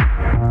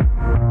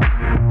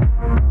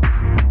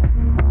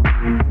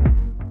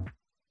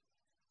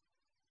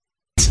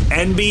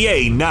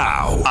 NBA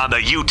Now on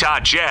the Utah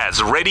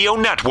Jazz Radio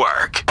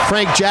Network.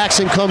 Frank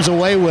Jackson comes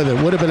away with it.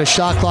 Would have been a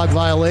shot clock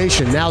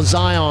violation. Now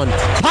Zion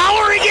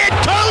powering it.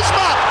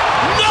 Kuzma!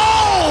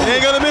 No! He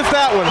ain't going to miss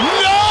that one.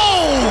 No!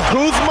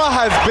 Kuzma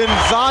has been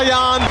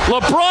Zion.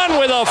 LeBron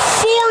with a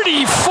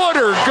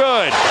 40-footer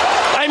good.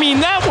 I mean,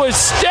 that was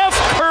Steph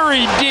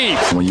Curry deep.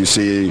 When you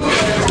see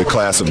the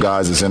class of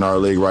guys that's in our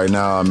league right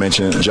now, I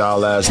mentioned Ja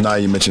last night,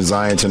 you mentioned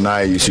Zion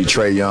tonight, you see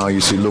Trae Young,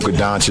 you see Luka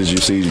Doncic, you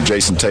see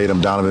Jason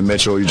Tatum, Donovan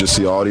Mitchell, you just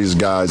see all these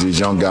guys, these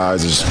young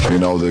guys.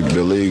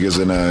 The league is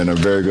in a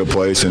very good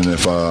place, and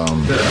if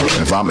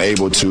I'm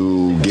able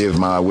to give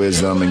my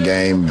wisdom and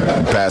game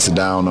and pass it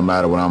down no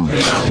matter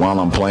while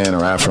I'm playing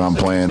or after I'm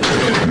playing,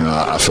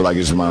 I feel like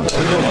it's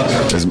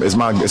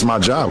my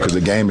job, because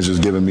the game is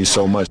just giving me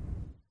so much.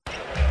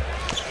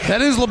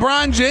 That is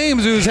LeBron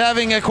James, who's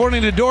having,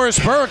 according to Doris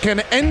Burke, an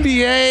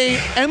NBA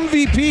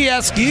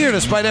MVP-esque year,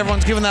 despite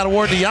everyone's giving that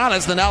award to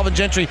Giannis. Then Alvin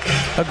Gentry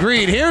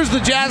agreed. Here's the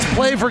Jazz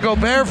play for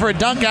Gobert for a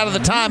dunk out of the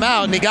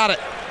timeout, and he got it.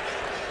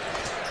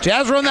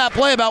 Jazz run that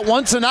play about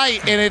once a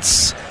night, and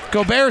it's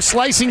Gobert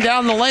slicing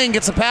down the lane,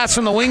 gets a pass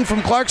from the wing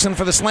from Clarkson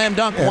for the slam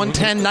dunk,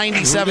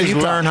 110-97 He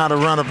learned how to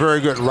run a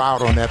very good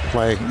route on that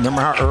play.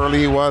 Remember how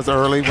early he was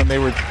when they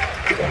were...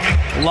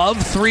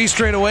 Love 3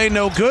 straight away,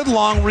 no good.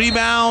 Long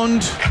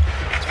rebound.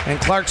 And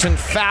Clarkson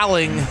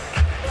fouling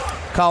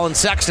Colin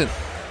Sexton.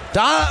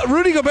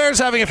 Rudy Gobert's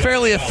having a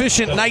fairly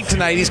efficient night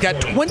tonight. He's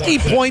got 20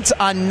 points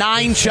on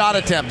 9 shot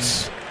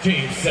attempts.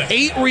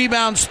 8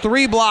 rebounds,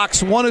 3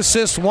 blocks, 1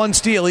 assist, 1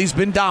 steal. He's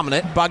been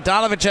dominant.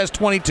 Bogdanovich has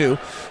 22.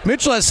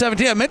 Mitchell has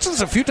 17. I mentioned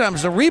this a few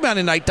times. The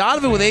rebounding night.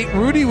 Donovan with 8,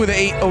 Rudy with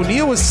 8,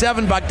 O'Neal with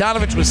 7,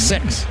 Bogdanovich with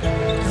 6.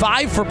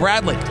 5 for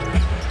Bradley.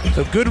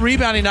 So good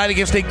rebounding night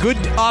against a good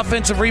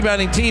offensive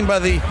rebounding team by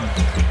the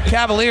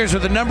Cavaliers, who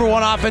are the number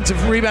 1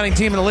 offensive rebounding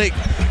team in the league.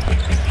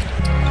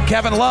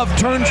 Kevin Love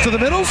turns to the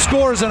middle,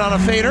 scores it on a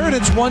fader, and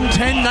it's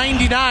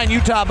 110-99,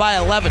 Utah by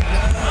 11.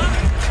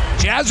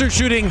 Jazz are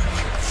shooting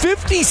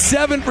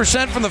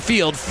 57% from the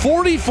field,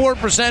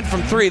 44%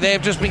 from 3. They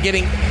have just been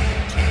getting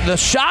the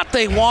shot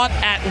they want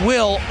at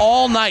will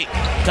all night.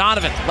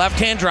 Donovan,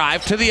 left-hand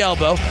drive to the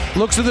elbow,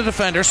 looks at the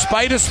defender,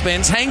 Spida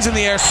spins, hangs in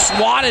the air,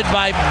 swatted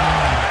by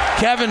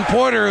Kevin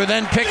Porter, who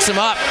then picks him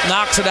up,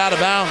 knocks it out of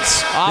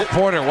bounds. Off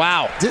Porter,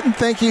 wow. Didn't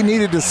think he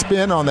needed to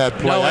spin on that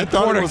play. No, and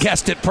Porter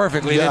guessed it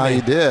perfectly, yeah, didn't he?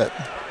 He did.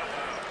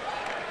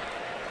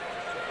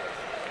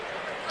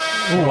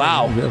 Ooh,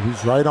 wow.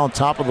 He's right on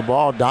top of the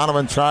ball.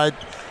 Donovan tried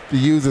to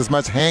use as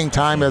much hang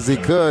time as he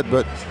could,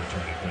 but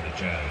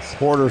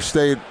Porter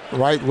stayed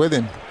right with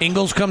him.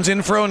 Ingles comes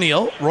in for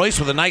O'Neal. Royce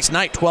with a nice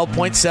night, 12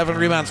 points, 7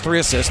 rebounds, 3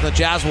 assists. And the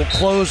Jazz will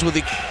close with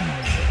the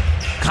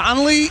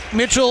Conley,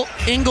 Mitchell,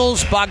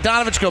 Ingles,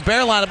 Bogdanovich,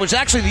 Gobert lineup, which is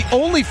actually the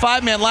only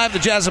 5-man lineup the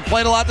Jazz have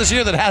played a lot this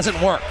year that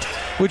hasn't worked,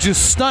 which is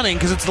stunning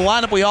because it's the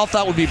lineup we all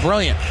thought would be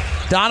brilliant.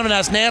 Donovan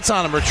has Nance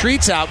on him,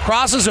 retreats out,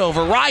 crosses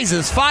over,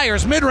 rises,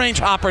 fires, mid-range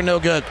hopper, no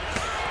good.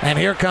 And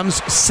here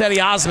comes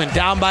Cedi Osman,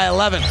 down by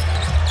 11.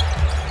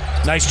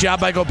 Nice job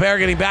by Gobert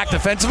getting back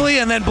defensively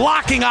and then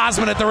blocking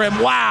Osman at the rim.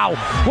 Wow,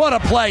 what a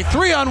play.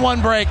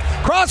 3-on-1 break.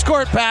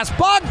 Cross-court pass.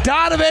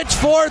 Bogdanovich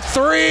for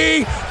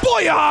 3.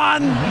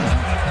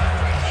 Boyan!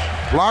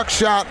 Block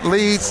shot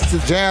leads to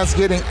Jazz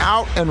getting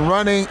out and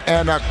running,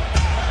 and a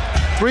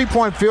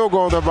 3-point field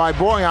goal there by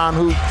Boyan,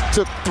 who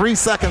took 3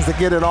 seconds to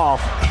get it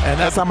off. And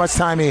that's how much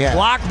time he had.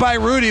 Blocked by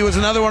Rudy was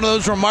another one of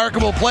those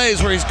remarkable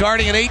plays where he's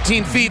guarding at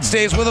 18 feet,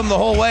 stays with him the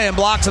whole way, and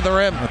blocks at the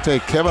rim. I tell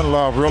you, Kevin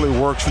Love really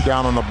works you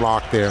down on the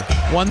block there.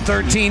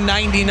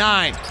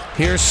 113-99.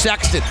 Here's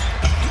Sexton.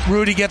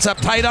 Rudy gets up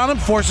tight on him,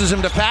 forces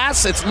him to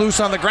pass. It's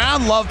loose on the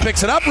ground. Love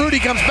picks it up. Rudy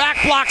comes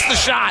back, blocks the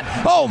shot.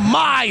 Oh,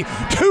 my.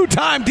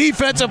 2-time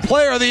Defensive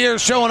Player of the Year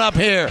showing up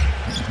here.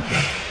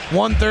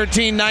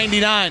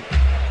 113-99.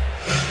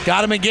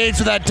 Got him engaged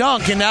with that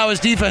dunk, and now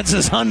his defense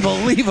is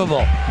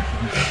unbelievable.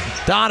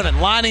 Donovan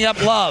lining up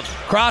Love,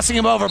 crossing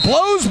him over,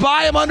 blows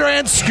by him,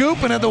 underhand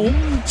scoop, and had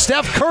the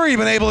Steph Curry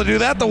been able to do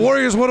that, the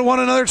Warriors would have won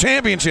another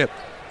championship.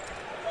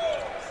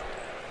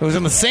 It was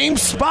in the same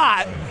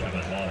spot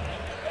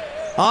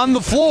on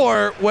the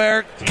floor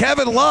where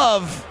Kevin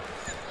Love,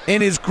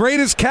 in his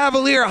greatest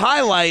Cavalier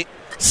highlight,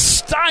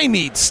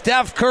 stymied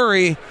Steph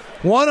Curry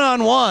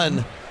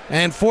one-on-one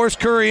and forced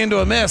Curry into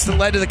a miss that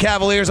led to the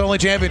Cavaliers' only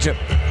championship.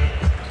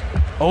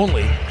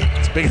 Only.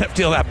 It's a big enough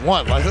deal to have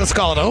one. Let's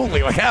call it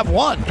only. Have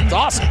one. It's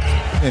awesome.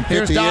 In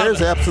 50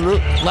 years,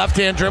 absolutely.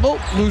 Left-hand dribble,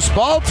 loose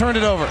ball, turned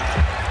it over.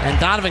 And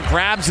Donovan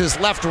grabs his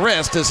left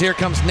wrist as here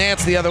comes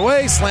Nance the other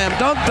way. Slam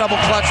dunk, double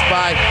clutched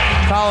by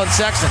Colin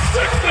Sexton.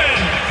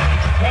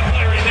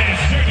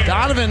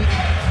 Donovan,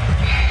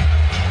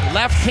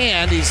 left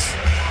hand, he's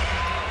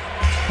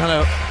kind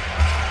of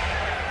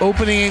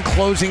opening and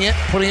closing it,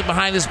 putting it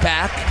behind his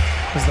back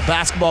as the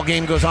basketball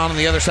game goes on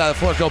the other side of the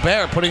floor.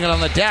 Gobert putting it on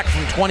the deck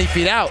from 20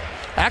 feet out.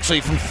 Actually,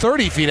 from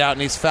 30 feet out,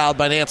 and he's fouled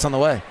by Nance on the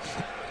way.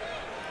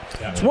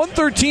 It's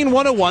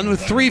 113-101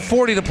 with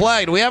 3:40 to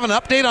play. Do we have an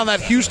update on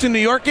that Houston-New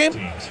York game?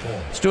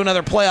 Let's do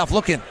another playoff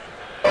look-in.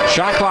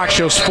 Shot clock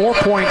shows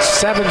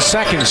 4.7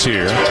 seconds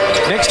here.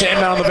 Knicks to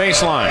inbound on the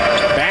baseline.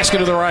 Basket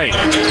to the right.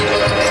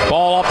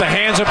 Ball off the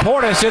hands of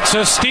Portis. It's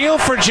a steal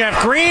for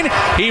Jeff Green.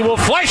 He will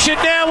flush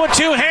it down with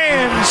 2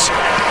 hands.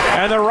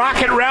 And the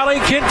Rocket rally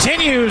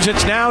continues.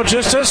 It's now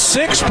just a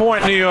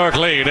 6-point New York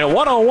lead at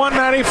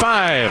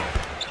 101-95.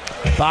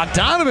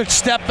 Bogdanovich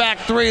step back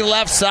 3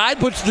 left side,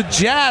 puts the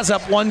Jazz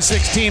up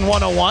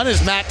 116-101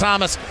 as Matt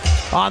Thomas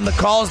on the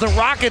call as the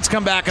Rockets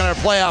come back on our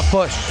playoff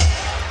push.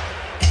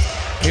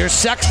 Here's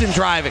Sexton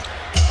driving.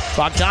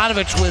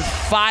 Bogdanovich with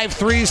 5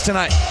 threes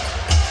tonight.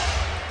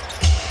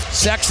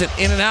 Sexton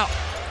in and out.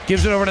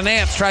 Gives it over to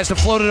Nance. Tries to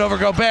float it over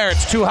Gobert.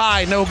 It's too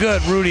high. No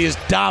good. Rudy is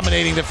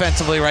dominating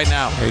defensively right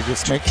now. They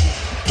just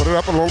put it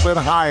up a little bit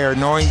higher,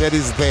 knowing that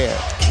he's there.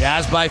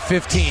 Jazz by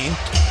 15.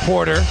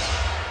 Porter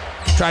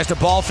tries to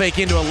ball fake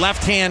into a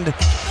left-hand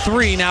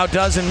 3. Now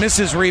does and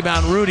misses.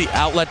 Rebound Rudy.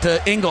 Outlet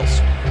to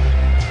Ingles.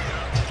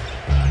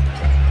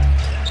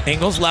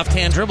 Ingles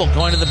left-hand dribble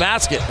going to the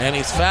basket, and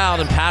he's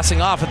fouled and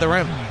passing off at the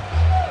rim.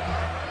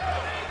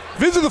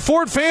 Visit the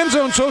Ford Fan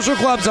Zone Social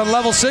Clubs on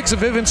level 6 of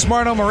Vivint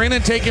Smart Home Arena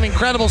and take in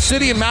incredible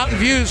city and mountain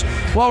views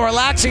while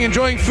relaxing,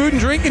 enjoying food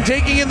and drink, and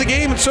taking in the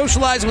game and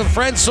socializing with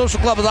friends. Social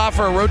Club will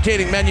offer a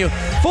rotating menu,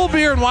 full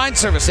beer and wine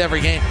service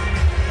every game.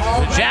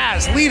 The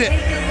Jazz lead it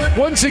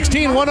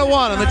 116-101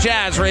 on the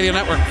Jazz Radio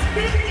Network.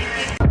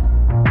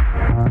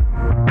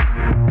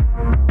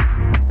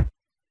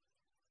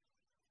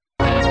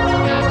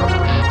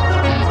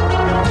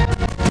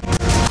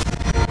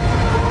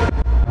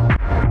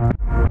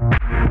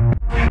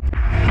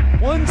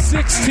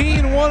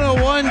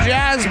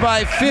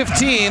 by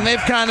 15. They've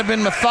kind of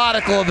been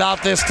methodical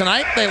about this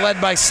tonight. They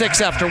led by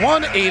 6 after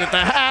 1, 8 at the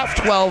half,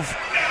 12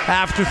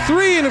 after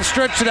 3, and have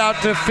stretched it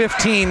out to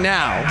 15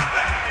 now.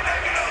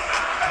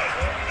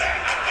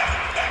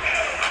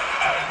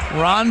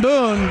 Ron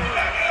Boone.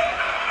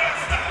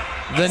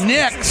 The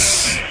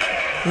Knicks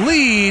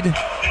lead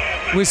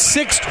with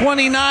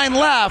 6:29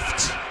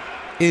 left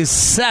is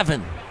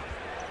 7.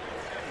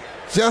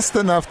 Just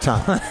enough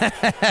time.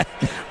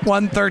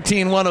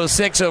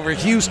 113-106 over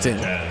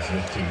Houston.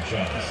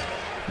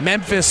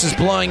 Memphis is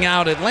blowing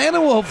out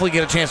Atlanta. We'll hopefully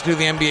get a chance to do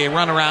the NBA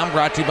runaround,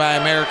 brought to you by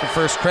America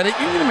First Credit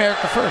Union.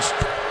 America First,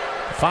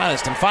 the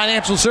finest in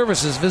financial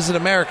services.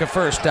 Visit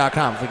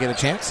AmericaFirst.com if we get a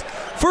chance.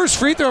 First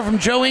free throw from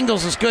Joe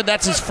Ingles is good.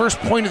 That's his first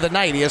point of the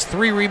night. He has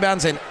 3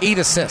 rebounds and 8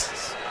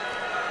 assists.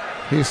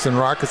 Houston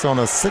Rockets on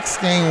a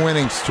 6-game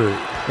winning streak.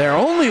 Their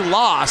only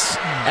loss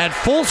at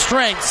full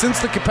strength since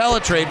the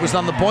Capella trade was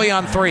on the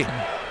Bojan 3.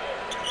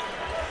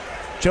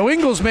 Joe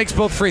Ingles makes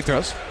both free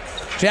throws.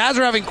 Jazz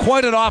are having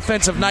quite an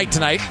offensive night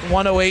tonight,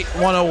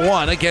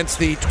 108-101 against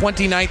the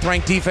 29th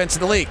ranked defense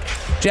in the league.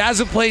 Jazz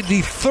have played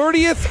the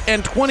 30th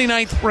and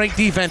 29th ranked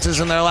defenses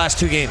in their last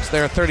 2 games.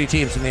 There are 30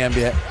 teams in the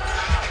NBA.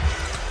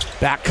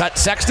 Back cut,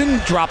 Sexton,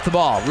 drop the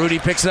ball. Rudy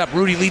picks it up.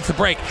 Rudy leads the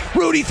break.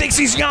 Rudy thinks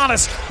he's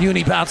Giannis.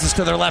 Uni bounces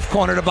to their left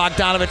corner to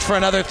Bogdanovic for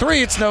another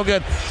 3. It's no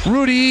good.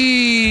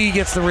 Rudy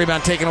gets the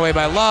rebound taken away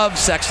by Love.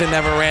 Sexton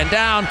never ran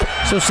down,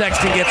 so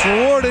Sexton gets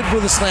rewarded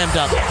with a slam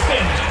dunk.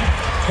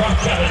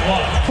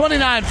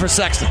 29 for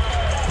Sexton.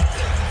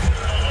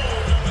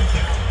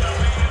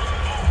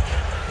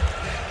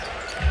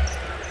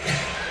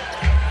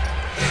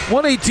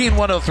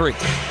 (118-103).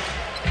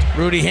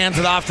 Rudy hands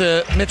it off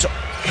to Mitchell.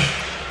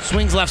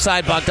 Swings left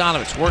side,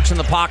 Bogdanovic. Works in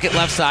the pocket,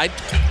 left side.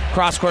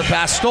 Cross-court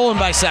pass, stolen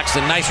by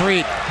Sexton. Nice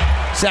read.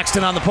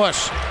 Sexton on the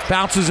push.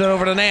 Bounces it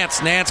over to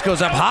Nance. Nance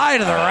goes up high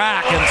to the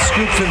rack and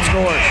scoops and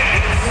scores.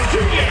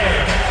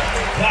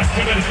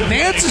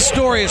 Nance's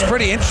story is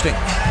pretty interesting.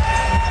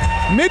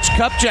 Mitch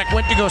Kupchak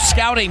went to go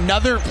scout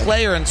another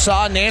player and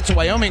saw Nance in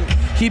Wyoming.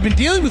 He'd been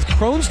dealing with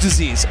Crohn's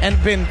disease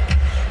and been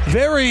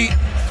very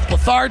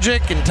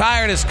lethargic and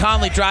tired as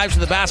Conley drives to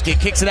the basket,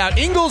 kicks it out.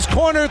 Ingles,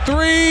 corner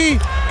 3,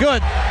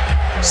 good.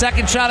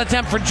 Second shot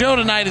attempt for Joe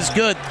tonight is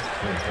good.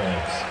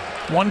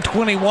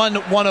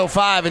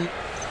 121-105, and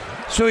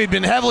so he'd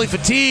been heavily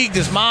fatigued.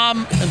 His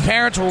mom and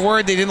parents were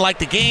worried they didn't like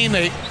the game.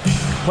 They,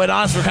 quite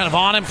honestly, were kind of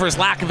on him for his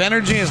lack of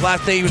energy. His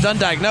last day he was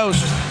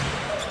undiagnosed.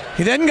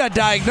 He then got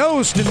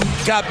diagnosed and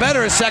got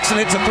better as Sexton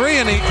hits a 3,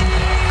 and he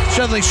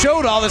suddenly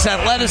showed all this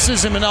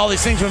athleticism and all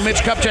these things when Mitch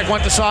Kupchak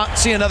went to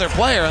see another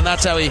player, and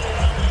that's how he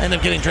ended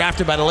up getting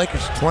drafted by the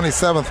Lakers.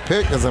 27th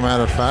pick, as a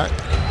matter of fact.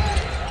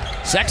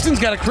 Sexton's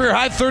got a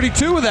career-high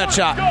 32 with that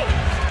shot.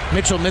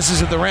 Mitchell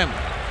misses at the rim.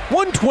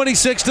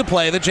 1:26 to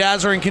play. The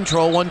Jazz are in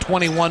control,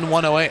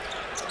 121-108.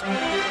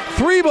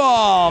 3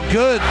 ball,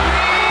 good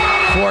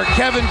for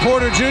Kevin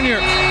Porter Jr.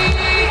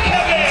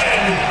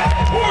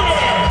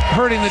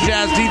 Hurting the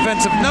Jazz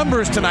defensive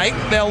numbers tonight.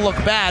 They'll look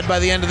bad by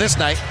the end of this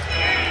night.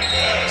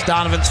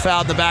 Donovan's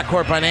fouled in the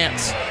backcourt by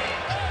Nance.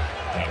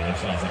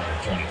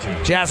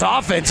 Jazz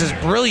offense is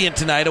brilliant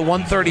tonight, a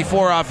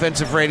 134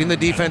 offensive rating. The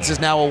defense is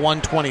now a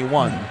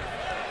 121.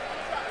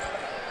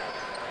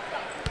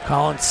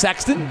 Colin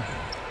Sexton,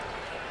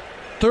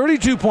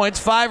 32 points,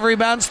 5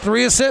 rebounds,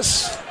 3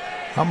 assists.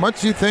 How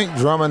much do you think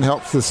Drummond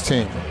helps this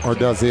team, or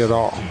does he at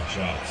all?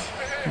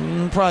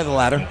 Probably the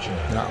latter.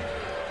 No.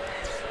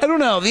 I don't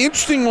know. The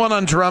interesting one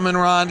on Drummond,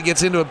 Ron,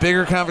 gets into a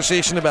bigger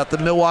conversation about the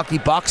Milwaukee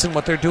Bucks and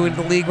what they're doing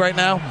in the league right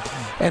now,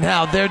 and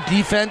how their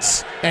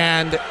defense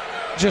and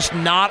just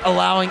not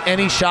allowing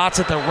any shots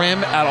at the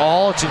rim at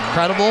all. It's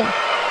incredible.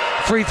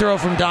 Free throw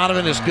from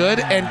Donovan is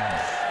good. And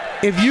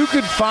if you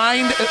could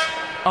find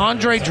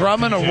Andre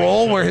Drummond a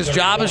role where his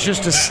job is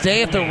just to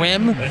stay at the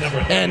rim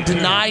and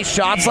deny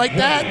shots like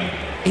that,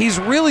 he's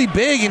really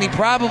big and he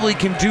probably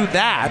can do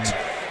that.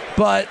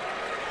 But,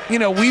 you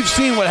know, we've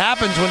seen what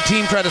happens when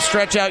teams try to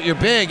stretch out your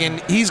big,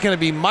 and he's going to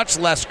be much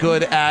less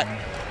good at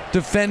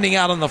defending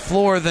out on the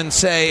floor than,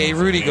 say, a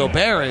Rudy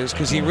Gobert is,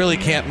 because he really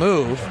can't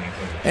move.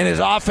 And his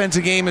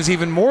offensive game is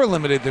even more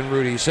limited than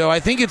Rudy. So I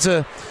think it's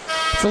a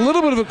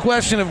little bit of a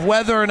question of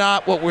whether or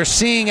not what we're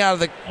seeing out of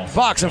the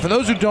Bucks. And for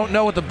those who don't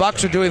know what the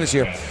Bucks are doing this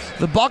year,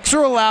 the Bucks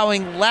are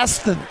allowing less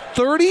than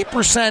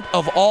 30%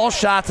 of all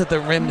shots at the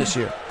rim this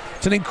year.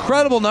 It's an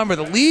incredible number.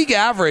 The league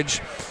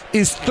average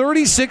is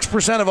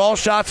 36% of all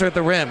shots are at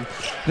the rim.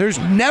 There's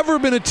never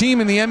been a team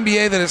in the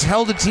NBA that has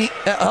held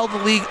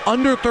the league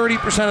under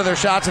 30% of their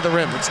shots at the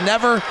rim. It's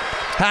never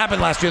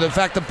happened last year. In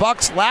fact, the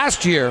Bucks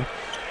last year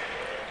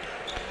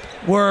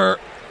were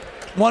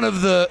one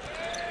of the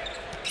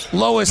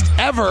lowest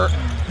ever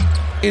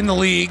in the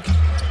league,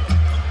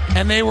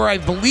 and they were, I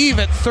believe,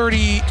 at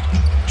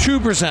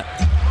 32%.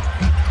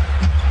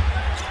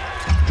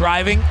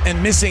 Driving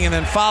and missing and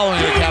then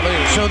following the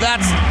Cavaliers.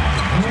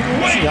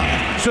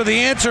 So the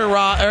answer,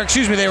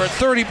 they were at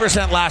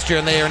 30% last year,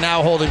 and they are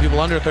now holding people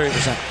under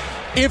 30%.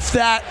 If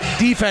that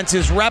defense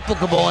is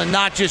replicable and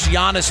not just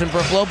Giannis and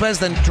Brook Lopez,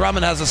 then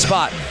Drummond has a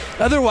spot.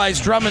 Otherwise,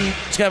 Drummond's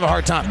going to have a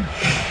hard time.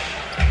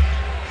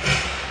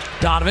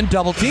 Donovan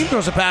double team,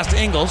 throws a pass to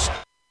Ingles.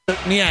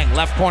 Niang,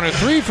 left corner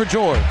 3 for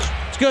George.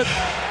 It's good.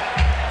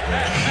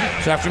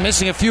 So after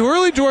missing a few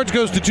early, George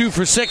goes to 2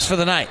 for 6 for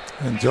the night.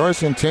 And George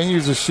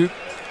continues to shoot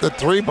the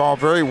 3 ball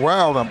very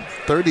well.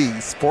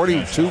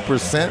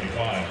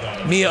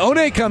 42%. Mia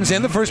One comes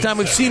in. The first time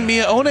we've seen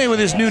Mia One with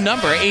his new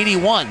number,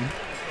 81.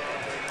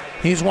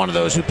 He's one of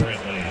those who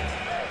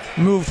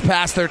moved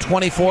past their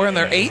 24 and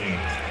their 8.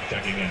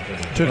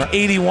 Took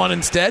 81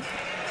 instead.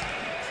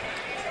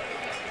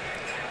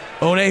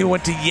 One, who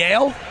went to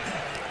Yale.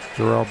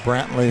 Jarrell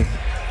Brantley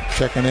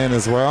checking in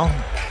as well.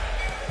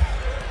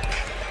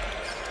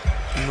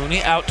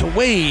 Mooney out to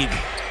Wade,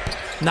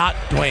 not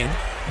Dwayne.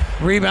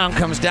 Rebound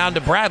comes down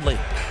to Bradley,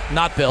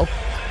 not Bill.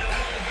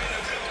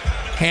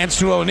 Hands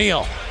to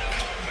O'Neal.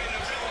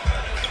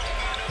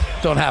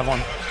 Don't have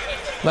one.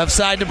 Left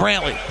side to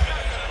Brantley.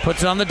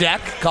 Puts it on the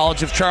deck.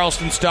 College of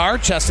Charleston star.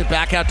 Chests it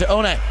back out to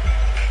One.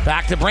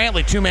 Back to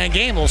Brantley. 2-man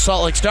game. Little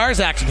Salt Lake Stars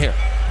action here.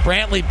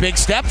 Brantley, big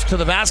steps to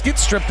the basket.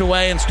 Stripped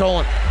away and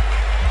stolen.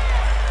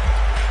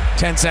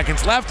 10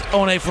 seconds left.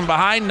 One from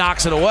behind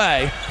knocks it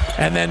away.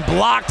 And then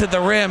blocked at the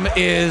rim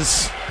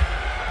is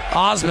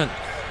Osman.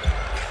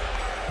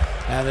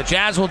 And the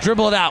Jazz will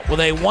dribble it out with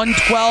a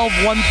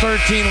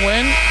 112-113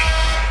 win.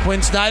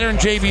 Quinn Snyder and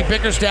J.B.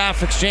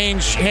 Bickerstaff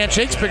exchange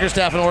handshakes.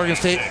 Bickerstaff and Oregon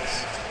State.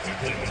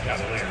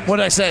 What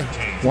did I say?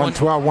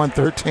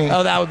 112-113.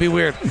 Oh, that would be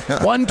weird.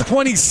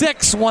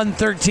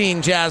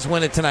 126-113 Jazz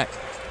win it tonight.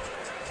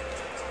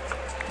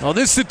 Well,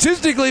 this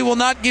statistically will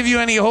not give you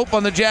any hope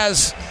on the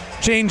Jazz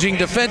changing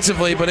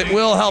defensively, but it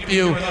will help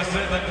you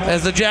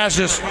as the Jazz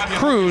just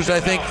cruised, I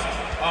think,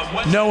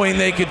 knowing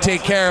they could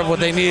take care of what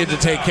they needed to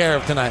take care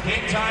of tonight.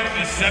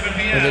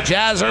 And the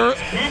Jazz,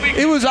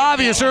 it was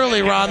obvious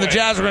early, Ron, the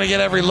Jazz were going to get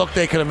every look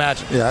they could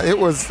imagine. Yeah, it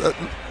was,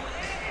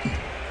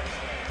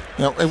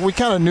 and we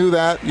kind of knew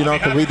that,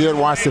 because we did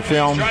watch the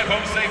film.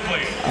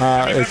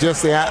 It's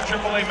just the act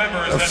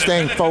of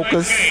staying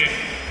focused,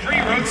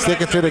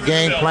 sticking to the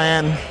game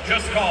plan,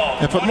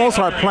 and for the most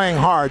part playing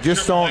hard.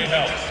 Just don't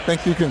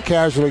think you can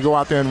casually go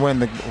out there and win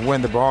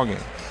the ball game.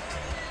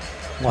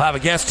 We'll have a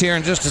guest here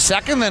in just a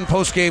second, then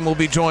post-game we'll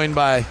be joined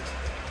by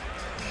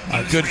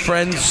our good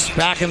friends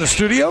back in the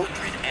studio.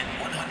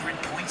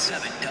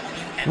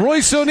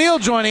 Royce O'Neal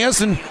joining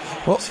us, and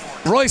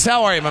Royce,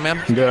 how are you, my man?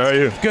 Good, how are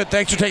you? Good,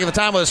 thanks for taking the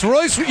time with us.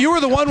 Royce, you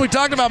were the one we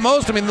talked about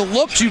most. I mean, the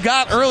looks you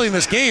got early in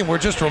this game were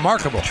just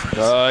remarkable.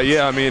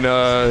 Yeah, I mean,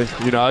 I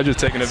was just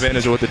taking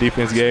advantage of what the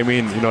defense gave me.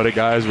 And, the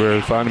guys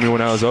were finding me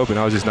when I was open.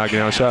 I was just knocking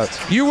down shots.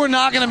 You were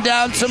knocking them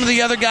down. Some of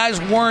the other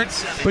guys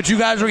weren't, but you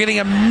guys were getting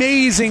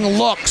amazing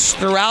looks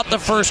throughout the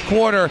first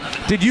quarter.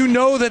 Did you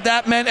know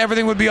that meant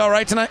everything would be all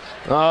right tonight?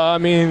 I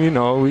mean,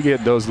 we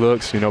get those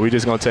looks. We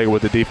just going to take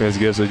what the defense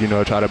gives us,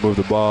 try to move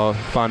the ball,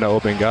 find the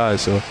open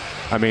guys. So,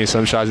 I mean,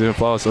 some shots didn't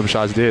fall, some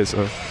shots did.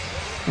 So,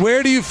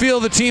 where do you feel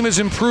the team has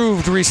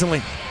improved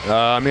recently?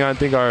 I mean, I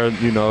think our,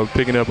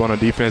 picking up on a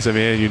defensive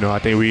end, I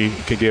think we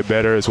can get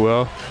better as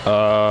well.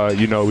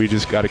 We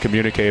just got to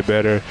communicate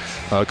better,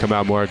 come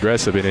out more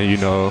aggressive, and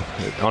then,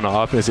 on the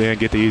offensive end,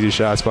 get the easy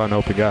shots, find the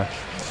open guy.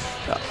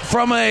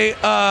 From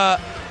a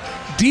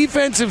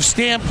defensive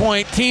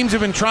standpoint, teams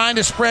have been trying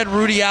to spread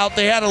Rudy out.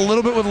 They had a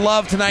little bit with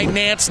Love tonight.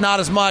 Nance, not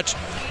as much.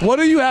 What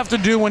do you have to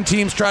do when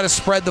teams try to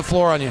spread the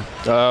floor on you?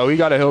 We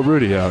got to help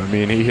Rudy out. I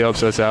mean, he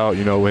helps us out,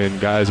 when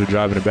guys are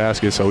driving the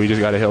basket. So we just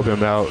got to help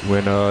him out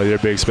when they're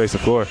big space the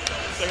floor.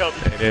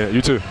 And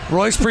you too.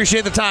 Royce,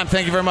 appreciate the time.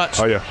 Thank you very much.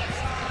 Oh, yeah.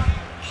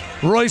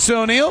 Royce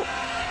O'Neal,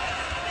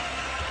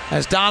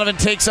 as Donovan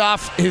takes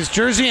off his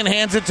jersey and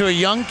hands it to a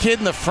young kid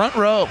in the front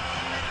row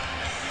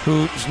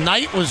whose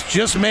night was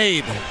just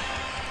made.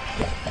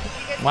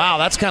 Wow,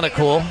 that's kind of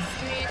cool.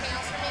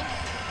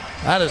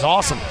 That is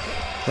awesome.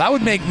 That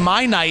would make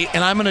my night,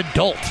 and I'm an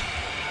adult.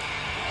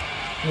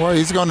 Well,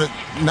 he's going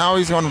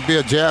to be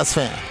a Jazz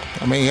fan.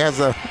 I mean, he has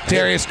a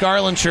Darius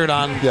Garland shirt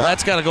on. Yeah.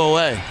 That's got to go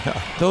away. Yeah.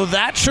 Though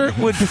that shirt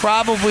would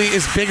probably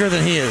is bigger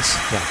than he is.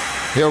 Yeah.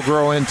 He'll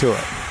grow into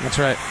it. That's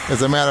right.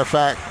 As a matter of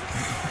fact,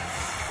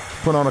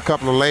 put on a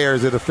couple of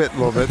layers, it'll fit a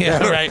little bit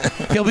better. Yeah, right.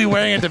 He'll be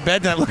wearing it to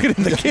bed tonight. Look at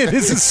him, the kid.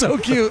 This is so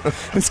cute.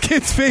 This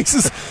kid's face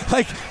is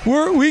like,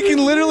 we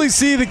can literally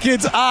see the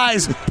kid's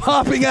eyes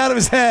popping out of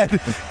his head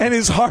and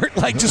his heart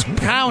like just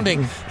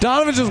pounding.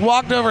 Donovan just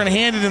walked over and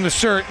handed him the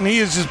shirt, and he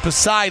is just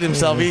beside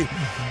himself.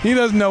 He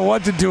doesn't know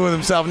what to do with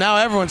himself. Now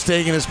everyone's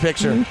taking his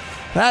picture.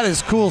 That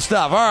is cool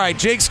stuff. All right,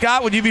 Jake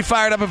Scott, would you be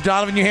fired up if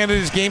Donovan, you handed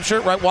his game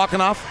shirt right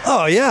walking off?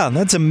 Oh, yeah,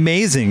 that's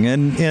amazing.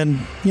 And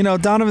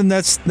Donovan,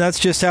 that's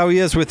just how he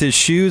is with his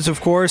shoes,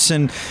 of course,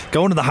 and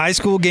going to the high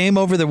school game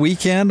over the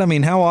weekend. I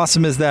mean, how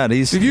awesome is that?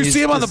 Did you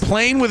see him on the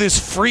plane with his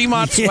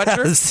Fremont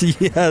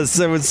sweatshirt? Yes,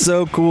 it was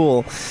so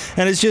cool.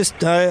 And it's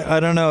just,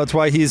 I don't know, it's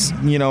why he's,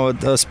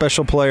 a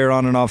special player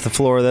on and off the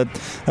floor.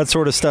 That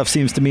sort of stuff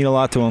seems to mean a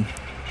lot to him.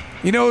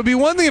 It would be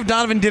one thing if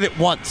Donovan did it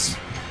once.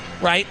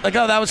 Right? Like,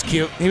 oh, that was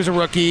cute. He was a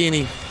rookie, and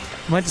he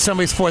went to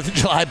somebody's 4th of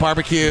July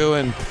barbecue,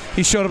 and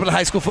he showed up at a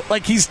high school.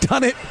 Like, he's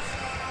done it.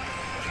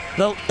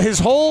 His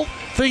whole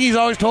thing he's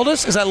always told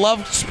us is, I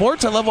love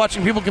sports. I love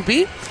watching people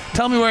compete.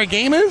 Tell me where a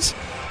game is.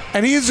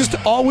 And he has just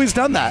always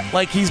done that.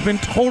 Like, he's been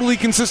totally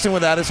consistent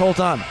with that his whole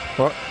time.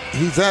 Well,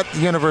 he's at the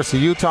University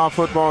of Utah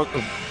football,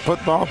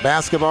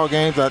 basketball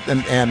games,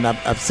 and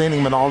I've seen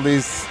him in all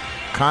these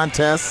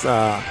contests.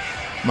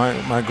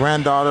 My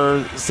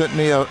granddaughter sent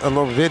me a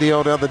little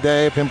video the other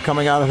day of him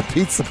coming out of the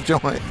pizza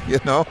joint. You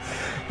know,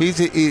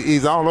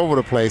 he's all over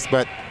the place.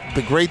 But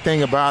the great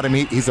thing about him,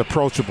 he's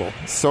approachable.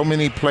 So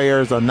many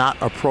players are not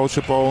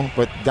approachable,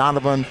 but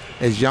Donovan,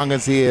 as young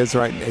as he is,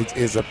 right,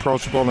 is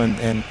approachable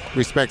and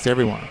respects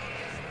everyone.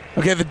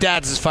 Okay, the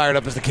dad's as fired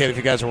up as the kid, if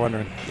you guys are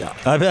wondering. Yeah,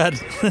 I bet.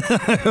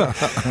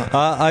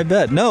 I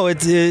bet. No,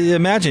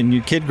 imagine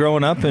your kid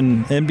growing up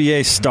and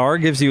NBA star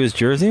gives you his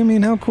jersey. I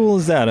mean, how cool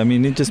is that? I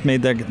mean, it just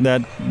made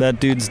that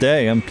dude's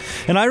day. And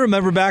I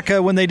remember back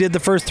when they did the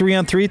first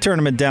 3-on-3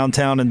 tournament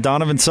downtown, and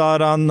Donovan saw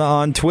it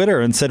on Twitter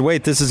and said,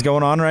 "Wait, this is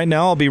going on right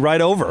now. I'll be right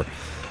over."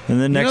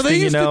 And then next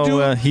thing you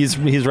know, he's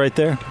right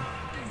there.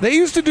 They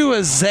used to do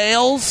a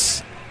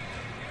Zales.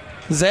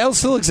 Zales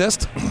still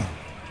exist?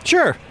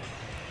 Sure.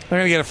 They're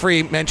going to get a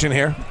free mention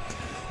here.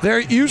 There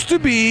used to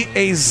be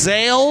a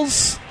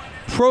Zales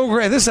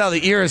program. This is how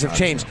the eras have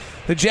changed.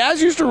 The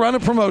Jazz used to run a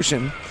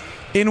promotion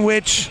in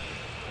which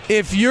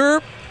if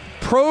your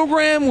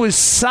program was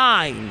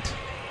signed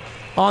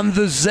on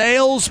the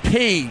Zales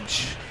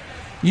page,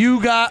 you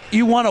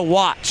won a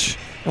watch.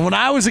 And when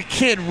I was a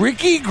kid,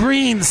 Ricky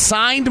Green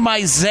signed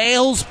my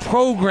Zales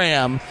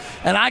program,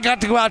 and I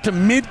got to go out to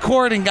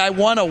midcourt and I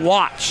won a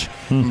watch.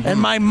 And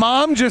my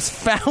mom just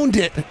found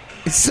it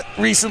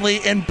recently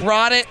and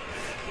brought it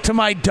to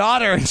my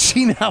daughter, and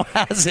she now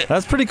has it.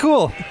 That's pretty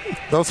cool.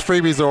 Those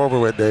freebies are over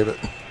with, David.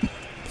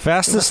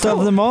 Fastest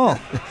of them all.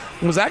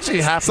 It was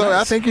actually half. So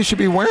nice. I think you should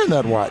be wearing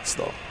that watch,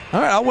 though. All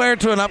right, I'll wear it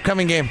to an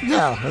upcoming game.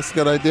 Yeah, that's a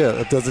good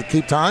idea. Does it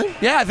keep time?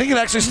 Yeah, I think it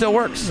actually still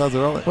works. Does it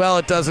really? Well,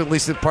 it does, at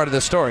least it's part of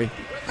the story.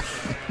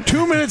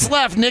 2 minutes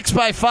left. Knicks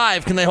by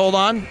 5. Can they hold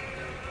on?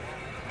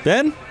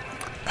 Ben?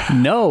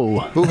 No.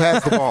 Who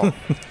has the ball?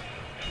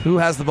 Who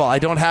has the ball? I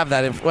don't have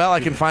that. Well, I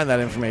can find that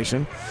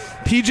information.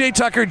 P.J.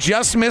 Tucker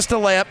just missed a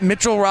layup.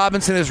 Mitchell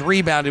Robinson has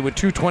rebounded with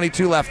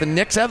 2:22 left. The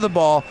Knicks have the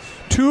ball.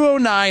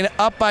 2:09,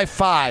 up by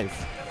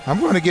 5. I'm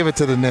going to give it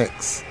to the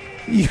Knicks.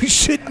 You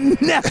should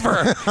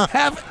never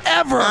have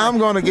ever I'm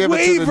going to give it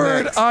to the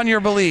wavered Knicks. on your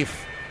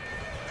belief.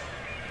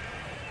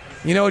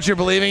 You know what you're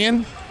believing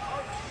in?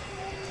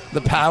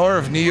 The power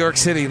of New York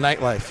City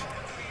nightlife.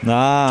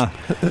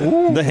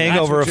 The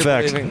hangover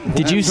effect.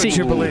 Did you see?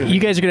 You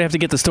guys are going to have to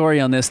get the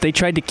story on this. They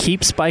tried to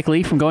keep Spike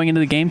Lee from going into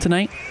the game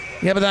tonight.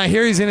 Yeah, but I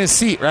hear he's in his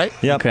seat, right?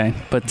 Yeah. Okay,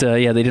 but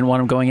yeah, they didn't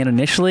want him going in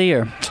initially,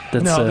 or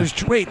that's, no.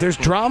 There's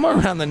drama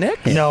around the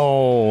Knicks.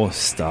 No,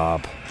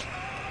 stop.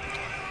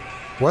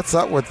 What's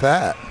up with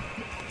that?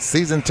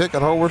 Season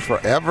ticket holders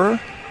forever?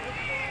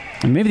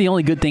 And maybe the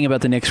only good thing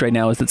about the Knicks right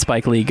now is that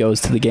Spike Lee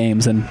goes to the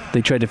games, and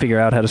they tried to figure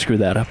out how to screw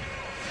that up.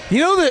 You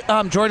know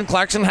that Jordan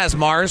Clarkson has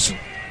Mars,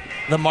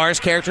 the Mars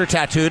character,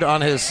 tattooed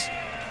on his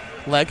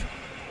leg?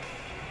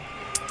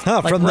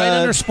 Huh, like from right the,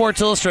 under Sports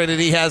Illustrated,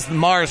 he has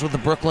Mars with the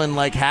Brooklyn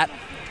hat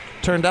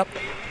turned up.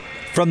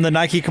 From the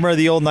Nike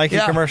the old Nike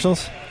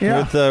commercials?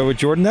 Yeah. With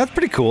Jordan. That's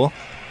pretty cool.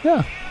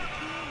 Yeah.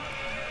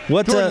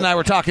 What, Jordan and I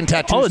were talking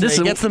tattoos today. He is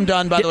gets them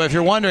done, by the way, if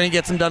you're wondering, he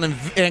gets them done in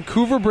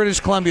Vancouver, British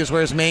Columbia is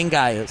where his main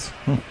guy is.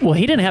 Well,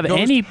 he didn't have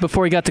any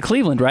before he got to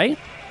Cleveland, right?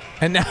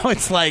 And now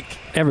it's like...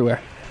 everywhere.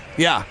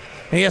 Yeah.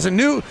 And he has a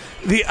new...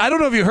 I don't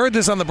know if you heard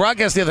this on the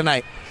broadcast the other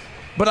night,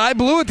 but I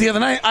blew it the other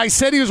night. I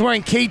said he was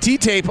wearing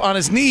KT tape on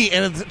his knee,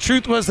 and the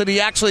truth was that he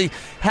actually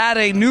had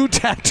a new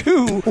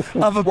tattoo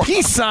of a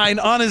peace sign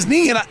on his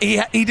knee, and he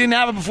didn't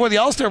have it before the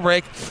All-Star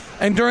break.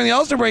 And during the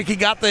All-Star break, he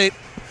got the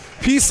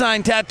peace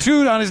sign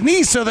tattooed on his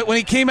knee so that when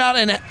he came out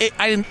and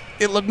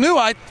it looked new,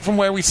 from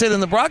where we sit in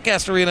the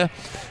broadcast arena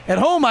at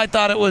home, I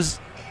thought it was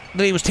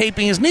that he was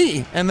taping his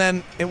knee, and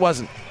then it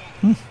wasn't.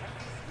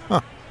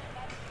 Huh.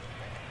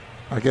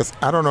 I guess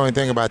I don't know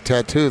anything about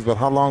tattoos, but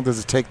how long does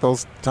it take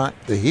those time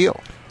to heal?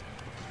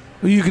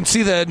 Well, you can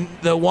see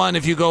the one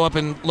if you go up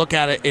and look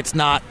at it. It's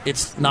not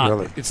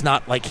Really? it's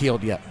not like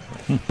healed yet.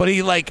 But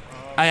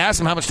I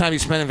asked him how much time he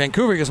spent in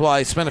Vancouver. He goes, well,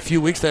 I spent a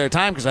few weeks there at a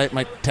time because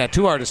my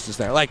tattoo artist is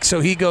there. So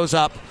he goes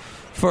up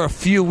for a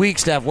few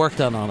weeks to have work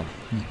done on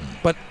him.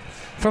 But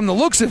from the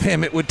looks of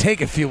him, it would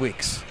take a few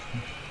weeks.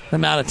 The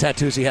amount of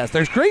tattoos he has.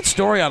 There's great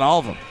story on all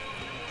of them.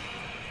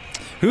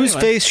 Whose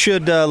face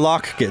should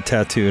Locke get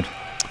tattooed?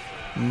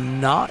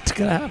 Not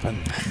gonna happen.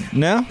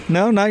 No,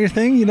 not your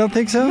thing. You don't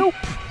think so? Nope.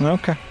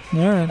 Okay.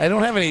 All right. I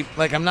don't have any.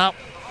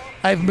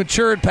 I've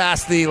matured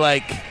past the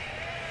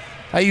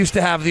I used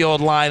to have the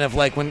old line of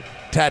when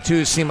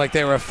tattoos seemed like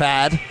they were a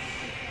fad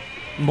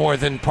more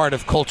than part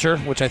of culture,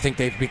 which I think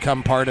they've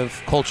become part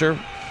of culture,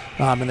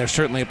 and they're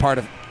certainly a part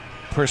of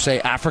per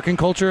se African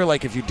culture.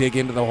 Like if you dig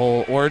into the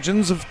whole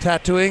origins of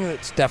tattooing,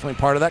 it's definitely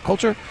part of that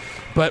culture.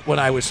 But when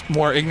I was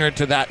more ignorant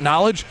to that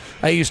knowledge,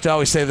 I used to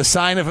always say the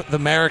sign of the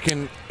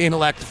American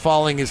intellect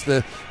falling is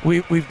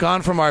we've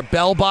gone from our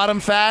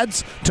bell-bottom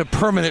fads to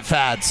permanent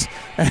fads.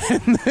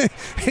 And,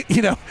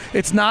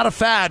 it's not a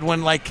fad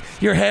when, like,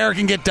 your hair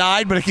can get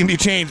dyed, but it can be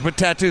changed. But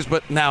tattoos,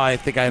 but now I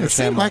think I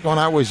understand. It seemed like when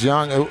I was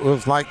young, it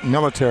was like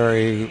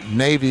military,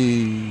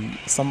 Navy,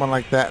 someone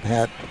like that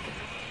had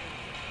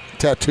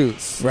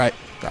tattoos. Right.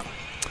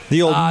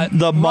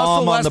 The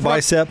mom on the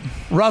bicep.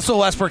 Russell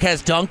Westbrook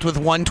has dunked with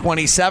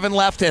 1:27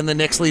 left, and the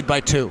Knicks lead by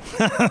 2.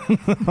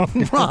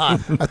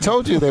 Ron, I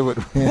told you they would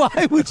win.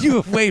 Why would you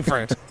have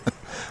wavered?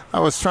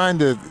 I was trying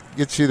to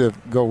get you to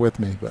go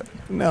with me, but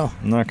no,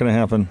 not going to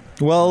happen.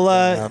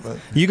 Well,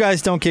 you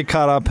guys don't get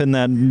caught up in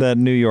that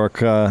New York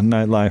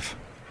nightlife.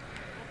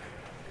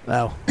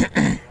 Oh.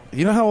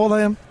 You know how old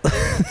I am?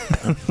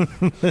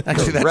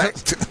 Actually,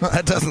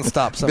 that doesn't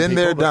stop some Been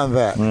people. there, done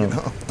that. Oh. You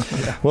know?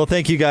 Yeah. Well,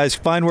 thank you guys.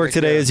 Fine work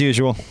today as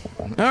usual.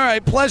 All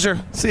right,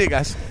 pleasure. See you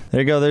guys. There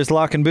you go. There's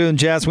Locke and Boone.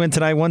 Jazz win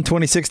tonight,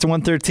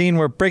 126-113.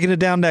 We're breaking it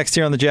down next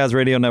here on the Jazz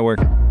Radio Network.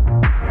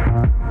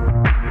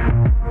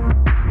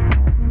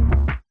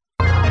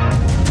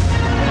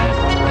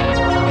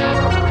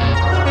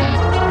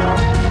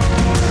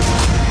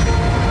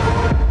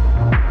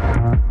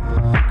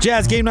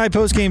 Jazz Game Night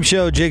postgame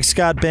show. Jake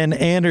Scott, Ben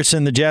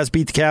Anderson. The Jazz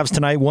beat the Cavs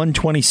tonight,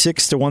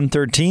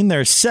 126-113.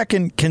 Their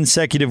second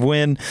consecutive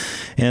win,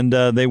 and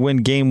they win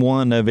Game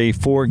 1 of a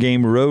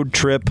 4-game road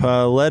trip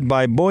led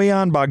by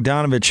Bojan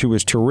Bogdanovic, who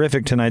was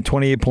terrific tonight.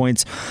 28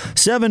 points,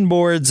 7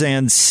 boards,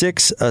 and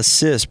 6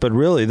 assists. But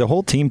really, the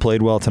whole team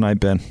played well tonight,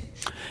 Ben.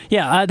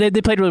 Yeah, they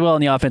played really well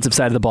on the offensive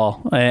side of the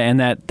ball, and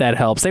that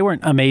helps. They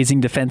weren't amazing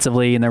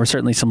defensively, and there were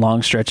certainly some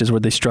long stretches where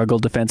they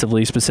struggled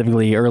defensively,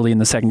 specifically early in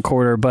the second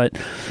quarter. But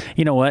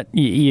you know what?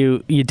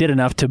 You did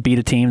enough to beat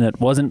a team that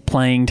wasn't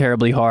playing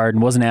terribly hard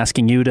and wasn't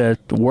asking you to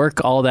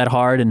work all that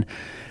hard. And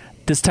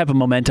this type of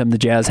momentum the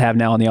Jazz have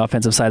now on the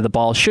offensive side of the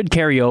ball should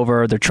carry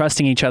over. They're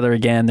trusting each other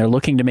again. They're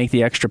looking to make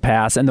the extra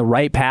pass and the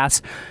right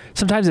pass.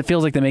 Sometimes it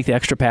feels like they make the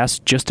extra pass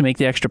just to make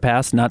the extra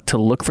pass, not to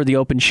look for the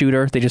open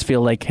shooter. They just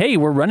feel like, hey,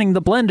 we're running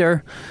the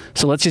blender,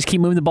 so let's just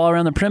keep moving the ball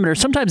around the perimeter.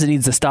 Sometimes it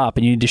needs to stop,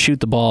 and you need to shoot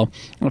the ball.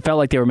 It felt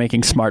like they were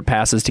making smart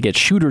passes to get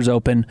shooters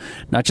open,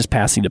 not just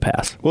passing to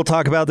pass. We'll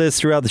talk about this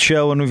throughout the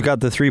show, and we've got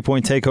the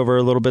three-point takeover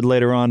a little bit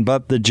later on.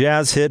 But the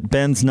Jazz hit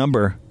Ben's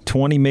number.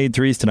 20 made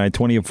threes tonight,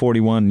 20 of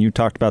 41. You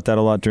talked about that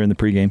a lot during the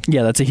pregame.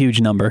 Yeah, that's a huge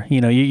number. You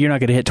know, you're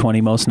not going to hit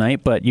 20 most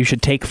night, but you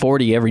should take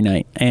 40 every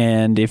night.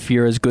 And if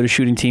you're as good a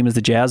shooting team as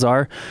the Jazz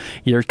are,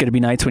 you're going to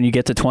be nights when you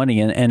get to 20,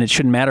 and it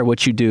shouldn't matter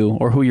what you do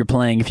or who you're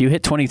playing. If you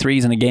hit 20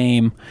 threes in a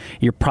game,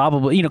 you're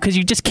probably, because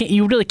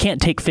you really can't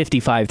take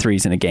 55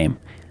 threes in a game.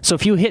 So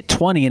if you hit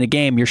 20 in a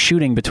game, you're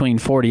shooting between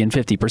 40 and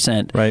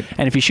 50%. Right.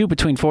 And if you shoot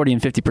between 40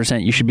 and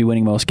 50%, you should be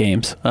winning most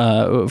games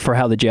for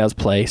how the Jazz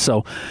play.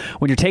 So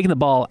when you're taking the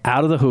ball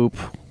out of the hoop,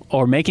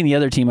 or making the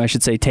other team, I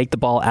should say, take the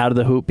ball out of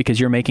the hoop because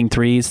you're making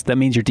threes, that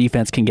means your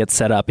defense can get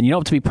set up. And you don't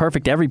have to be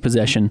perfect every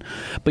possession,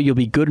 but you'll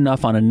be good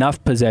enough on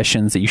enough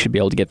possessions that you should be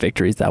able to get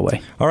victories that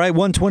way. All right,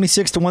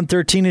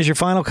 126-113 is your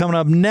final. Coming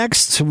up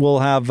next, we'll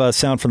have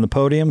sound from the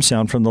podium,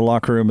 sound from the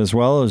locker room as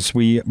well as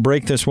we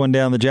break this one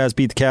down. The Jazz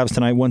beat the Cavs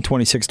tonight,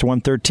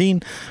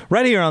 126-113,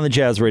 right here on the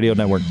Jazz Radio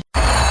Network.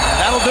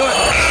 That'll do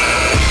it.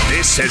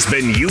 This has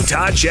been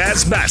Utah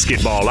Jazz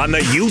Basketball on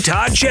the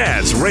Utah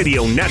Jazz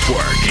Radio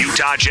Network.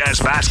 Utah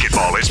Jazz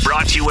Basketball is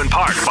brought to you in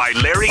part by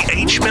Larry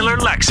H. Miller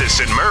Lexus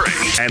in Murray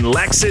and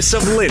Lexus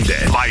of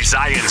Linden by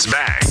Zions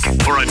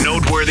Bank. For a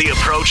noteworthy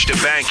approach to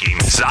banking,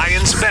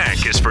 Zions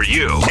Bank is for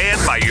you and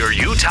by your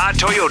Utah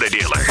Toyota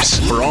dealers.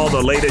 For all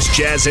the latest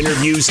Jazz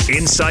interviews,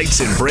 insights,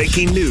 and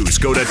breaking news,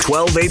 go to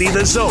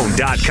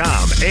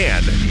 1280thezone.com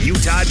and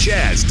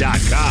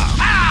utahjazz.com.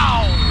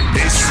 Ow!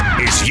 This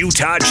is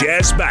Utah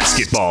Jazz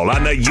Basketball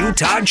on the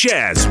Utah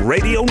Jazz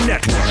Radio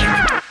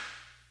Network.